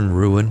modern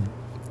ruin.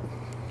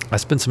 I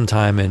spent some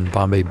time in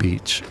Bombay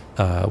Beach,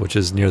 which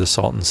is near the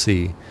Salton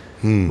Sea,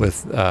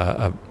 with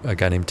a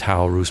guy named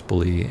Tao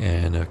Ruspoli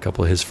and a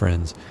couple of his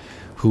friends,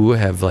 who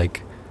have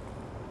like.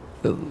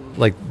 Do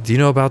you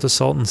know about the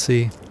Salton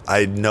Sea?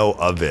 I know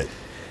of it.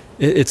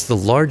 It's the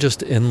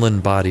largest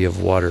inland body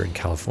of water in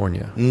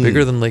California,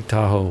 bigger than Lake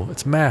Tahoe.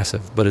 It's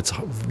massive, but it's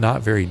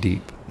not very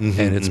deep,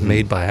 and it's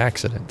made by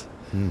accident.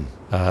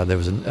 There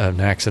was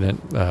an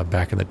accident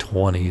back in the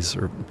 1920s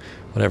or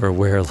whatever,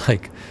 where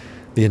like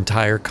the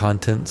entire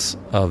contents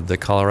of the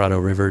Colorado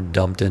River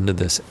dumped into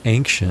this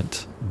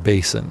ancient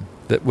basin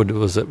that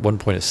was at one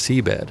point a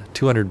seabed,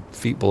 200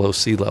 feet below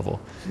sea level,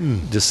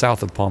 just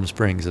south of Palm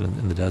Springs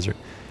in the desert.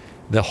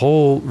 The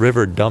whole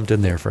river dumped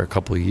in there for a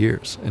couple of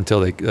years until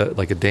they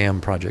like a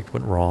dam project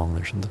went wrong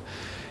or something.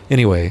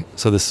 Anyway,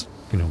 so this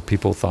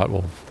people thought,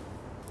 well,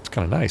 it's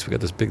kind of nice. We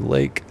got this big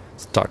lake,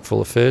 it's stocked full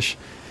of fish.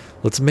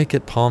 Let's make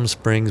it Palm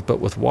Springs,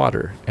 but with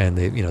water. And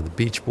they, the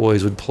Beach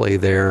Boys would play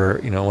there.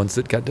 Once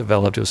it got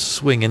developed, it was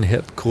swinging,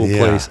 hip, cool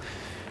place.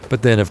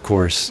 But then, of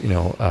course,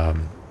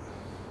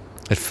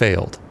 it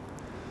failed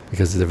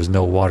because there was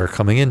no water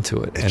coming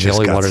into it. It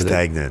just got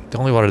stagnant. The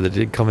only water that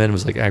did come in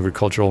was like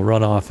agricultural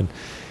runoff, and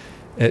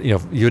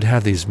you'd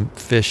have these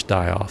fish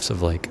die-offs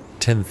of like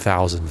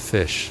 10,000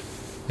 fish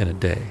in a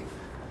day.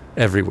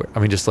 Everywhere. I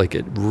mean, just like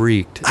it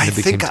reeked. I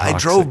think I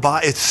drove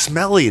by. It's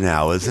smelly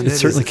now, isn't it? It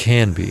certainly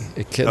can be.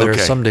 There are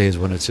some days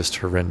when it's just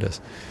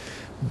horrendous.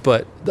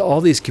 But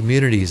all these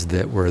communities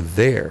that were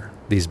there,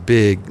 these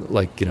big,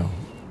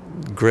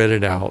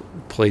 gridded out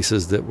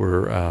places that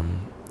were,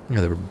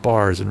 there were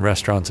bars and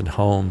restaurants and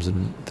homes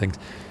and things.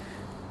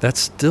 That's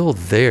still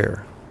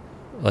there,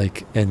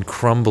 and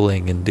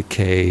crumbling in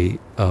decay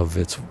of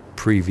its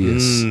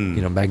previous,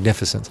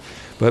 magnificence.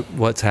 But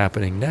what's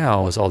happening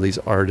now is all these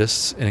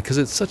artists, and because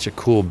it's such a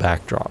cool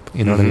backdrop,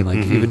 you know what I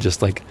mean? Even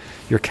just like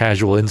your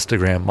casual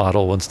Instagram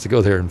model wants to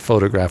go there and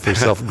photograph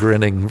herself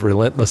grinning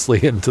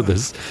relentlessly into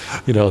this,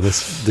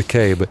 this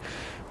decay. But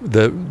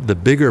the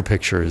bigger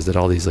picture is that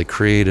all these like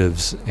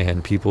creatives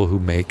and people who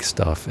make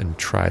stuff and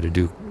try to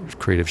do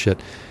creative shit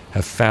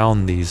have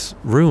found these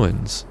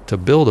ruins to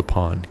build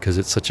upon because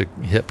it's such a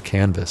hip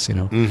canvas,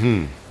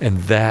 And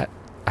that,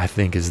 I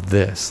think, is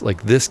this.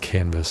 Like this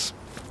canvas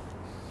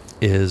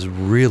is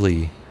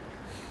really,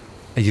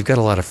 you've got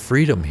a lot of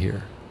freedom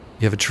here.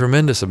 You have a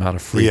tremendous amount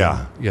of freedom.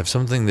 Yeah. You have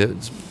something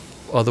that's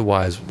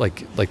otherwise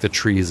like the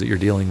trees that you're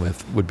dealing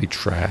with would be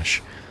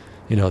trash.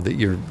 That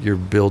you're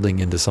building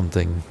into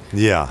something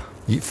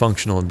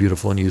functional and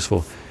beautiful and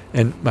useful.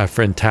 And my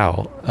friend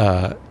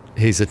Tao,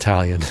 he's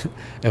Italian,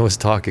 and was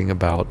talking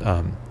about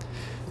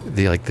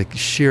the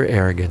sheer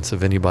arrogance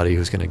of anybody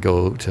who's going to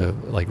go to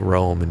like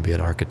Rome and be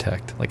an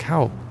architect. Like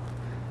how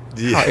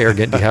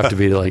arrogant do you have to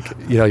be to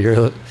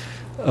you're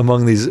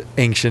among these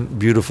ancient,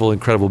 beautiful,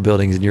 incredible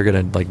buildings and you're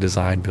going to like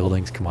design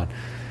buildings. Come on.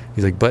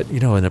 He's like, but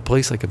in a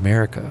place like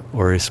America,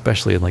 or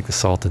especially in like the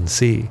Salton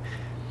Sea,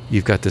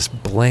 you've got this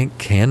blank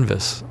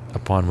canvas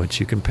upon which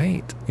you can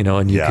paint,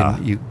 and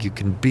you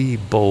can be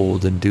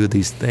bold and do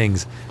these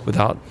things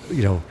without,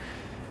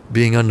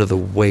 being under the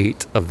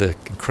weight of the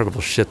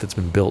incredible shit that's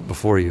been built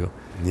before you.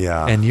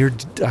 Yeah. And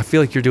I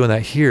feel like you're doing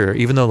that here,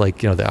 even though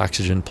the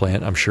oxygen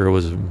plant, I'm sure,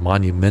 was a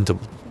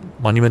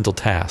monumental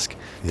task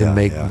to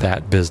make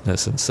that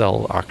business and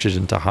sell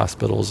oxygen to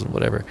hospitals and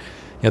whatever.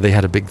 They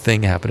had a big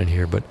thing happening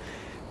here, but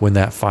when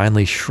that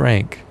finally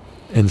shrank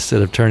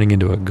instead of turning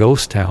into a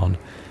ghost town,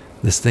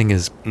 this thing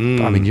is, I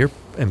mean, you're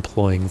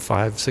employing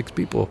 5-6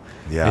 people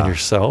and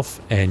yourself,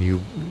 and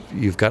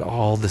you've got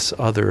all this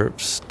other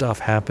stuff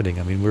happening.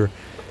 I mean, we're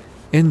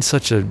in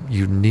such a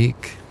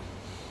unique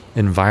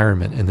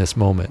environment in this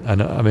moment. I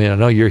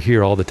know you're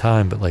here all the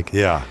time, but like,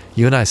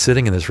 you and I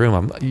sitting in this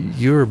room,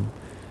 you're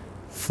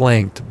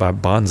flanked by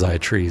bonsai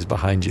trees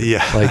behind you.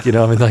 Yeah. Like, you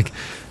know, I mean, like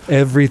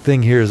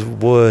everything here is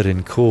wood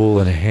and cool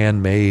and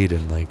handmade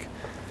and like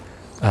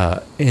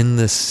in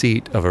the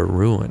seat of a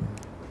ruin.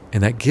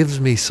 And that gives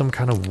me some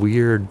kind of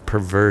weird,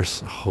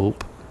 perverse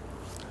hope.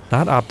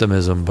 Not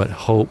optimism, but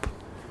hope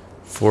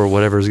for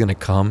whatever's going to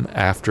come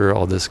after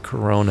all this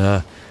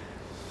corona,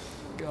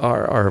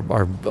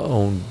 our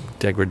own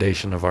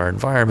degradation of our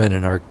environment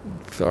and our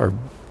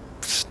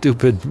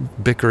stupid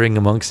bickering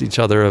amongst each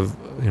other of,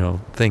 you know,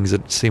 things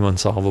that seem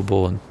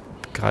unsolvable, and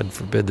God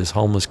forbid this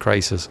homeless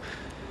crisis.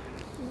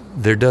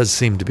 There does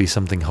seem to be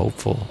something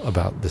hopeful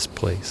about this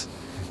place,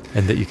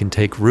 and that you can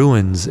take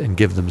ruins and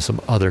give them some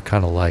other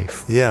kind of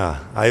life. Yeah,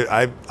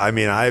 I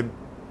mean,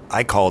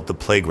 I call it the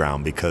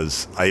playground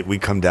because we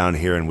come down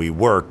here and we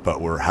work,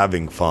 but we're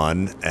having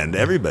fun, and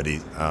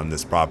everybody on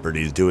this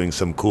property is doing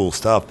some cool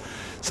stuff.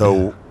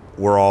 So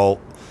we're all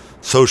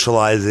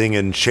socializing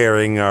and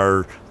sharing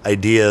our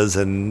ideas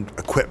and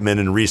equipment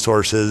and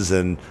resources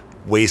and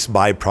waste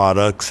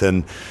byproducts,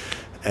 and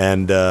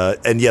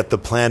yet the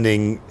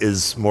planning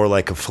is more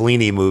like a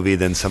Fellini movie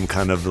than some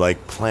kind of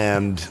like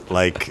planned,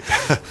 like,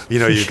 you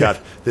know, you've got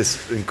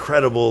this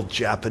incredible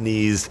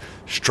Japanese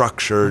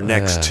structure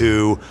next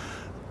to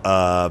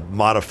a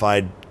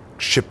modified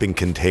shipping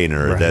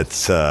container that's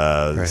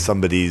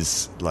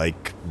somebody's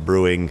like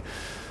brewing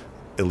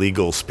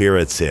illegal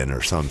spirits in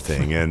or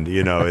something, and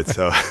you know, it's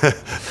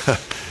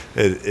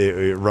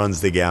it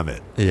runs the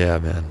gamut. Yeah,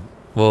 man.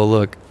 Well,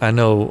 look, I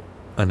know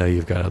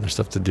you've got other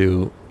stuff to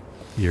do.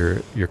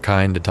 You're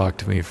kind to talk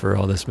to me for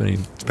all this many.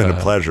 It's been a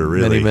pleasure,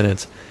 really. Many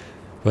minutes.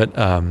 But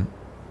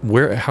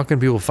how can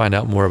people find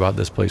out more about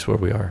this place where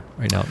we are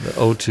right now? The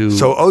O2.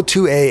 So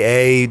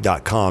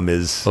O2AA.com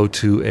is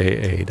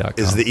O2AA.com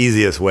is the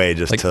easiest way.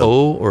 Just like to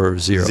O or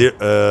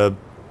zero.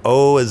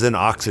 O is in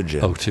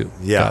oxygen. O2.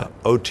 Yeah.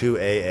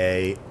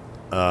 O2AA,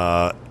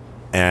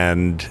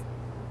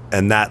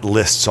 and that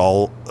lists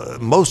all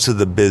most of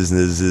the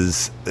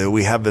businesses.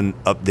 We haven't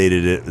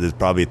updated it. There's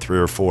probably 3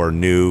 or 4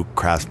 new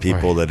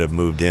craftspeople that have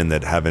moved in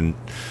that haven't.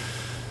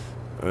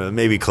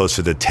 Maybe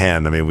closer to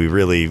 10. I mean,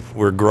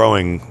 we're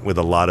growing with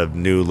a lot of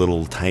new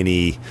little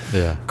tiny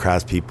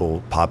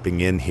craftspeople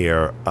popping in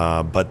here.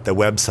 But the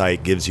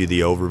website gives you the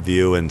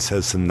overview and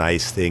says some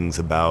nice things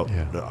about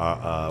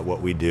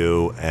what we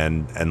do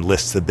and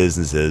lists the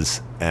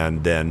businesses.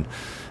 And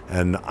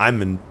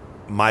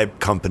my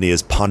company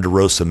is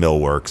Ponderosa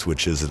Millworks,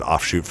 which is an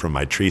offshoot from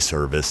my tree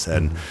service.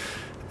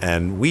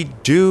 And we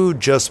do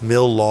just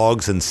mill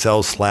logs and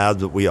sell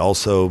slabs, but we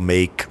also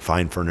make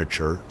fine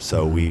furniture.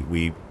 So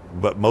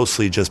but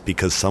mostly just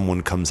because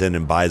someone comes in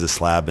and buys a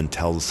slab and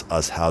tells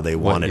us how they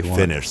want it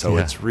finished. So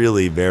it's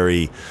really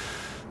very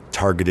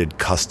targeted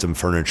custom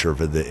furniture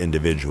for the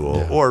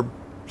individual, or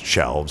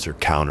shelves or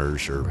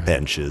counters or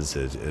benches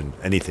and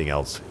anything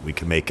else we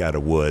can make out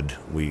of wood.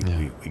 We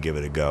give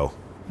it a go.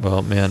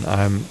 Well, man,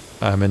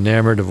 I'm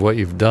enamored of what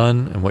you've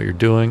done and what you're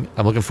doing.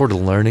 I'm looking forward to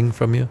learning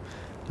from you.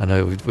 I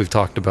know we've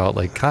talked about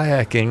like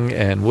kayaking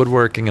and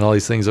woodworking and all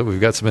these things that we've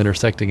got some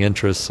intersecting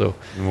interests. So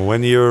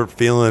when you're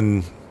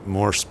feeling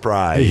more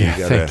spry, you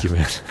gotta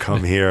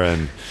come here,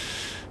 and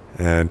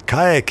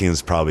kayaking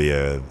is probably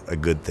a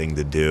good thing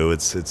to do.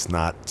 It's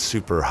not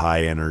super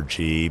high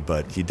energy,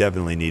 but you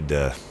definitely need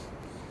to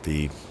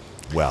be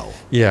well.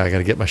 Yeah, I got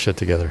to get my shit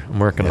together. I'm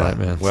working on that,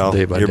 man. Well,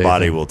 day by your day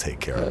body thing. will take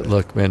care of it.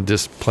 Look, man,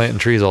 just planting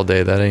trees all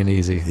day, that ain't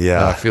easy.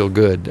 Yeah. I feel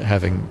good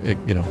having,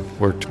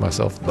 worked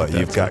myself. But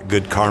you've got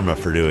good karma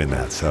for doing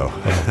that, so.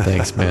 Well,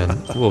 thanks,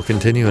 man. We'll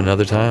continue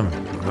another time.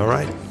 All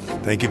right.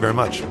 Thank you very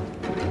much.